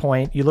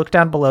checkpoint. You look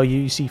down below you.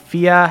 You see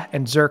Fia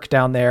and Zerk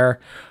down there.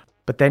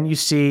 But then you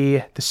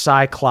see the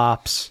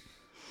Cyclops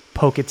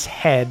poke its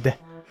head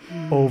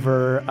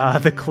over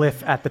the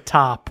cliff at the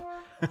top.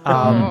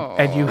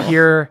 And you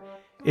hear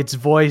its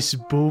voice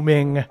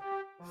booming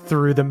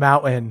through the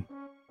mountain.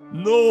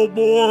 No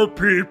more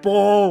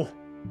people!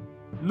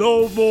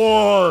 No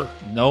more!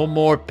 No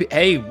more.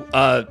 Hey,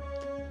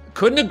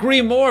 couldn't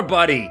agree more,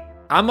 buddy.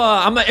 I'm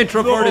an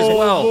introvert as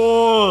well.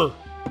 More!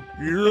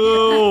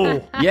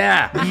 You!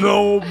 Yeah,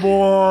 No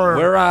more!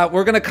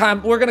 we're gonna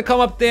come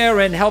up there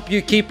and help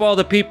you keep all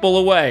the people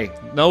away.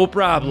 No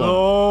problem.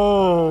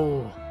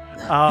 No!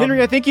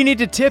 Henry, I think you need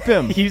to tip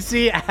him. You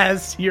see,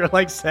 as you're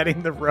like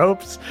setting the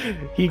ropes,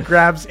 he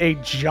grabs a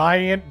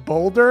giant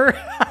boulder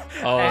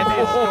and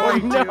is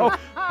going to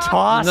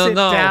toss No, it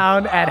no.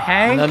 down at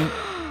Hank.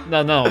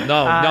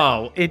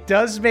 No. It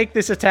does make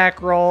this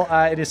attack roll.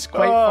 It is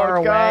quite far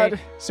away, God.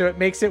 so it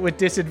makes it with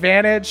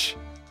disadvantage.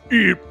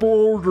 Eat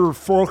boulder,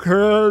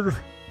 fuckhead.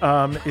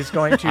 Is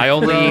going to I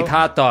only throw eat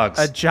hot dogs.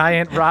 a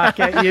giant rock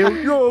at you.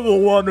 You're the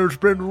one that's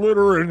been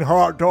littering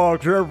hot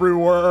dogs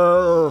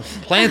everywhere.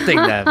 Planting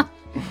them.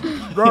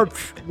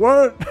 That's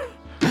what?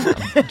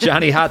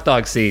 Johnny Hot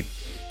Dog Seed.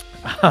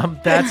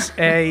 That's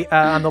a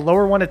on the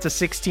lower one. It's a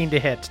 16 to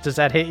hit. Does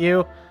that hit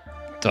you?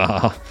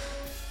 Oh,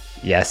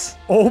 yes.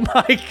 Oh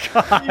my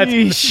god!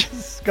 This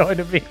is going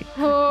to be.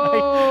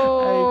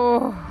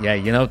 Oh. Yeah,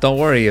 don't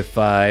worry. If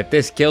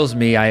this kills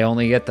me, I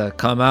only get to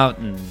come out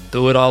and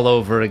do it all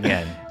over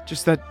again.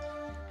 Just that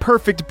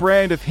perfect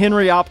brand of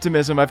Henry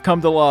optimism I've come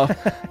to love.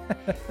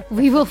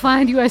 We will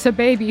find you as a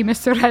baby,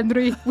 Mr.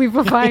 Henry. We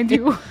will find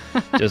you.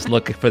 Just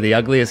look for the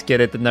ugliest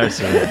kid at the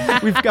nursery.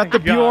 We've got the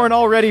Bjorn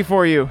all ready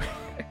for you.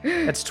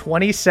 That's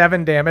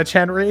 27 damage,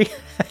 Henry.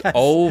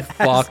 Oh,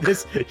 fuck.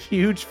 This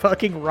huge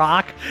fucking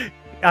rock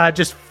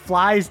just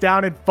flies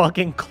down and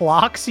fucking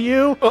clocks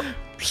you.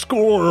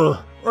 Score!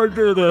 I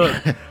did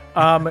it.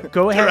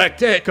 Go ahead. Direct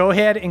hit. Go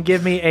ahead and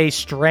give me a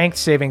strength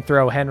saving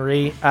throw,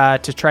 Henry,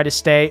 to try to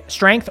stay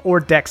strength or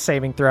dex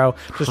saving throw.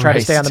 Just try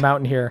to stay on the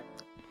mountain here.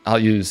 I'll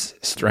use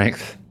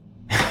strength.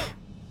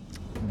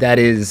 That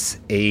is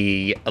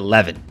a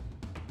 11.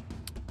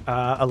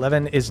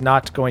 11 is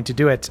not going to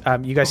do it.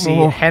 You guys see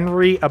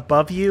Henry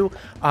above you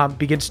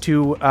begins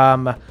to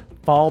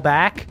fall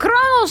back.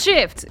 Chronal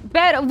shift.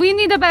 We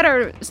need a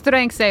better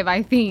strength save,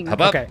 I think. How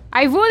about? Okay.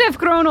 I would have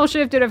chronal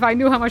shifted if I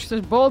knew how much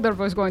this boulder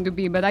was going to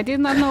be, but I did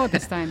not know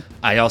this time.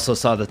 I also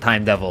saw the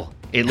Time Devil.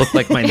 It looked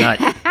like my nut.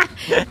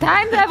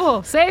 Time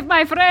Devil, save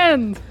my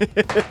friend.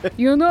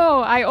 You know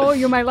I owe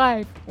you my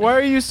life. Why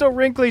are you so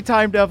wrinkly,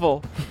 Time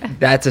Devil?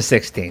 That's a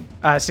 16.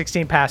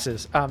 16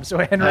 passes. So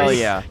Henry, Hell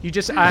yeah. you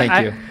just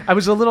Thank you. I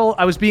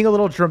was being a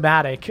little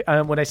dramatic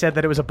when I said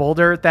that it was a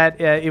boulder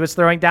that it was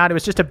throwing down. It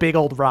was just a big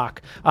old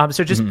rock.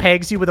 So it just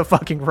pegs you with a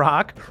fucking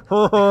rock.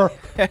 Hilarious.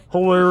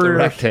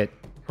 Direct hit.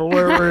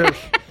 Hilarious.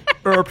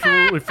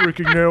 Absolutely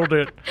freaking nailed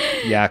it.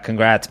 Yeah,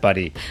 congrats,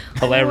 buddy.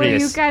 Oh, you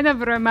Hilarious. kind of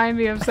remind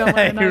me of someone,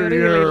 and I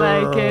really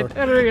like it.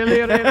 I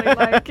really, really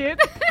like it.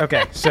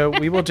 Okay, so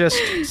we will just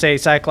say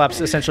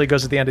Cyclops essentially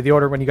goes at the end of the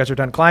order when you guys are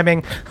done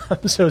climbing.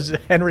 So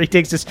Henry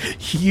takes this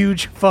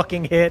huge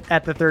fucking hit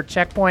at the third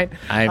checkpoint.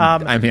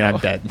 I'm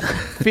dead.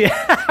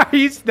 Are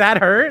you that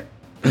hurt?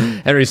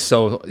 Henry's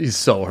so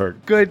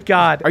hurt. Good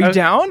God. Are you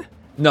down?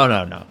 No,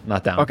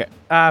 not down. Okay.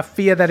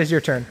 Fia, that is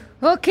your turn.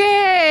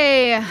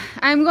 Okay,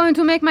 I'm going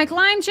to make my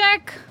climb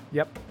check.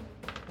 Yep.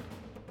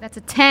 That's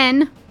a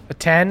 10. A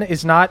 10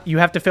 is not, you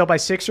have to fail by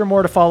 6 or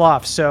more to fall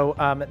off. So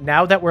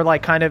now that we're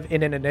like kind of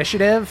in an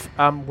initiative,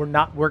 we're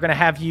going to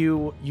have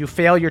you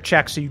fail your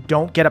check so you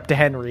don't get up to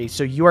Henry.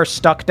 So you are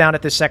stuck down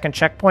at the second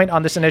checkpoint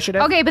on this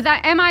initiative. Okay, but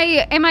am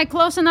I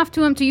close enough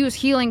to him to use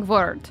healing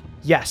word?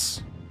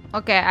 Yes.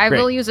 Okay, I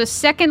will use a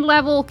second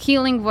level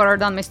healing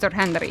word on Mr.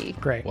 Henry.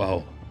 Great.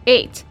 Whoa.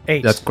 8.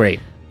 8. That's great.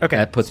 Okay.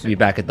 That puts me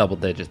back at double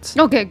digits.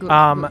 Okay, good.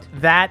 good.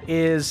 That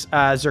is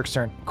Zerk's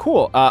turn.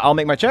 Cool. I'll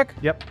make my check.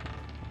 Yep.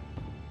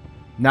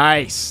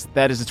 Nice.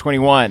 That is a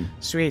 21.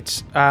 Sweet.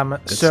 So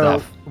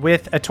stuff.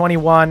 with a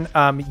 21,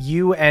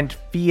 you and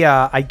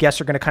Fia, I guess,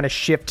 are going to kind of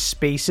shift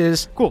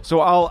spaces. Cool. So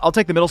I'll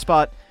take the middle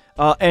spot.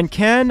 And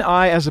can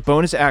I, as a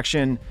bonus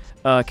action,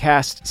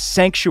 cast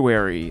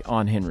Sanctuary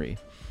on Henry?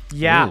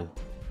 Yeah. Ooh.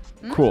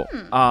 Cool.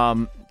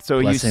 So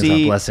Blessings you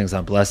see on blessings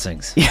on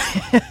blessings.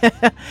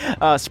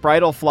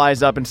 Spritle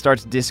flies up and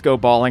starts disco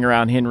balling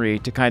around Henry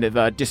to kind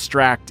of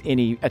distract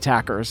any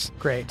attackers.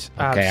 Great.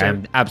 Okay, so-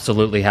 I'm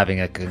absolutely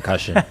having a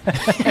concussion.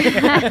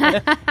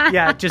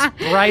 yeah, just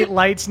bright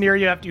lights near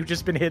you after you've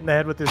just been hit in the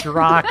head with this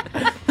rock.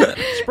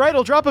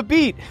 Spritle, drop a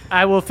beat.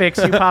 I will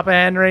fix you, Papa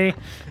Henry.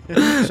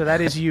 So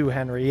that is you,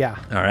 Henry. Yeah.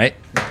 All right.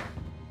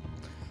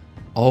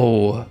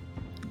 Oh,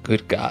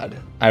 good God.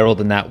 I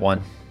rolled a nat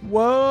 1.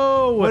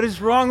 Whoa. What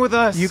is wrong with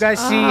us? You guys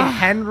see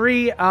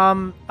Henry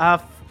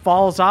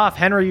falls off.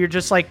 Henry, you're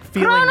just like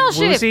feeling Chronal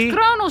woozy. shift.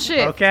 Chronal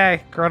shift.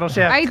 Okay, chronal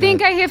shift. I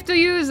think I have to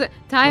use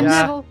Time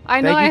Yeah. Devil.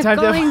 I know Thank you, Time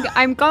Devil.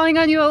 I'm calling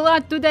on you a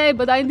lot today,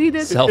 but I need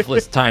it.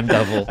 Selfless Time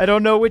Devil. I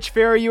don't know which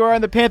fairy you are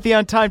in the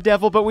Pantheon, Time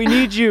Devil, but we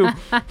need you.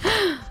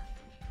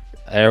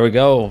 There we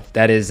go.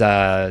 That is,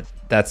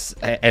 that's,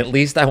 at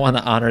least I want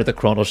to honor the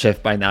chronal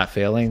shift by not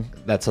failing.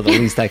 That's the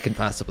least I can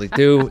possibly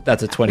do.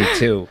 That's a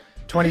 22.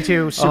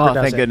 22, super Oh,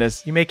 does thank it.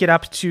 goodness. You make it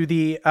up to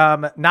the,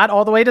 not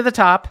all the way to the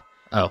top,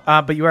 Oh.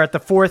 but you are at the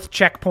 4th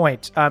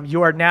checkpoint.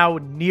 You are now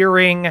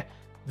nearing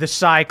the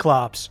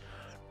Cyclops.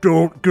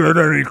 Don't get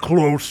any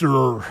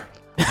closer.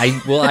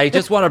 I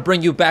just want to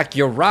bring you back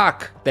your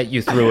rock that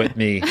you threw at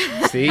me.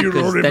 See? You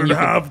 'Cause don't then even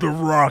can- have the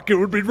rock. It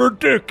would be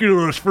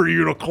ridiculous for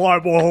you to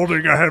climb while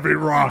holding a heavy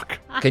rock.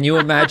 Can you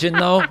imagine,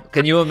 though?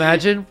 Can you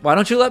imagine? Why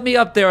don't you let me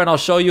up there and I'll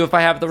show you if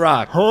I have the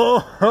rock?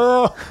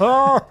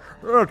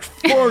 That's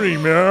funny,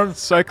 man.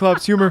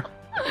 Cyclops humor.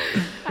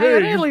 I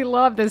really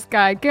love this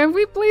guy. Can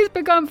we please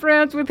become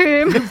friends with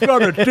him? You've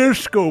got a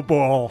disco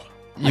ball.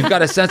 You've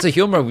got a sense of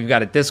humor. We've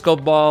got a disco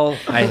ball.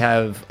 I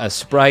have a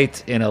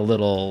Sprite in a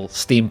little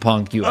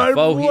steampunk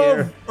UFO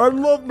here. I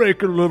love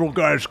making little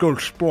guys go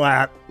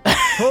splat.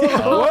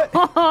 Okay,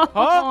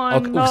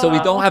 so we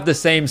don't have the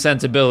same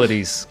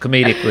sensibilities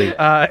comedically.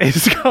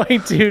 Is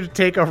going to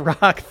take a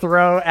rock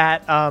throw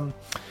at,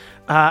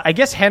 I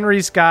guess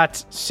Henry's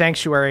got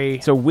Sanctuary.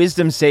 So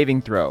wisdom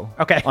saving throw.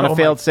 Okay. On Oh a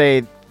failed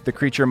save, the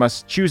creature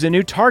must choose a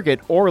new target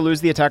or lose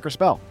the attacker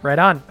spell. Right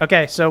on.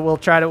 Okay, so we'll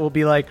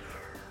be like,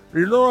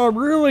 You know, I'm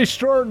really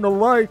starting to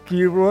like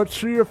you. Let's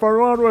see if I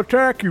want to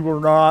attack you or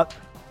not.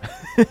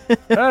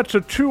 That's a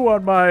 2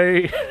 on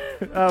my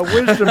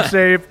wisdom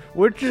save,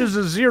 which is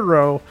a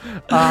 0.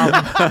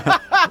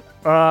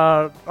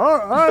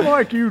 I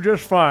like you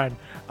just fine.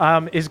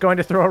 is going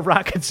to throw a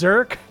rock at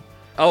Zerk.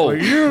 Oh,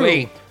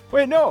 wait.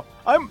 Wait, no.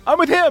 I'm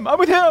with him. I'm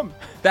with him.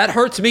 That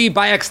hurts me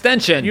by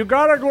extension. You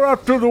gotta go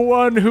up to the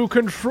one who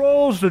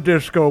controls the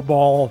disco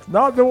ball,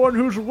 not the one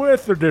who's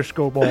with the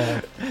disco ball.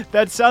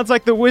 That sounds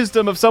like the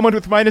wisdom of someone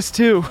with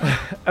 -2.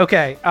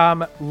 Okay,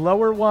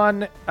 lower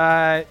one,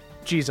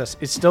 Jesus,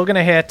 it's still going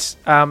to hit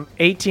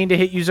 18 to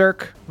hit you,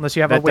 Zerk, unless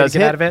you have a That way to does get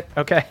hit. out of it.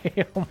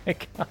 Okay. Oh, my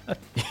God.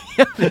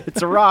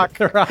 It's a rock.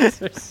 The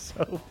rocks are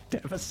so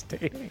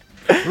devastating.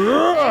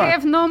 I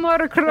have no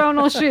more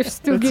chrono shifts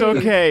to It's give.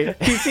 okay.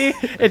 You see,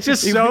 it's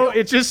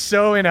just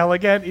so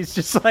inelegant. He's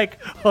just like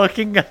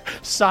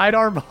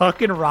sidearm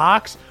hooking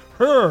rocks.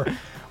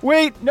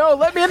 Wait, no,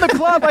 let me in the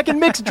club. I can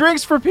mix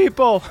drinks for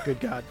people. Good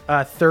God.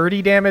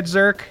 30 damage,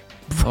 Zerk.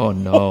 Oh,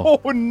 no.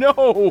 Oh,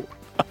 no.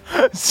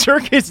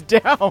 Zerk is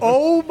down.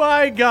 Oh,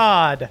 my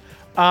God.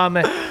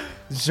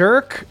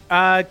 Zerk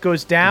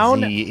goes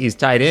down. He's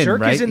tied in, Zerk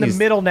right? is in the He's-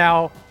 middle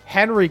now.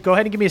 Henry, go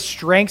ahead and give me a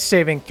strength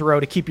saving throw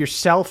to keep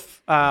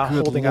yourself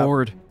holding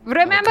Lord.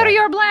 Remember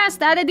your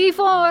blast. Add a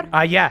d4.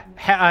 up.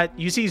 Yeah.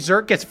 You see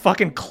Zerk gets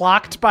fucking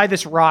clocked by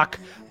this rock,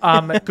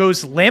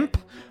 goes limp,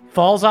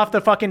 falls off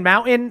the fucking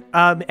mountain,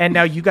 and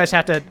now you guys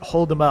have to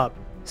hold him up.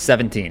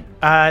 17.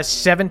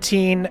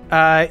 17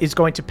 is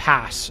going to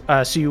pass.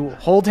 So you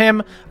hold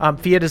him.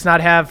 Fia does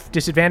not have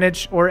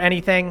disadvantage or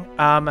anything.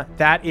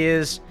 That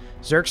is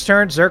Zerk's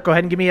turn. Zerk, go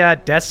ahead and give me a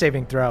death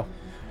saving throw.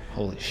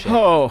 Holy shit.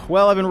 Oh,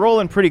 well, I've been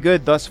rolling pretty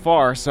good thus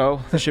far,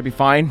 so this should be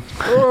fine.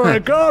 Oh, I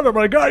got him.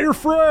 I got your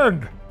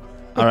friend.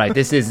 All right,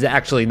 this is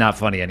actually not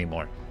funny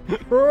anymore.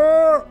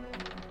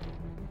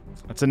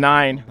 That's a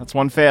 9. That's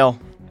one fail.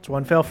 It's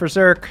one fail for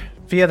Zerk.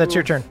 Fia, that's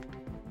your turn.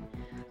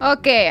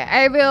 Okay,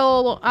 I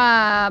will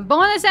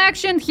bonus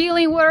action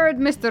healing word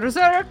Mr.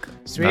 Zerk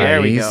Sweet.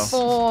 There we Nice.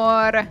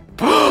 go.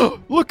 for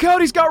Look out,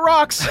 he's got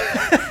rocks.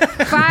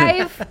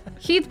 5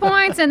 hit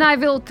points, and I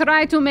will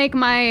try to make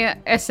my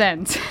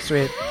ascent.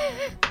 Sweet.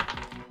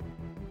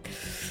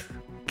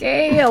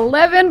 Okay,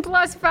 11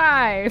 plus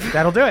 5.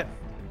 That'll do it.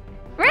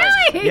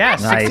 Really?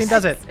 Yes, Nice. 16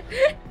 does it.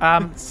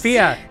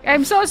 Fia,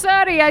 I'm so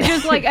sorry. I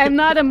just I'm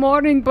not a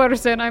morning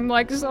person. I'm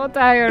so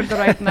tired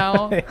right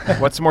now.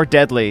 What's more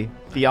deadly,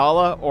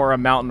 Fiala or a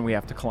mountain we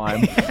have to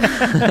climb?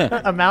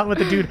 a mountain with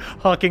the dude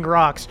hucking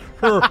rocks.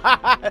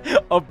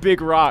 A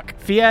big rock.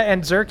 Fia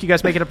and Zerk, you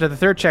guys make it up to the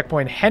 3rd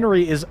checkpoint.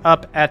 Henry is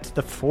up at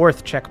the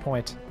 4th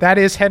checkpoint. That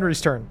is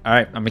Henry's turn. All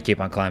right, I'm going to keep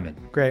on climbing.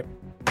 Great.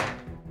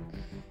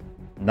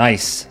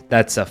 Nice.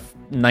 That's a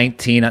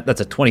 19.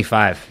 That's a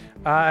 25.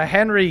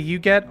 Henry, you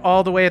get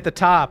all the way at the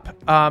top,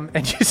 and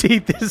you see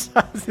this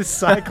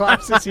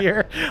Cyclops is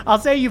here. I'll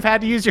say you've had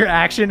to use your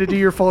action to do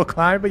your full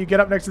climb, but you get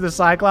up next to the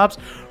Cyclops.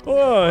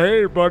 Oh,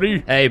 hey,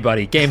 buddy. Hey,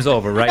 buddy, game's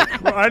over, right?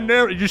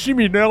 Did you see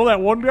me nail that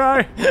one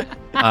guy?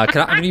 I'm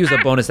going to use a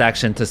bonus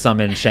action to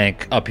summon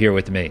Shank up here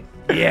with me.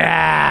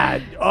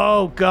 Yeah.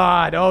 Oh,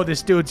 God. Oh,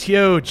 this dude's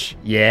huge.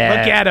 Yeah.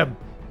 Look at him.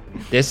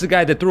 This is the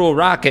guy that threw a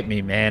rock at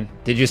me, man.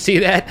 Did you see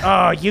that?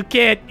 Oh, you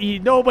can't.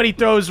 Nobody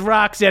throws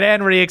rocks at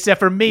Henry except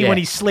for me Yeah. when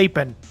he's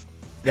sleeping.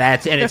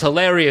 And it's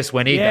hilarious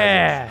when he does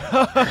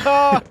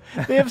Yeah.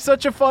 They have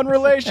such a fun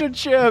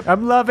relationship.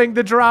 I'm loving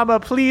the drama.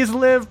 Please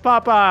live,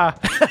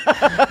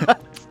 Papa.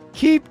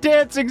 Keep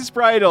dancing,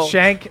 Spritle.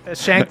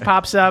 Shank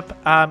pops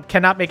up.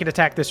 Cannot make an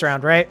attack this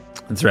round, right?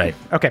 it. That's right.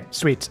 Okay,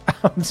 sweet.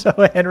 So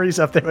Henry's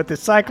up there with the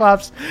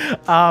Cyclops.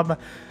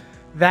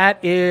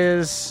 That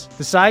is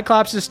the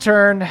Cyclops'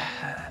 turn.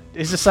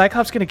 Is the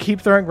Cyclops going to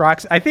keep throwing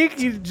rocks? I think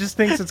he just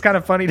thinks it's kind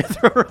of funny to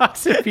throw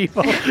rocks at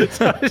people.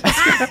 So it's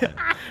just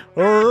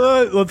All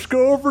right, let's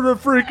go for the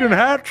freaking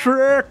hat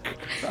trick.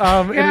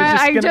 and it's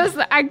Yeah,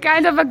 gonna- I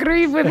kind of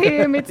agree with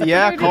him. It's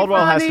Yeah, pretty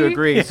Caldwell has to funny.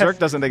 agree. Zerk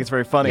doesn't think it's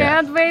very funny.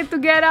 Can't wait to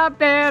get up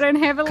there and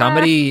have a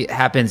Comedy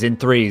happens in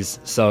threes,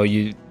 so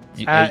it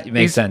makes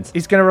he's- sense.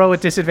 He's going to roll with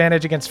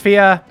disadvantage against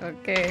Fia. laugh.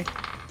 Okay.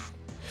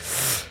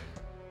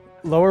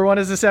 Lower one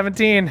is a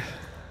 17.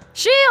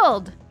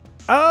 Shield.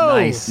 Oh,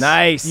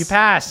 Nice. You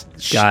pass.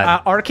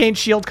 God. Arcane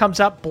Shield comes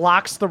up,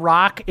 blocks the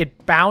rock.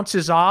 It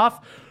bounces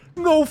off.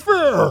 No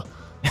fair.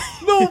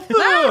 No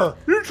fair.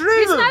 You cheated.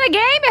 It's not a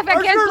game if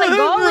I can't play should've hit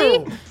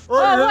goalie. you. Oh,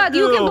 I hit what?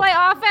 You can you. play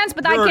offense,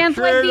 but I You're can't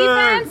play cheating.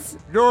 defense?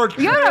 You're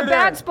You're a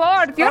bad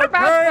sport. You're a Okay,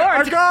 bad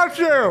I sport. got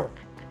you.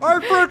 I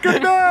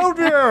freaking nailed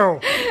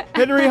you.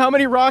 Henry, how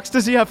many rocks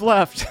does he have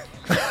left?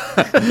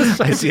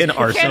 I see an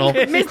arsenal.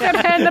 Mr.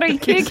 Henry,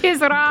 kick his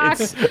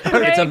rocks. It's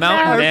a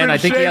mountain, I've man. been I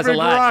think he has a shaving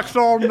lot. rocks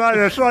all night.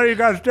 I saw you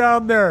guys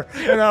down there,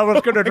 and I was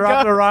going to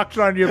drop the rocks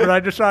on you, but I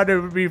decided it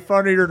would be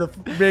funnier to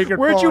make it.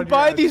 Where'd fall you on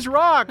buy guys. these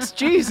rocks?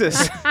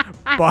 Jesus.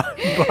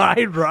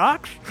 Buy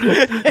rocks?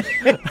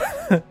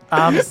 Mr.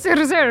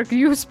 Zerk,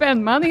 you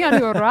spend money on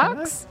your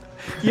rocks?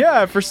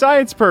 Yeah, for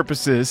science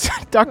purposes.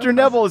 Dr.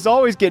 Neville is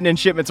always getting in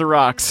shipments of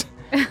rocks.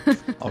 Okay,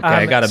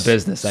 I got a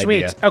business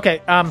Sweet. idea.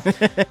 Okay.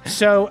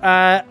 So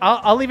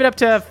I'll leave it up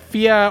to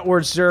Fia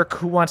or Zerk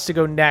who wants to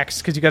go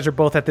next because you guys are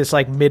both at this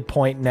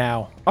midpoint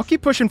now. I'll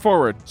keep pushing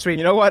forward. Sweet.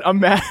 You know what? I'm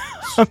mad.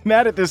 I'm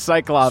mad at this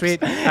Cyclops.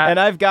 Sweet. And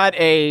I've got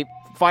a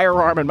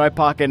firearm in my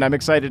pocket, and I'm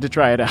excited to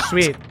try it out.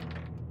 Sweet.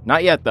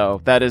 Not yet,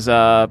 though. That is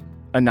a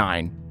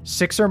 9.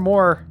 6 or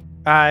more,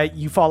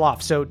 you fall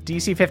off. So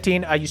DC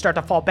 15, you start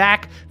to fall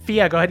back.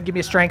 Fia, go ahead and give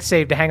me a strength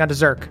save to hang on to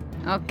Zerk.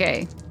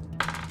 Okay.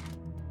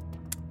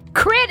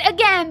 Crit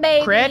again,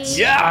 baby. Crits.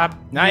 Yeah.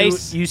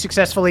 Nice. You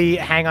successfully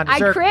hang on to I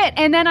Zerk. crit,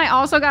 and then I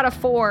also got a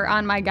 4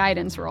 on my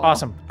guidance roll.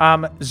 Awesome.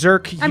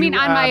 Zerk, you, on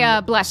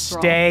my blessed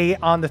roll. stay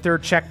on the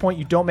 3rd checkpoint.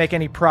 You don't make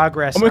any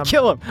progress. I'm going to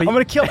kill him. I'm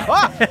going to kill him.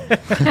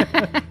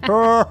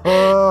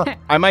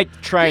 I might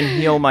try and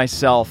heal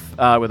myself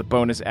with a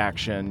bonus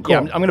action. Cool. Yeah,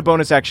 I'm going to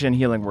bonus action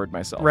healing word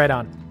myself. Right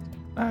on.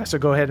 So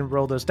go ahead and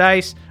roll those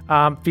dice.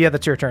 Fia,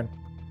 that's your turn.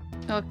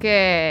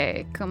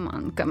 Okay, come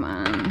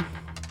on.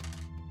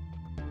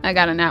 I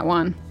got a nat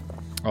 1.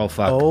 Oh,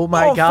 fuck. Oh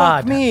my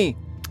God. Fuck me.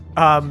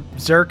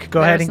 Zerk,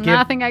 go ahead There's and give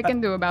nothing I can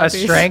do about a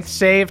this. strength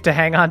save to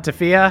hang on to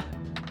Fia.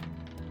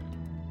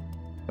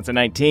 That's a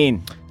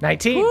 19.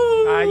 19.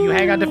 You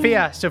hang on to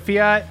Fia. So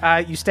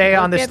Fia, you stay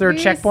on this at 3rd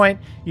this. checkpoint.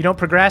 You don't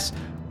progress.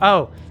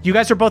 Oh, you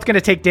guys are both going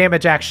to take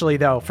damage actually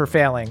though for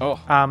failing. Oh.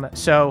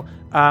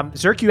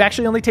 Zerk, you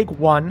actually only take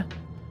 1.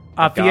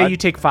 Fia, God. you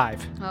take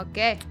 5.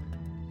 Okay.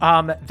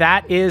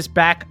 That is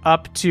back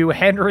up to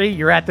Henry.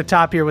 You're at the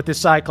top here with this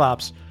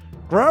Cyclops.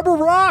 Grab a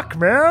rock,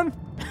 man.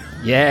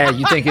 Yeah,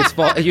 you think it's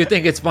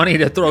funny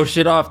to throw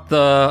shit off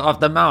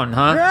the mountain,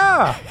 huh?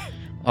 Yeah.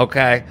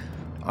 Okay.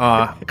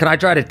 Can I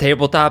try to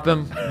tabletop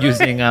him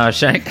using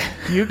Shank?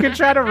 You can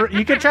try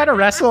to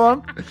wrestle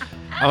him.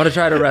 I want to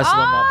try to wrestle him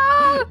up.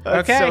 Oh,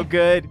 That's Okay. so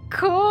good.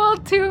 cool.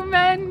 2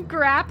 men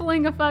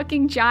grappling a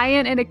fucking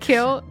giant in a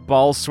kilt.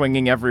 Balls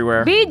swinging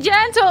everywhere. Be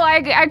gentle. I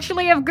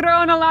actually have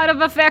grown a lot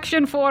of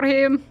affection for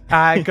him.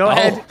 Go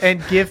ahead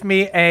and give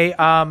me an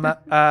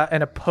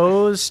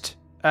opposed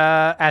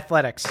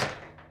athletics.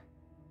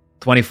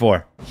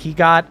 24. He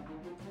got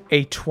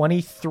a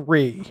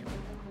 23.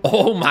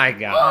 Oh my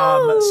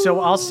god. So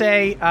I'll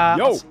say,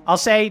 I'll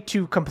say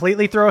to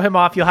completely throw him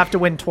off, you'll have to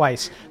win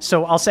twice.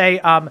 So I'll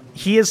say,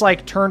 he is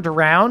like turned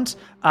around.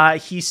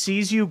 He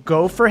sees you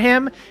go for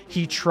him.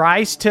 He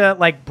tries to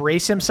like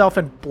brace himself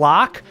and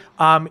block.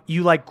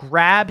 You like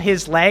grab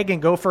his leg and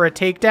go for a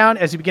takedown.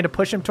 As you begin to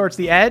push him towards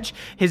the edge,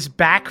 his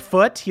back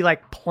foot, he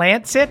like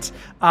plants it,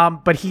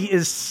 but he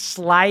is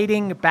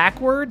sliding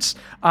backwards.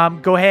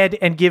 Go ahead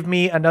and give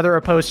me another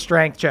opposed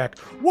strength check.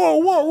 Whoa,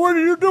 what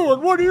are you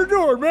doing? What are you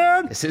doing,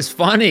 man? This is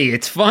funny.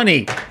 It's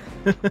funny.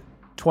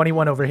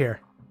 21 over here.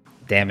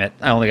 Damn it.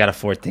 I only got a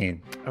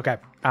 14. Okay.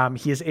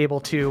 He is able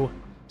to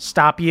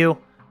stop you,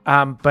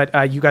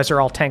 but you guys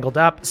are all tangled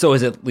up. So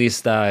is at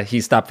least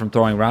he stopped from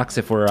throwing rocks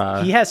if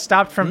we're He has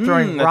stopped from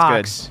throwing that's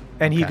rocks,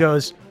 and he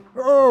goes,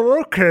 Oh,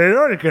 okay,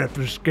 I get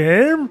this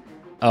game.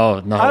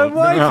 Oh no. I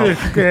like no.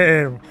 this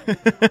game.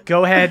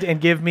 go ahead and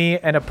give me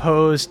an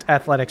opposed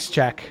athletics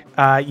check.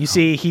 You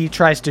see, he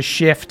tries to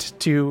shift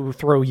to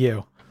throw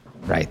you.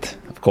 Right.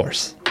 Of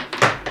course.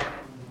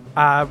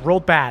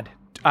 Rolled bad.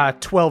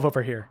 12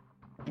 over here.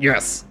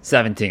 Yes.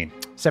 17.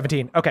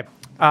 17. Okay.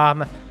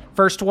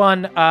 First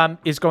one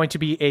is going to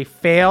be a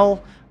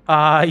fail.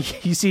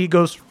 You see, he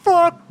goes,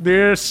 fuck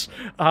this.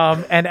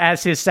 And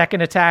as his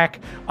second attack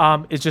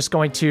is just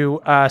going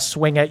to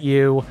swing at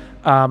you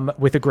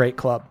with a great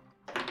club.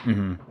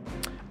 Mm-hmm.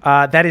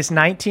 That is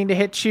 19 to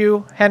hit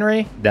you,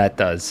 Henry. That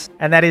does.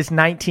 And that is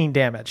 19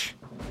 damage.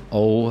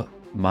 Oh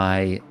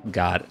my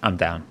god. I'm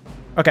down.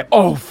 Okay.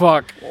 Oh,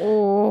 fuck.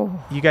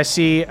 You guys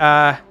see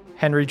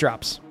Henry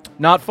drops.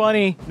 Not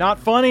funny. Not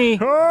funny.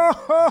 But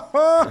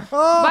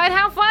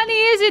how funny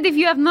is it if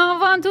you have no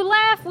one to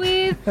laugh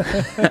with?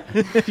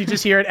 You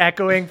just hear it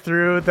echoing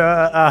through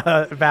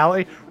the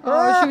valley.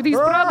 Oh, shoot, he's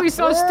probably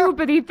so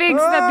stupid he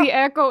thinks that the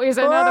echo is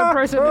another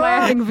person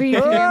laughing with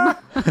him.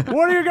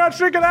 What do you got to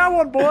think of that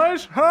one,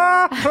 boys?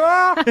 Gosh,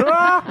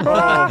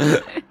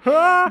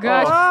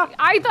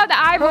 I thought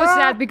I was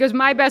sad because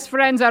my best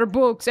friends are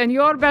books and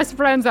your best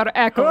friends are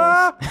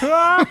echoes.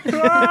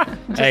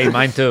 Hey,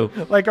 mine too.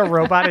 Like a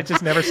robot, it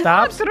just never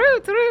stops.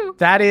 True.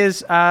 That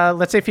is,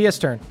 let's say Fia's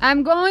turn.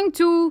 I'm going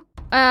to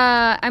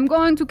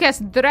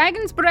cast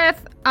Dragon's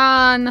Breath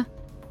on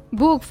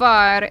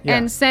Bookfar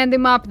and send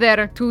him up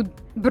there to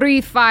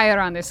breathe fire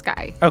on this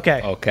guy. Okay.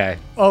 Okay.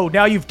 Oh,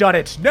 now you've done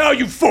it. Now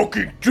you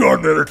fucking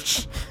done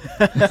it.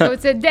 So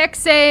it's a dex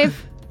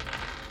save,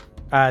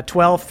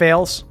 12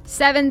 fails.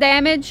 7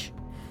 damage.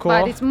 Cool.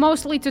 But it's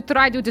mostly to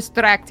try to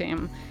distract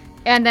him.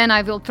 And then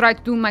I will try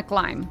to do my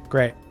climb.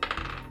 Great.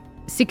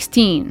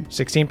 16.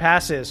 16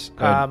 passes.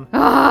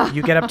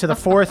 You get up to the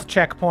 4th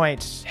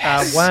checkpoint.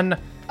 One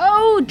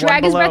Oh,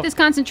 Dragon's below. Breath is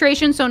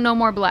concentration, so no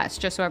more bless,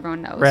 just so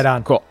everyone knows. right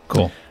on. Cool.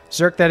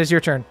 Zerk, that is your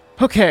turn.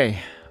 Okay.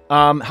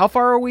 How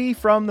far are we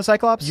from the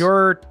Cyclops?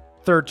 Your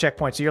 3rd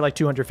checkpoint, so you're like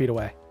 200 feet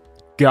away.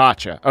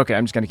 Gotcha. Okay,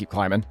 I'm just going to keep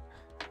climbing.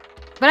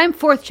 But I'm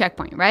 4th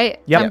checkpoint, right?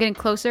 Yep. So I'm getting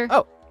closer.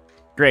 Oh,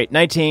 great.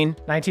 19.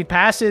 19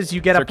 passes. You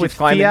get Zerk up with keeps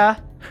climbing.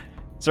 Fia.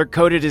 Zerk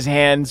coated his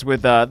hands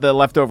with the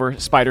leftover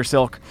spider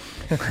silk.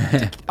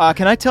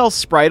 Can I tell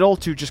Spritle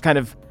to just kind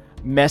of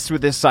mess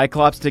with this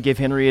Cyclops to give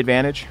Henry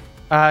advantage?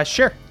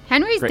 Sure.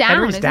 Henry's Great. down,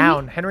 Henry's isn't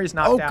down. he? Henry's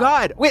not Oh, down.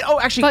 God. Wait,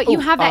 actually. But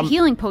you have that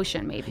healing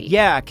potion, maybe.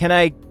 Yeah, can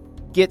I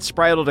get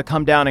Spritle to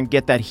come down and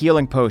get that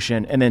healing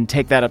potion and then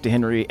take that up to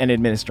Henry and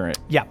administer it.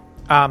 Yeah.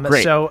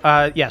 Great. So,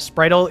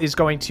 Spritle is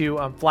going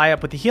to fly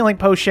up with the healing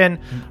potion,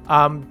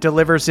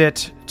 delivers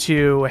it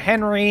to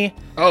Henry.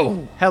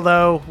 Oh,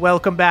 Hello,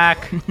 welcome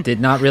back. did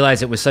not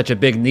realize it was such a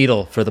big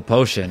needle for the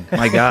potion.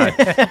 My God.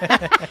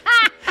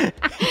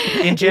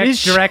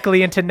 Injects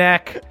directly into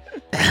neck.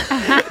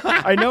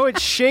 I know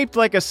it's shaped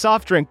like a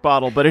soft drink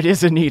bottle, but it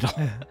is a needle.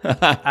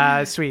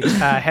 Sweet.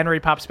 Henry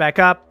pops back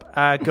up.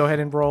 Go ahead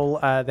and roll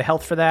the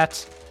health for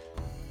that.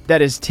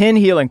 That is 10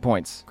 healing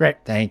points. Great.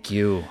 Thank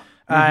you.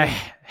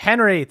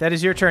 Henry, that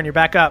is your turn. You're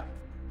back up.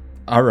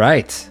 All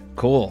right.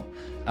 Cool.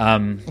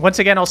 Once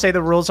again, I'll say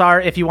the rules are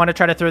if you want to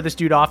try to throw this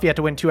dude off, you have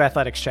to win 2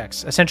 athletics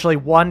checks. Essentially,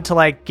 1 to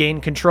like gain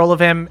control of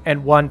him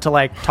and 1 to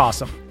like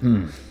toss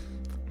him.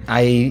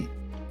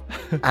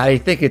 I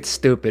think it's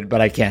stupid, but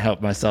I can't help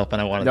myself,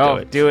 and I want to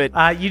No, do it.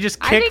 You just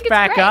I think kick it's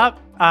back great.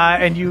 up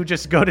and you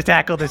just go to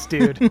tackle this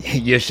dude.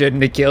 You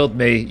shouldn't have killed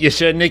me. You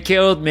shouldn't have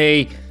killed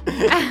me.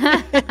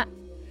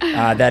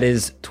 That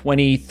is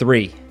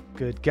 23.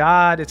 Good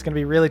God, it's going to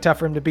be really tough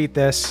for him to beat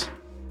this.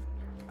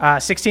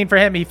 16 for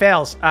him, he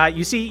fails.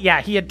 You see,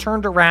 he had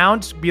turned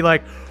around to be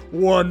like,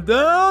 1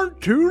 down,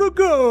 2 to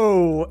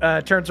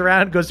go. Turns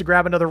around, goes to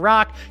grab another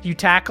rock. You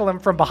tackle him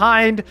from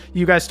behind.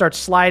 You guys start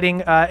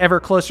sliding ever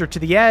closer to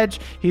the edge.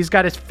 He's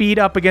got his feet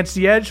up against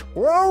the edge.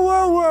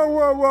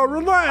 Whoa,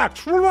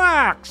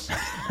 relax.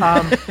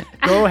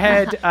 Go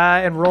ahead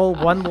and roll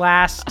one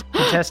last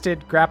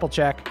contested grapple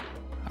check.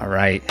 All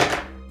right.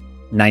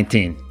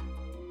 19.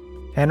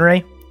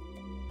 Henry,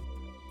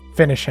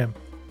 finish him.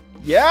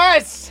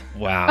 Yes!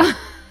 Wow.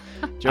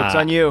 Joke's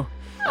on you.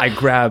 I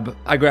grab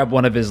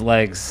one of his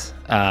legs.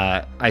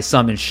 I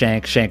summon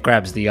Shank. Shank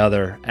grabs the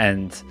other,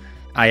 and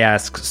I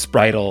ask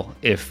Spritle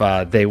if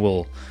they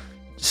will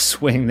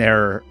swing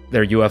their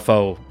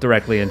UFO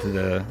directly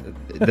into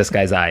this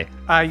guy's eye.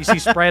 You see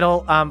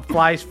Spritle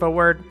flies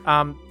forward,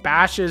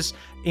 bashes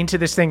into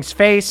this thing's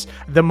face.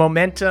 The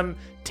momentum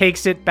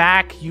takes it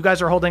back. You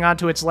guys are holding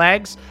onto its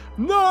legs.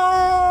 No!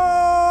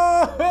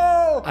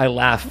 I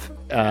laugh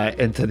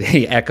into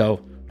the echo.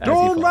 as he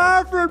Don't falls.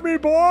 laugh at me,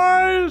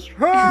 boys!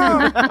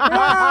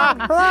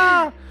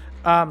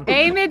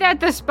 Aim it at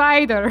the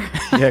spider.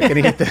 Yeah,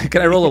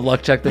 can I roll a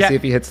luck check to Yeah. see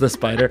if he hits the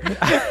spider?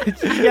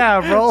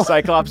 Roll.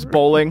 Cyclops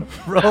bowling.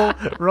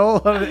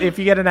 roll. If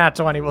you get a nat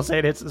 20, we'll say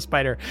it hits the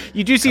spider.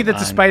 You do see that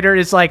the spider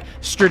is like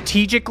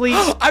strategically.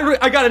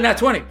 I got a nat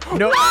 20.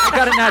 No, I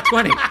got a nat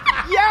 20.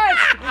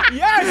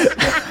 Yes!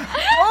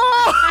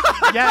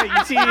 yeah,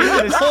 you see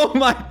this, Oh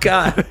my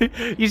God.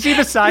 you see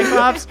the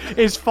Cyclops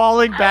is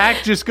falling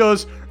back, just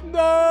goes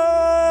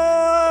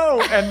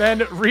no, and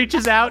then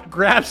reaches out,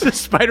 grabs the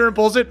spider and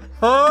pulls it.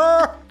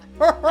 One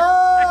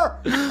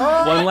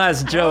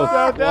last joke.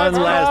 That's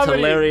One last comedy.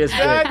 hilarious bit.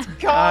 That's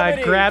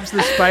comedy. Grabs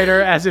the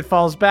spider as it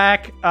falls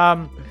back.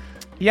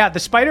 The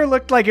spider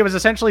looked like it was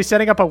essentially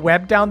setting up a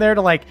web down there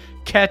to like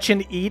catch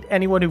and eat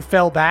anyone who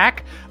fell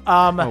back.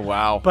 Oh,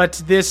 wow.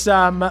 But this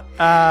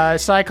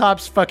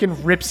Cyclops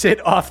fucking rips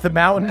it off the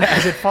mountain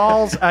as it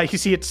falls. You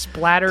see it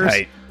splatters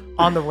Tight.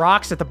 on the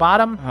rocks at the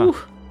bottom.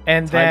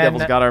 And Time then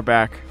Devil's got our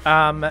back.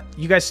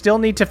 you guys still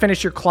need to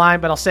finish your climb,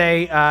 but I'll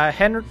say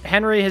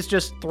Henry has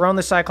just thrown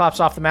the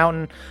Cyclops off the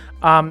mountain,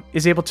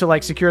 is able to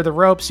like secure the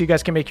rope, so you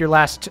guys can make your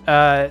last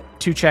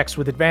 2 checks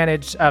with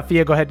advantage.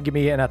 Fia, go ahead and give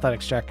me an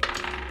athletics check.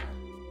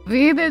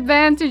 With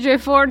advantage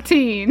of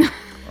 14.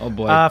 Oh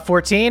boy.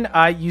 14,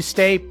 you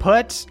stay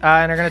put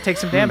and are going to take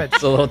some damage.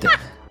 It's a little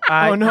different.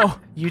 Oh, no.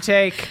 You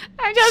take...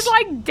 I'm just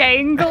like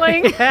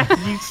dangling.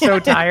 You're so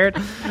tired.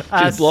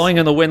 She's blowing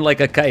in the wind like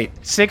a kite.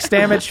 6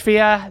 damage,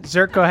 Fia.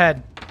 Zerk, go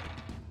ahead.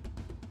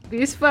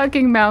 This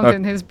fucking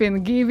mountain has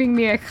been giving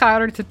me a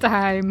hard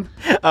time.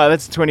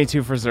 That's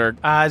 22 for Zerg.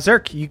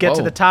 Zerk, you get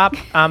to Whoa. the top.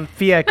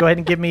 Fia, go ahead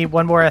and give me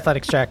one more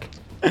athletics check.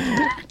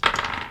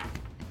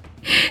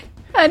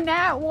 A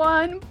nat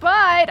 1,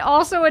 but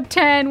also a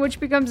 10, which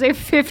becomes a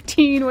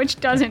 15, which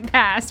doesn't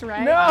pass,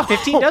 right?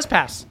 15 does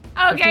pass.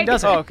 Okay. 15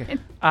 doesn't. Oh, okay.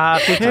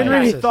 15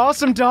 Henry, passes.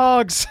 awesome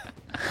dogs.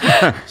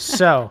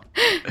 So,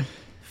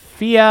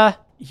 Fia,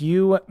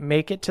 you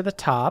make it to the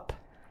top.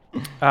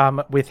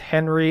 With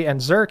Henry and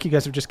Zerk, you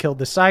guys have just killed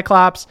the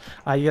Cyclops.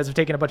 You guys have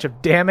taken a bunch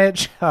of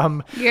damage.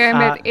 I'm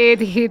at 8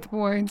 hit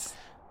points.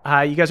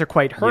 You guys are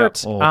quite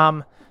hurt. Yep.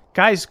 Oh.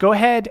 Guys, go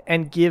ahead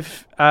and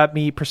give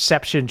me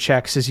perception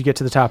checks as you get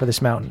to the top of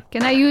this mountain.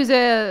 Can I use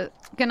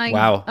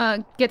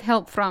Wow. get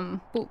help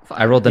from Bookfire?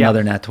 I rolled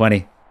another nat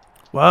 20.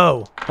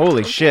 Whoa.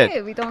 Holy shit.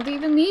 Okay, we don't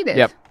even need it.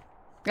 Yep.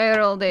 I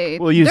rolled a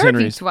We'll use dirty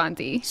Henry's.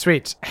 20.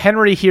 Sweet.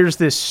 Henry hears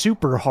this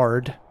super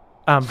hard,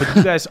 but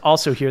you guys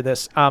also hear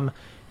this.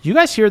 You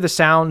guys hear the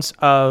sounds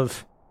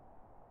of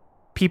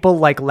people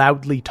like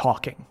loudly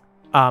talking.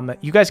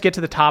 You guys get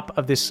to the top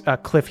of this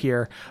cliff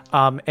here,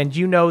 and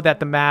you know that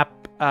the map,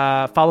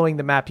 following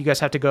the map, you guys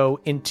have to go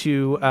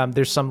into,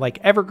 there's some like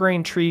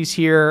evergreen trees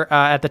here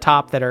at the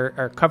top that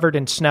are covered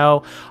in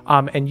snow,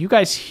 and you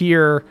guys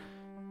hear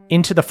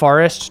into the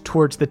forest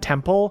towards the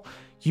temple.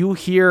 You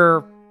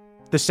hear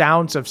the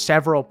sounds of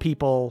several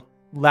people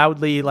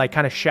loudly, like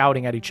kind of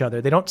shouting at each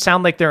other. They don't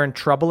sound like they're in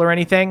trouble or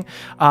anything,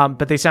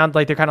 but they sound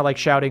like they're kind of like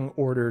shouting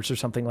orders or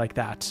something like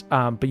that.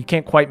 But you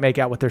can't quite make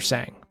out what they're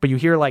saying. But you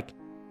hear like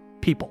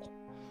people.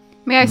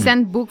 May I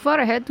send Bookvar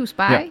ahead to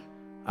spy?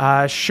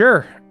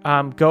 Sure.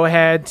 Go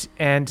ahead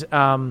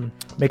and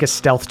make a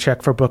stealth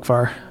check for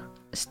Bookvar.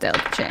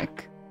 Stealth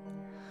check.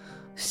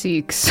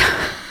 6.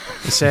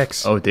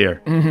 6. Oh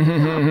dear.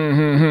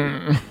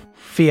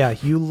 Fia,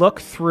 you look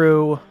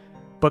through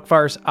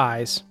Bookvar's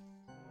eyes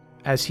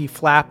as he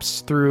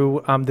flaps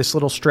through this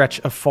little stretch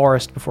of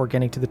forest before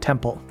getting to the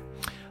temple.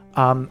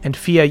 And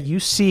Fia, you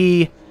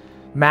see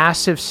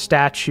massive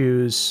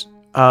statues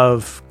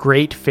of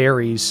great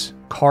fairies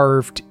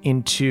carved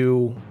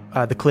into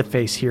the cliff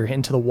face here,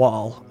 into the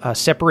wall,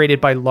 separated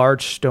by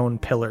large stone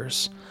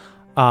pillars.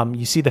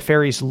 You see the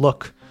fairies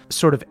look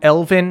sort of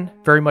elven,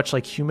 very much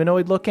like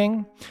humanoid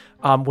looking,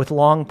 with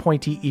long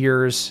pointy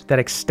ears that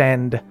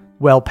extend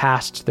well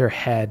past their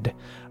head.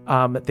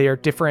 They are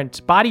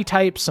different body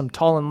types, some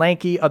tall and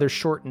lanky, others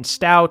short and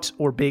stout,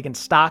 or big and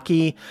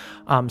stocky.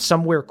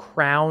 Some wear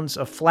crowns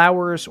of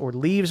flowers or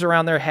leaves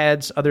around their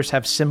heads. Others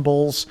have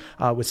symbols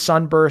with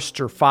sunbursts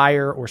or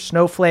fire or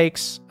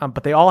snowflakes,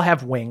 but they all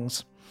have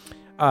wings.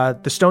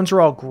 The stones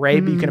are all gray,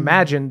 but you can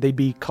imagine they'd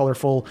be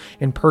colorful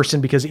in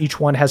person because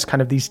each one has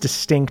kind of these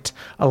distinct,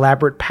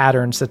 elaborate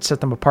patterns that set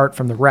them apart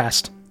from the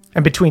rest.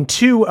 And between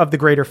two of the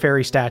greater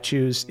fairy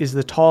statues is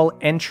the tall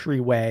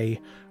entryway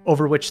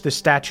over which the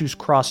statues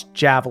cross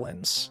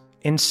javelins.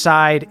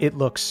 Inside, it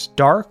looks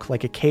dark,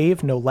 like a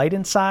cave, no light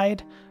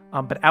inside.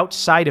 But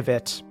outside of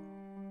it,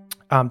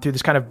 through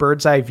this kind of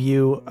bird's eye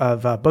view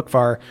of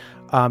Bookvar,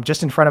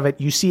 just in front of it,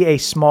 you see a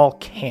small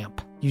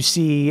camp. You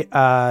see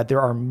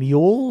there are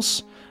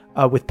mules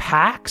with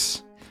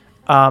packs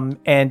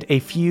and a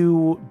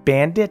few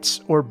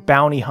bandits or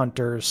bounty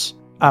hunters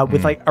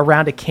with like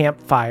around a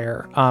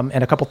campfire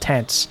and a couple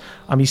tents.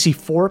 You see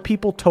 4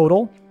 people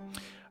total.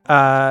 2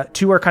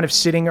 are kind of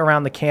sitting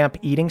around the camp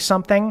eating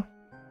something.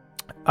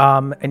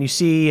 And you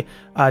see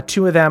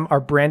 2 of them are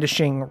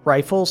brandishing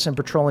rifles and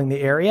patrolling the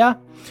area.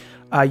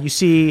 You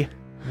see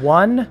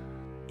 1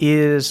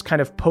 is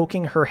kind of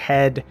poking her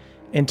head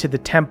into the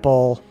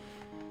temple,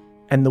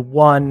 and the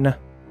 1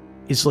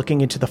 is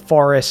looking into the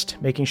forest,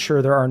 making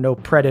sure there are no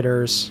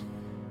predators.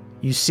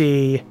 You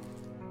see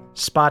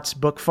spots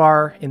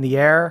Bookvar in the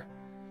air,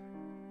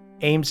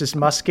 aims his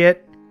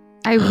musket.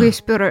 I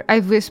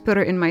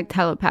whisper in my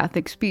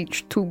telepathic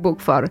speech to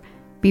Bookvar,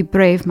 "Be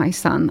brave, my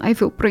son. I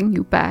will bring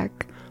you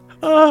back."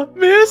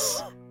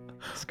 Miss!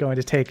 He's going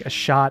to take a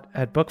shot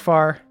at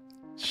Bookvar.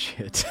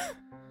 Shit.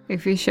 I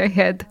wish I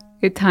had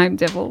a time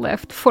devil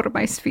left for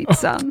my sweet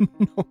son.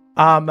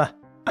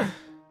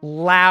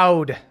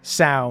 Loud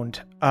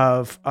sound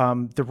of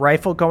the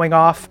rifle going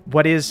off.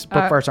 What is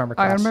Bookvar's armor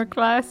class? Armor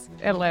class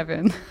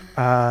 11.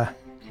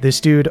 This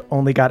dude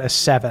only got a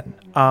 7.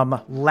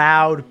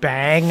 Loud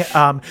bang.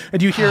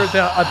 And you hear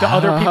the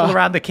other people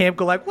around the camp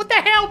go like, "What the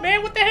hell,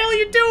 man? What the hell are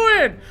you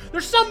doing?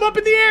 There's something up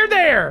in the air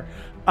there."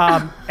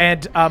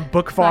 And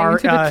Bookvar... Fly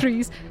into the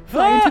trees.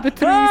 Fly into the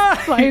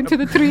trees. Fly into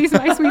the trees,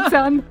 my sweet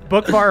son.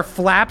 Bookvar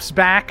flaps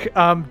back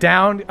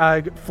down,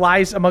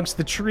 flies amongst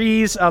the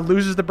trees,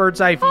 loses the bird's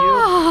eye view.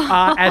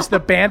 As the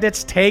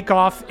bandits take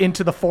off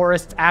into the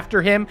forest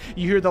after him,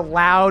 you hear the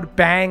loud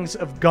bangs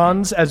of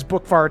guns as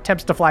Bookvar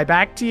attempts to fly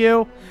back to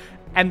you.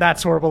 And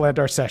that's where we'll end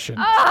our session.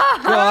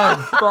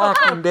 God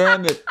fucking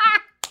damn it.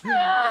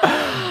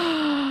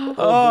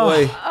 Oh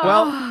boy.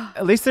 Well,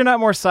 at least they're not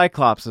more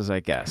Cyclopses,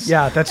 I guess.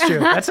 Yeah, that's true.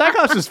 That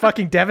Cyclops was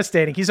fucking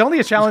devastating. He's only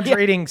a challenge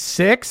rating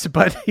 6,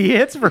 but he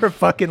hits for a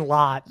fucking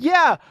lot.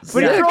 Yeah,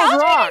 but he throws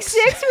Challenge rocks.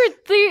 rating 6 or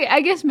 3?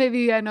 I guess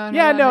maybe I know.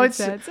 Yeah, no, makes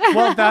it's sense.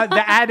 well,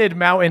 the added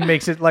mountain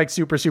makes it like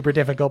super, super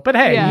difficult. But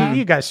hey, Yeah.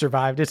 you guys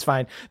survived. It's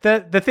fine.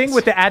 The thing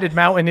with the added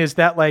mountain is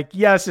that like,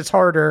 yes, it's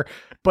harder,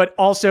 but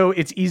also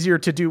it's easier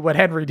to do what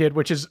Henry did,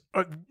 which is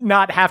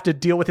not have to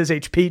deal with his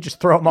HP, just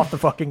throw him off the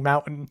fucking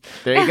mountain.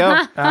 There you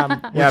go.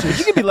 Yeah, but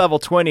you can be level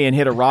 20 and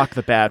hit a rock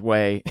the bad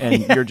way,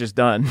 and you're just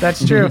done.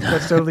 That's true.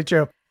 That's totally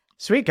true.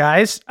 Sweet,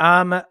 guys.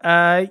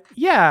 Thank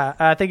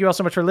you all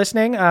so much for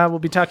listening. We'll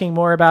be talking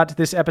more about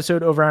this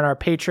episode over on our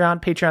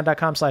Patreon,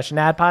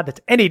 patreon.com/NADPOD. That's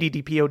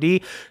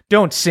NADDPOD.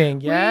 Don't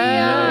sing.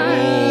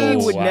 Yeah.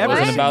 would never I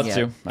wasn't sing about yet.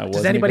 to. I Does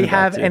wasn't anybody even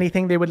about have to.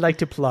 anything they would like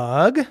to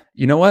plug?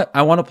 You know what?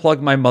 I want to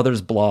plug my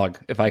mother's blog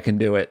if I can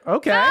do it.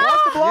 Okay.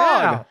 the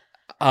blog.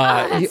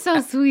 That's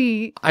so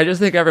sweet. I just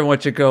think everyone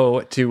should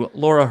go to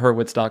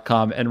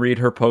laurahurwitz.com and read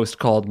her post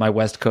called My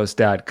West Coast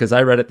Dad, because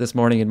I read it this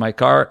morning in my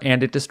car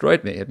and it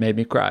destroyed me. It made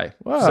me cry.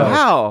 Whoa. So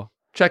Wow.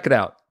 check it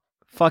out.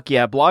 Fuck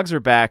yeah. Blogs are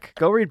back.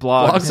 Go read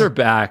blogs. Blogs are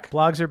back.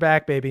 Blogs are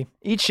back, baby.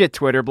 Eat shit,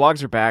 Twitter.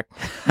 Blogs are back.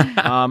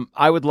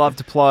 I would love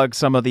to plug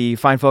some of the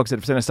fine folks that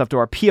have sent us stuff to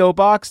our P.O.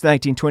 Box,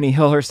 1920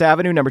 Hillhurst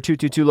Avenue, number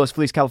 222, Los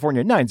Feliz,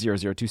 California,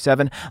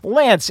 90027.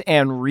 Lance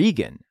and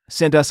Regan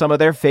sent us some of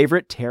their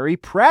favorite Terry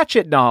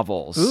Pratchett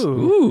novels. Ooh.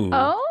 Ooh.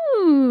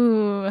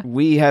 Oh.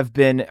 We have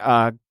been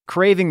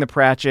craving the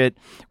Pratchett.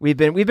 We've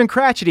been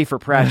Cratchety for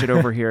Pratchett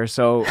over here,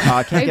 so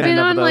can't get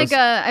enough of those.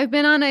 I've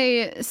been on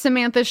a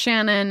Samantha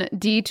Shannon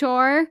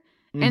detour,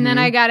 and then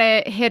I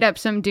gotta hit up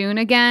some Dune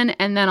again,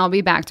 and then I'll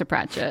be back to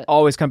Pratchett.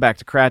 Always come back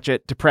to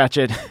Pratchett.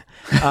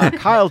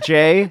 Kyle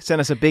J sent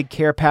us a big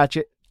care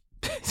Patchett.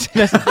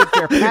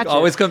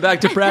 Always come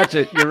back to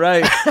Pratchett. You're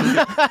right.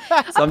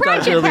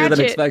 Sometimes earlier than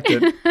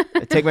expected.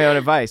 I take my own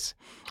advice.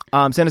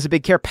 Sent us a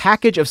big care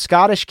package of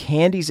Scottish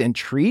candies and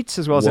treats,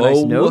 as well as a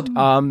nice note.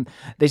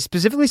 They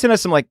specifically sent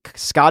us some like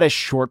Scottish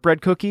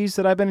shortbread cookies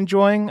that I've been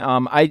enjoying.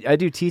 I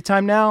do tea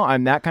time now.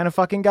 I'm that kind of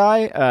fucking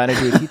guy, and I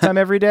do a tea time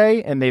every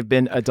day, and they've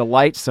been a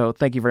delight. So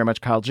thank you very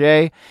much, Kyle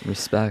J.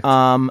 Respect.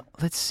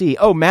 Let's see.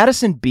 Oh,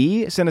 Madison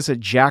B sent us a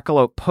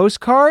Jackalope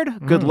postcard.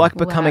 Good luck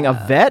becoming a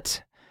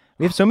vet.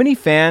 We have so many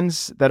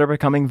fans that are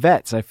becoming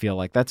vets, I feel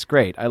like. That's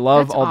great. I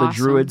love all the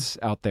druids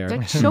out there.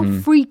 That's so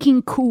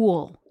freaking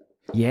cool.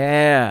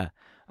 Yeah.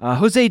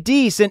 Jose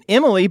D sent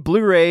Emily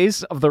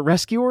Blu-rays of The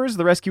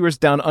Rescuers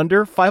Down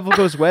Under, Five Will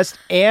Goes West,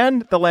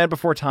 and The Land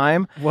Before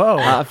Time. Whoa.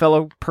 A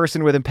fellow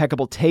person with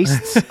impeccable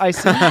tastes, I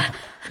see.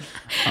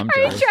 Are you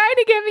trying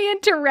to get me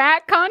into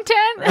rat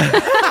content?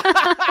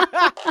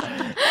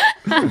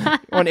 I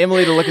want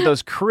Emily to look at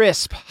those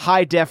crisp,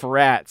 high-def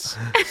rats.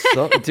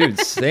 Dude,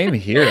 same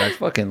here. I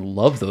fucking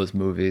love those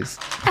movies.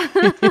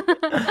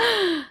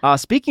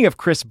 Speaking of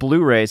crisp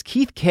Blu-rays,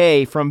 Keith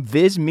K from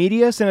Viz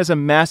Media sent us a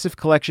massive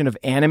collection of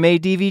anime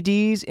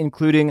DVDs,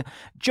 including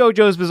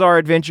JoJo's Bizarre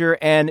Adventure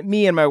and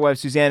me and my wife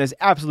Susanna's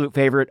absolute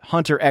favorite,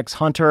 Hunter x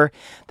Hunter.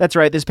 That's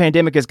right, this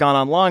pandemic has gone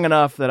on long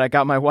enough that I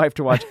got my wife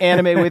to watch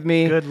anime with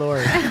me. Good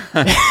Lord.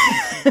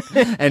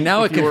 And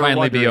now it can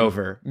finally be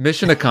over.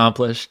 Mission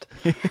accomplished.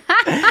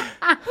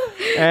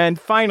 And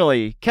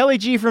finally, Kelly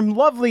G from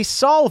lovely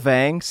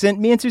Solvang sent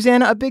me and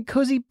Susanna a big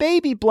cozy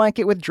baby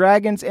blanket with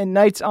dragons and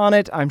knights on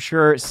it. I'm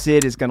sure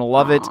Sid is going to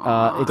love it.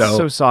 It's Dope.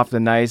 so soft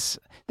and nice.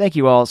 Thank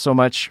you all so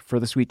much for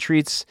the sweet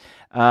treats.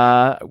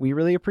 We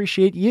really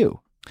appreciate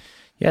you.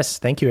 Yes,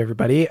 thank you,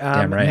 everybody.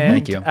 Damn right,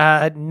 and, thank you.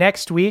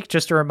 Next week,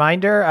 just a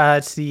reminder,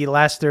 it's the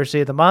last Thursday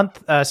of the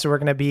month, so we're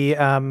going to be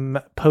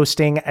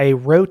posting a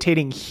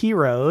Rotating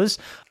Heroes.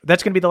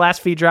 That's going to be the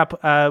last feed drop.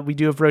 We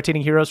do have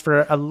Rotating Heroes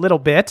for a little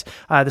bit.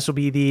 This will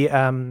be the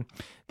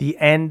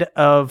end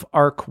of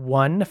Arc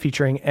 1,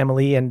 featuring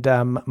Emily and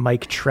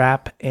Mike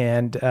Trapp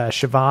and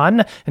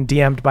Siobhan, and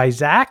DM'd by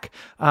Zach.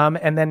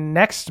 And then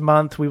next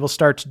month, we will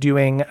start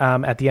doing,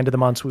 at the end of the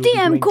month, we will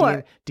DM be doing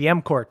Court.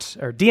 DM Court,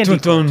 or D&D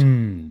Court.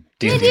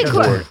 D&D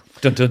Court.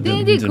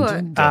 D&D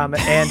Court.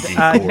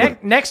 And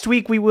next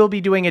week, we will be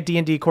doing a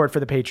D&D Court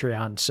for the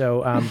Patreon.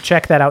 So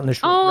check that out in the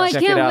short Oh, I rest.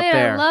 Check it can't out wait.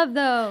 there. I love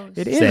those.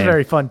 It is Same.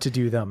 very fun to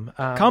do them.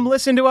 Come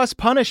listen to us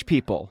punish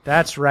people.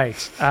 That's right.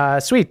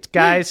 Sweet,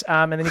 guys.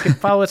 And then you can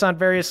follow us on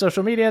various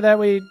social media that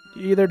we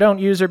either don't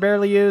use or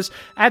barely use.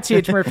 At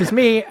CH Murph is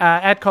me,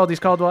 at Caldy's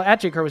Caldwell,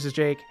 at Jake Hurwitz is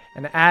Jake,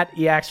 and at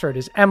EAxford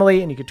is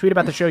Emily. And you can tweet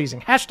about the show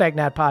using hashtag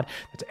NADPOD.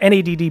 That's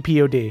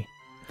NADDPOD.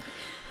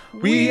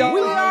 We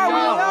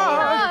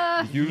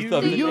are Youth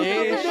of the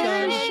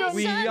nation.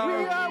 We are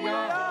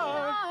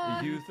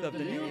the youth of the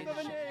nation.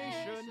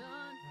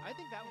 I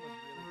think that one was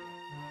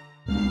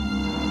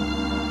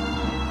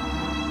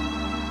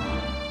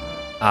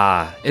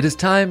really It is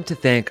time to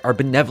thank our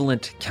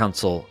benevolent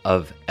council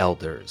of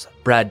elders.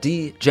 Brad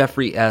D.,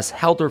 Jeffrey S.,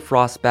 Halder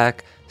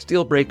Frostback,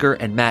 Steelbreaker,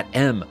 and Matt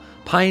M.,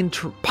 Pine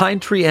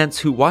Tree Ents,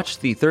 who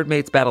watched the third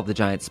mates battle the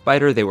giant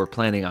spider. They were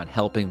planning on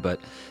helping, but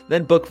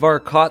then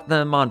Bookvar caught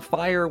them on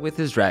fire with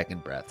his dragon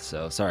breath,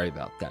 so sorry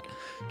about that.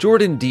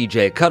 Jordan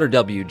DJ, Cutter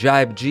W,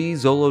 Jibe G,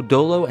 Zolo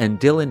Dolo, and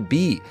Dylan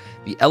B,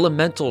 the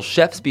elemental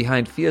chefs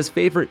behind Fia's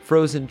favorite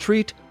frozen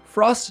treat,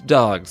 Frost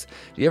Dogs.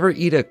 Do you ever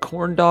eat a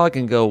corn dog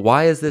and go,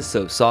 why is this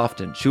so soft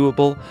and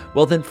chewable?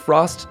 Well, then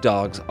Frost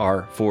Dogs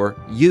are for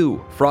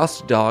you.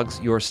 Frost Dogs,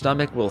 your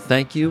stomach will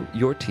thank you,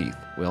 your teeth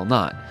will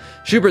not.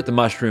 Schubert the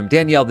Mushroom,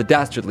 Danielle the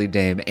Dastardly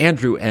Dame,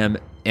 Andrew M.,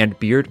 and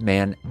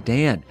Beardman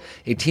Dan,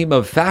 a team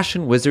of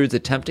fashion wizards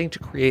attempting to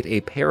create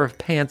a pair of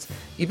pants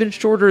even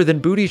shorter than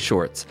booty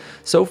shorts.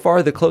 So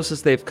far, the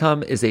closest they've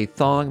come is a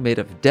thong made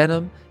of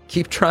denim.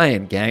 Keep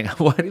trying, gang.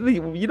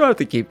 You don't have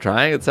to keep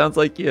trying. It sounds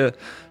like you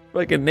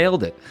fucking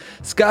nailed it.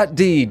 Scott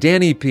D,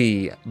 Danny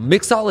P,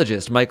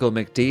 mixologist Michael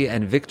McD,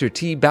 and Victor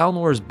T,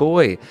 Balnor's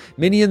boy,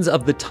 minions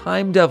of the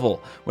Time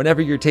Devil.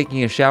 Whenever you're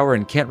taking a shower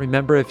and can't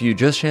remember if you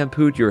just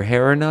shampooed your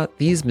hair or not,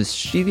 these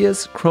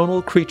mischievous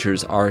chronal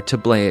creatures are to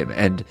blame,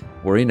 and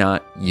worry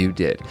not, you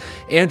did.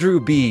 Andrew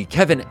B,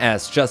 Kevin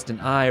S, Justin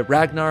I,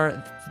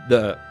 Ragnar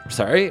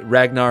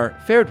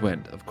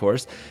Fairdwind, of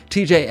course,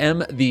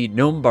 TJM, the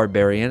Gnome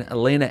Barbarian,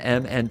 Elena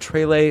M, and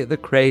Trele the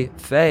Cray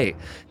Fae.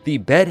 The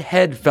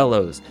Bedhead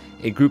Fellows,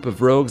 a group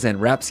of rogues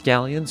and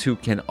rapscallions who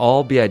can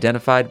all be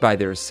identified by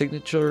their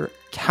signature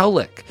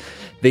cowlick.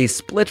 They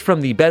split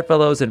from the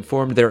Bedfellows and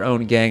formed their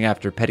own gang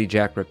after Petty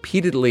Jack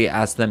repeatedly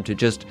asked them to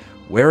just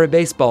wear a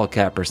baseball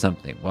cap or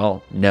something.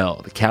 Well,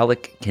 no, the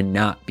cowlick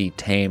cannot be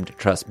tamed,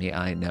 trust me,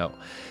 I know.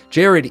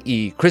 Jared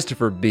E.,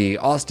 Christopher B.,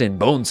 Austin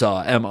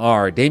Bonesaw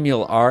MR,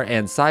 Damiel R.,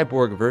 and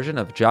cyborg version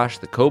of Josh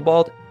the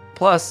Kobold,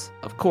 plus,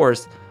 of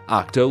course,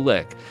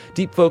 Octolik.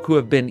 Deep folk who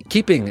have been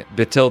keeping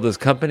Batilda's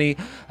company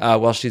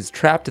while she's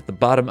trapped at the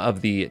bottom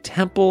of the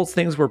temple.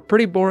 Things were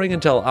pretty boring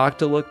until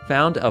Octolik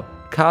found a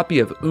copy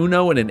of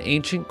Uno in an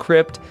ancient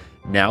crypt.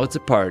 Now it's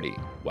a party.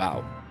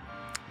 Wow.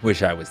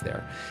 Wish I was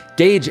there.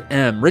 Gage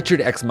M.,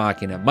 Richard Ex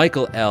Machina,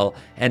 Michael L.,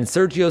 and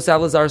Sergio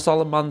Salazar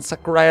Solomon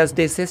Zacharias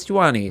de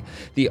Sestuani,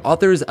 the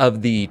authors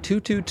of the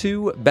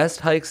 222 Best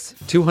Hikes,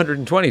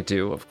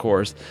 222, of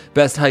course,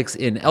 Best Hikes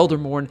in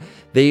Eldermourne.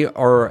 They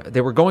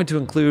were going to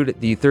include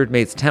the Third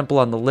Mate's Temple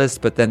on the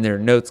list, but then their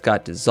notes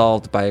got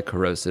dissolved by a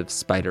corrosive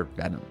spider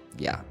venom.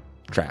 Yeah.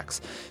 Tracks.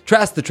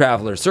 Trask the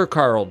Traveler, Sir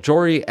Carl,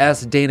 Jory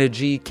S., Dana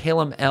G.,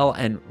 Calum L.,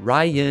 and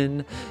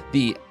Ryan,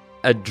 the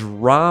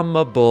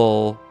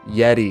Adramable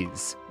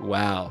Yetis.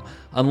 Wow.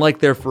 Unlike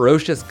their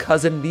ferocious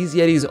cousin, these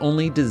Yetis'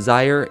 only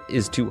desire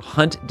is to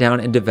hunt down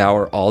and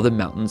devour all the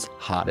mountain's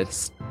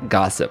hottest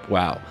gossip.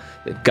 Wow.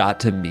 They've got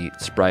to meet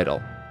Spritle.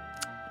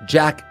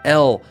 Jack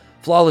L.,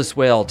 Flawless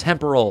Whale,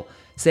 Temporal,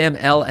 Sam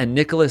L., and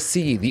Nicholas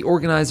C., the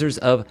organizers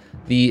of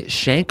the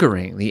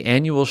Shankering, the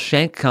annual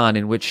ShankCon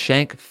in which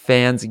Shank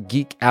fans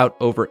geek out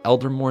over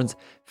Eldermourne's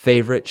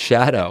favorite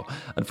shadow.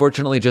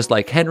 Unfortunately, just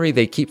like Henry,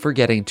 they keep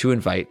forgetting to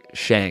invite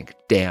Shank.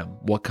 Damn,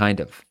 what kind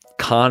of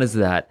con is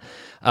that?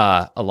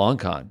 A long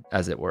con,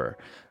 as it were.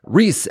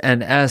 Reese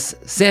and S,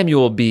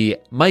 Samuel B,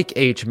 Mike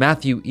H,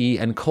 Matthew E,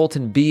 and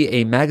Colton B,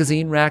 a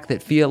magazine rack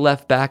that Fia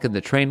left back in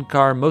the train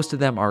car. Most of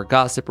them are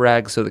gossip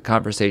rags, so the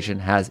conversation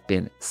has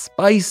been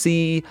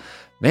spicy.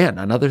 Man,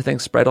 another thing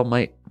Spritle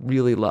might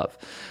really love.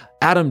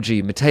 Adam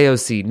G, Mateo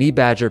C, Knee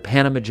Badger,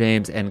 Panama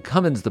James, and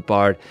Cummins the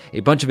Bard, a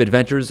bunch of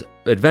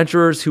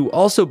adventurers who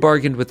also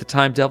bargained with the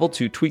Time Devil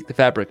to tweak the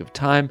fabric of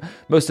time.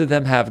 Most of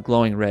them have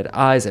glowing red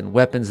eyes and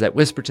weapons that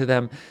whisper to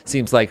them.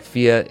 Seems like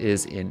Fia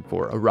is in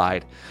for a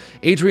ride.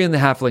 Adrian the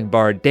Halfling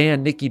Bard,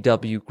 Dan, Nikki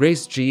W,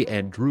 Grace G,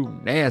 and Drew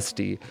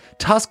Nasty.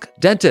 Tusk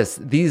Dentists.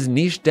 These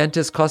niche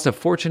dentists cost a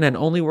fortune and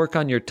only work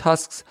on your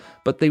tusks,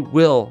 but they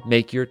will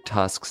make your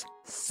tusks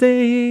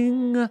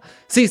sing.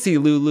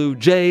 CC Lulu,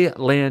 J,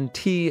 Lan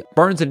T,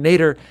 Barnes and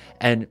Nader,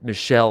 and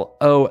Michelle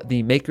O,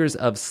 the makers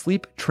of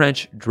Sleep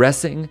Trench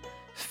dressing,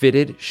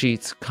 fitted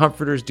sheets,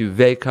 comforters,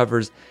 duvet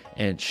covers,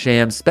 and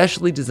shams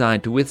specially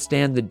designed to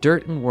withstand the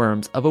dirt and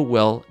worms of a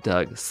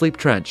well-dug sleep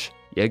trench.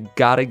 You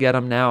gotta get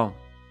them now.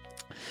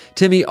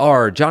 Timmy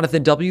R,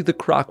 Jonathan W, the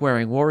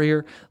croc-wearing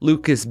warrior,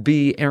 Lucas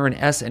B, Aaron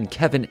S, and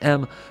Kevin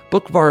M,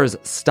 Bookvar's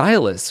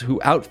stylists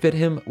who outfit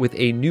him with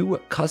a new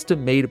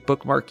custom-made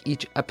bookmark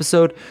each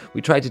episode.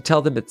 We tried to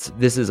tell them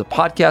this is a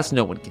podcast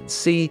no one can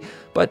see,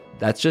 but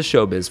that's just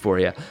showbiz for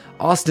you.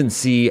 Austin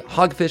C,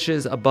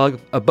 Hogfishes,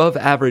 above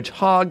average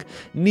hog,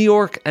 New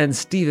York, and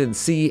Steven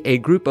C, a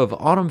group of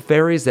autumn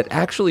fairies that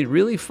actually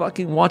really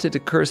fucking wanted to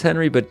curse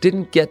Henry but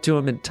didn't get to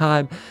him in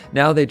time.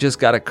 Now they just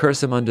gotta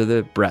curse him under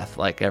the breath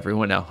like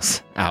everyone else.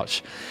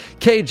 Ouch.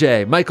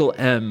 KJ, Michael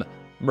M,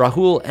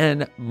 Rahul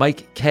N,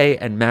 Mike K,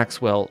 and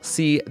Maxwell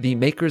C, the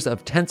makers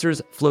of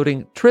Tensor's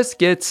floating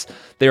Triscuits.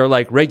 They are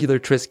like regular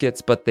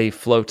Triscuits, but they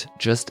float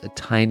just a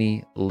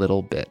tiny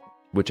little bit,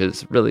 which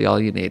is really all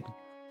you need.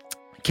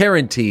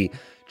 Karen T,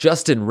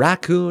 Justin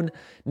Raccoon,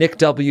 Nick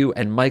W,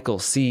 and Michael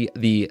C,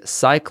 the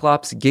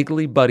Cyclops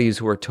giggly buddies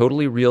who are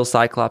totally real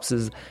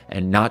Cyclopses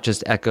and not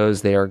just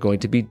echoes. They are going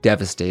to be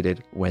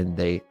devastated when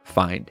they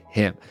find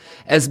him.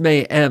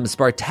 Esme M,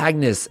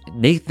 Spartagnus,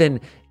 Nathan,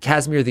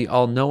 Casimir the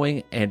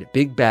All-Knowing, and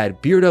Big Bad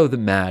Beardo the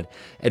Mad,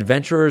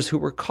 adventurers who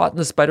were caught in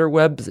the spider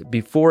webs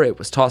before it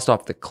was tossed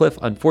off the cliff.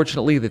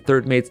 Unfortunately, the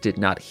Third Mates did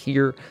not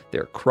hear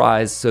their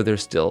cries, so they're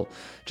still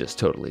just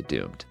totally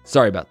doomed.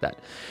 Sorry about that.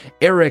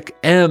 Eric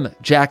M,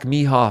 Jack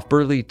Mehoff,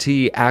 Burley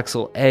T,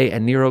 Axel A,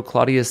 and Nero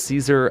Claudius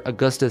Caesar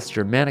Augustus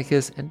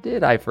Germanicus, and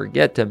did I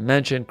forget to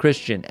mention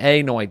Christian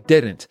A? No, I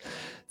didn't.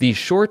 The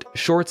Short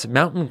Shorts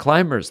Mountain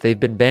Climbers. They've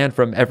been banned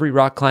from every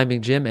rock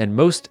climbing gym and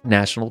most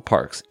national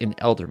parks in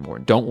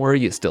Eldermourne. Don't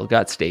worry, you still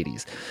got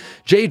Stadies.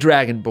 J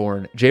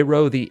Dragonborn, J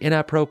Rowe the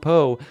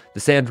Inapropos, the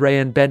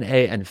Sandrayan Ben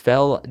A, and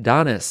Fel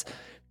Donis.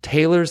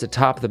 Tailors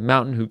atop the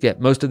mountain who get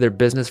most of their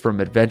business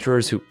from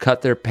adventurers who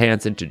cut their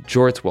pants into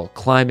jorts while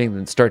climbing,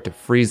 then start to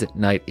freeze at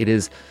night. It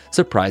is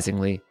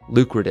surprisingly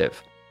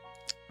lucrative.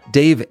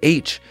 Dave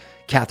H,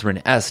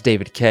 Catherine S,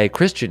 David K,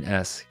 Christian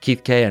S,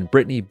 Keith K, and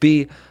Brittany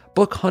B.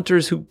 Book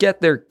hunters who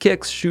get their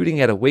kicks shooting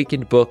at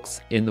awakened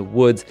books in the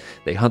woods.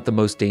 They hunt the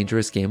most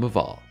dangerous game of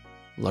all,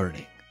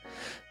 learning.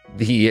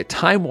 The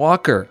Time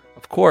Walker,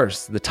 of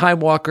course, the Time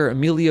Walker,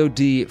 Emilio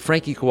D,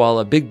 Frankie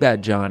Koala, Big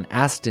Bad John,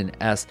 Aston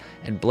S,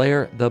 and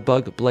Blair the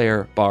Bug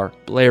Blair bar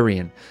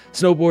Blairean.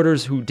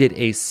 Snowboarders who did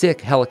a sick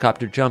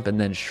helicopter jump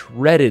and then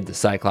shredded the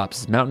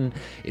Cyclops' mountain.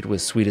 It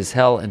was sweet as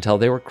hell until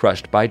they were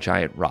crushed by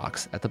giant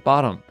rocks at the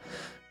bottom.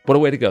 What a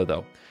way to go,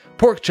 though.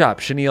 Pork Chop,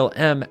 Chenille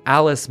M,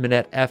 Alice,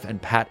 Minette F,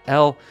 and Pat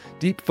L.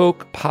 Deep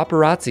Folk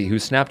Paparazzi, who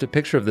snapped a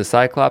picture of the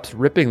Cyclops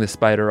ripping the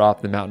spider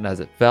off the mountain as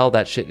it fell.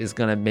 That shit is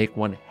gonna make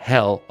one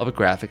hell of a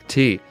graphic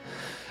tee.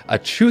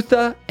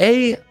 Achutha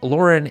A,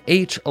 Lauren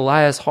H,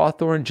 Elias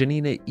Hawthorne,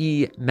 Janina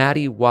E,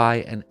 Maddie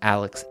Y, and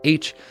Alex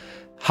H.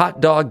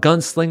 Hot dog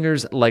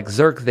gunslingers like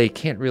Zerk, they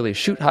can't really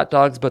shoot hot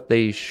dogs, but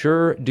they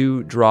sure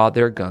do draw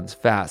their guns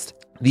fast.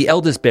 The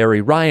Eldest Berry,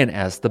 Ryan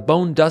S., The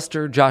Bone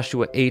Duster,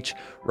 Joshua H.,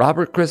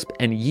 Robert Crisp,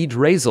 and Yi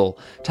Drazel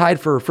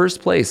tied for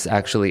first place,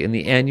 actually, in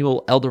the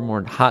annual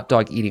Eldermorn hot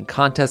dog eating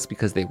contest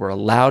because they were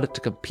allowed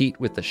to compete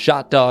with the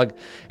shot dog,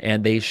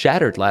 and they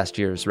shattered last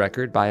year's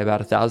record by about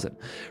 1,000.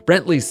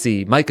 Brentley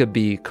C., Micah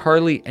B.,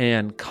 Carly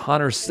Ann,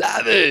 Connor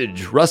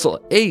Savage,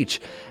 Russell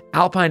H.,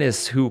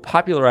 Alpinists who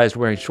popularized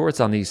wearing shorts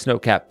on these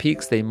snow-capped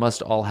peaks. They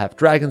must all have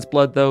dragon's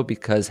blood, though,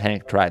 because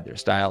Hank tried their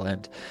style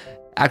and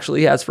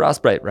actually has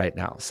frostbite right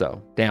now,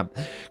 so damn.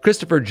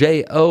 Christopher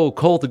J. O.,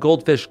 Cole the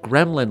Goldfish,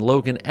 Gremlin,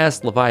 Logan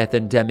S.,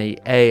 Leviathan, Demi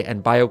A.,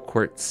 and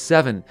BioQuart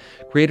 7,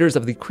 creators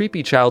of the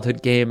creepy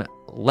childhood game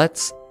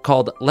Let's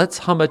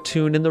Hum a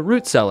Tune in the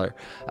Root Cellar,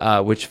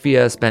 which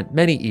Fia spent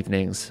many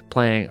evenings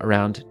playing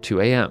around 2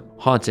 a.m.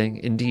 Haunting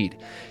indeed.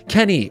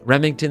 Kenny,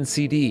 Remington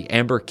CD,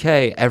 Amber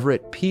K.,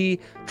 Everett P.,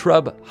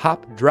 Trub,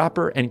 Hop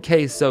Dropper, and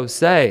K. So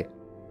Say.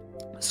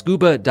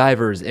 Scuba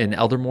divers in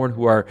Eldermorn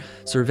who are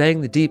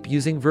surveying the deep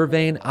using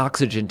Vervain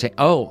oxygen tank.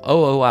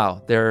 Oh,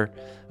 wow. They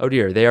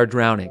are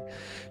drowning.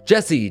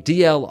 Jesse,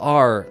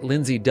 DLR,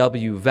 Lindsay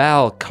W,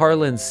 Val,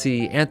 Carlin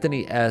C,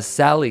 Anthony S,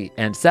 Sally,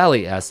 and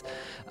Sally S.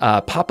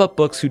 Pop-up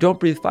books who don't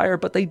breathe fire,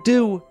 but they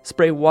do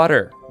spray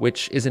water,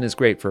 which isn't as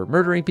great for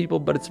murdering people,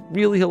 but it's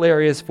really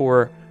hilarious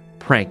for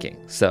pranking.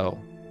 So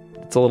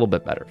it's a little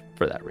bit better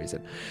for that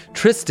reason.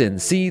 Tristan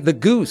C, The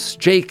Goose,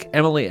 Jake,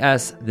 Emily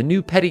S, The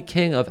New Petty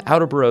King of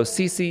Outerborough,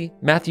 Cece,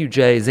 Matthew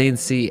J, Zane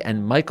C,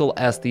 and Michael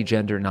S, the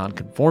gender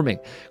non-conforming.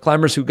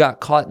 Climbers who got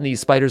caught in the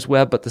spider's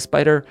web, but the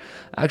spider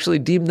actually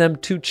deemed them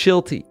too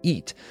chill to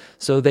eat.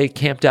 So they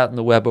camped out in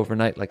the web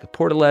overnight like a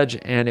portaledge,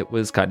 and it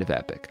was kind of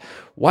epic.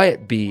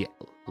 Wyatt B,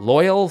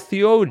 Loyal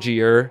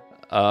Theogier,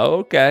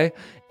 okay.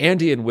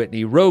 Andy and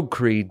Whitney, Rogue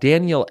Cree,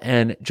 Daniel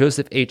N,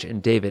 Joseph H,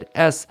 and David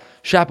S.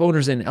 Shop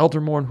owners in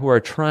Eldermorn who are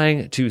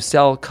trying to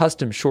sell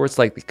custom shorts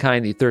like the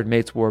kind the third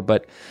mates wore,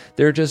 but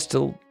they're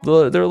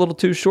a little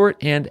too short,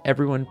 and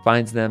everyone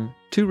finds them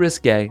too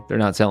risque. They're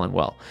not selling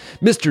well.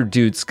 Mr.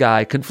 Dude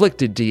Sky,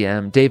 Conflicted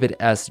DM, David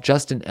S,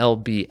 Justin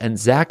LB, and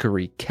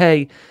Zachary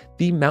K,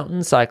 the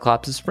Mountain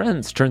Cyclops'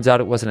 friends. Turns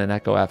out it wasn't an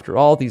echo after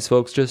all. These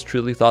folks just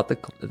truly thought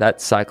that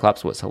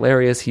Cyclops was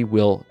hilarious. He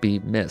will be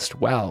missed.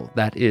 Wow,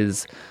 that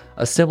is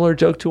a similar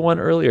joke to one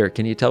earlier.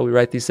 Can you tell we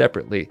write these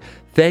separately?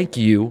 Thank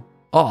you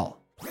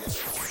all.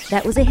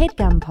 That was a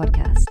HeadGum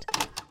podcast.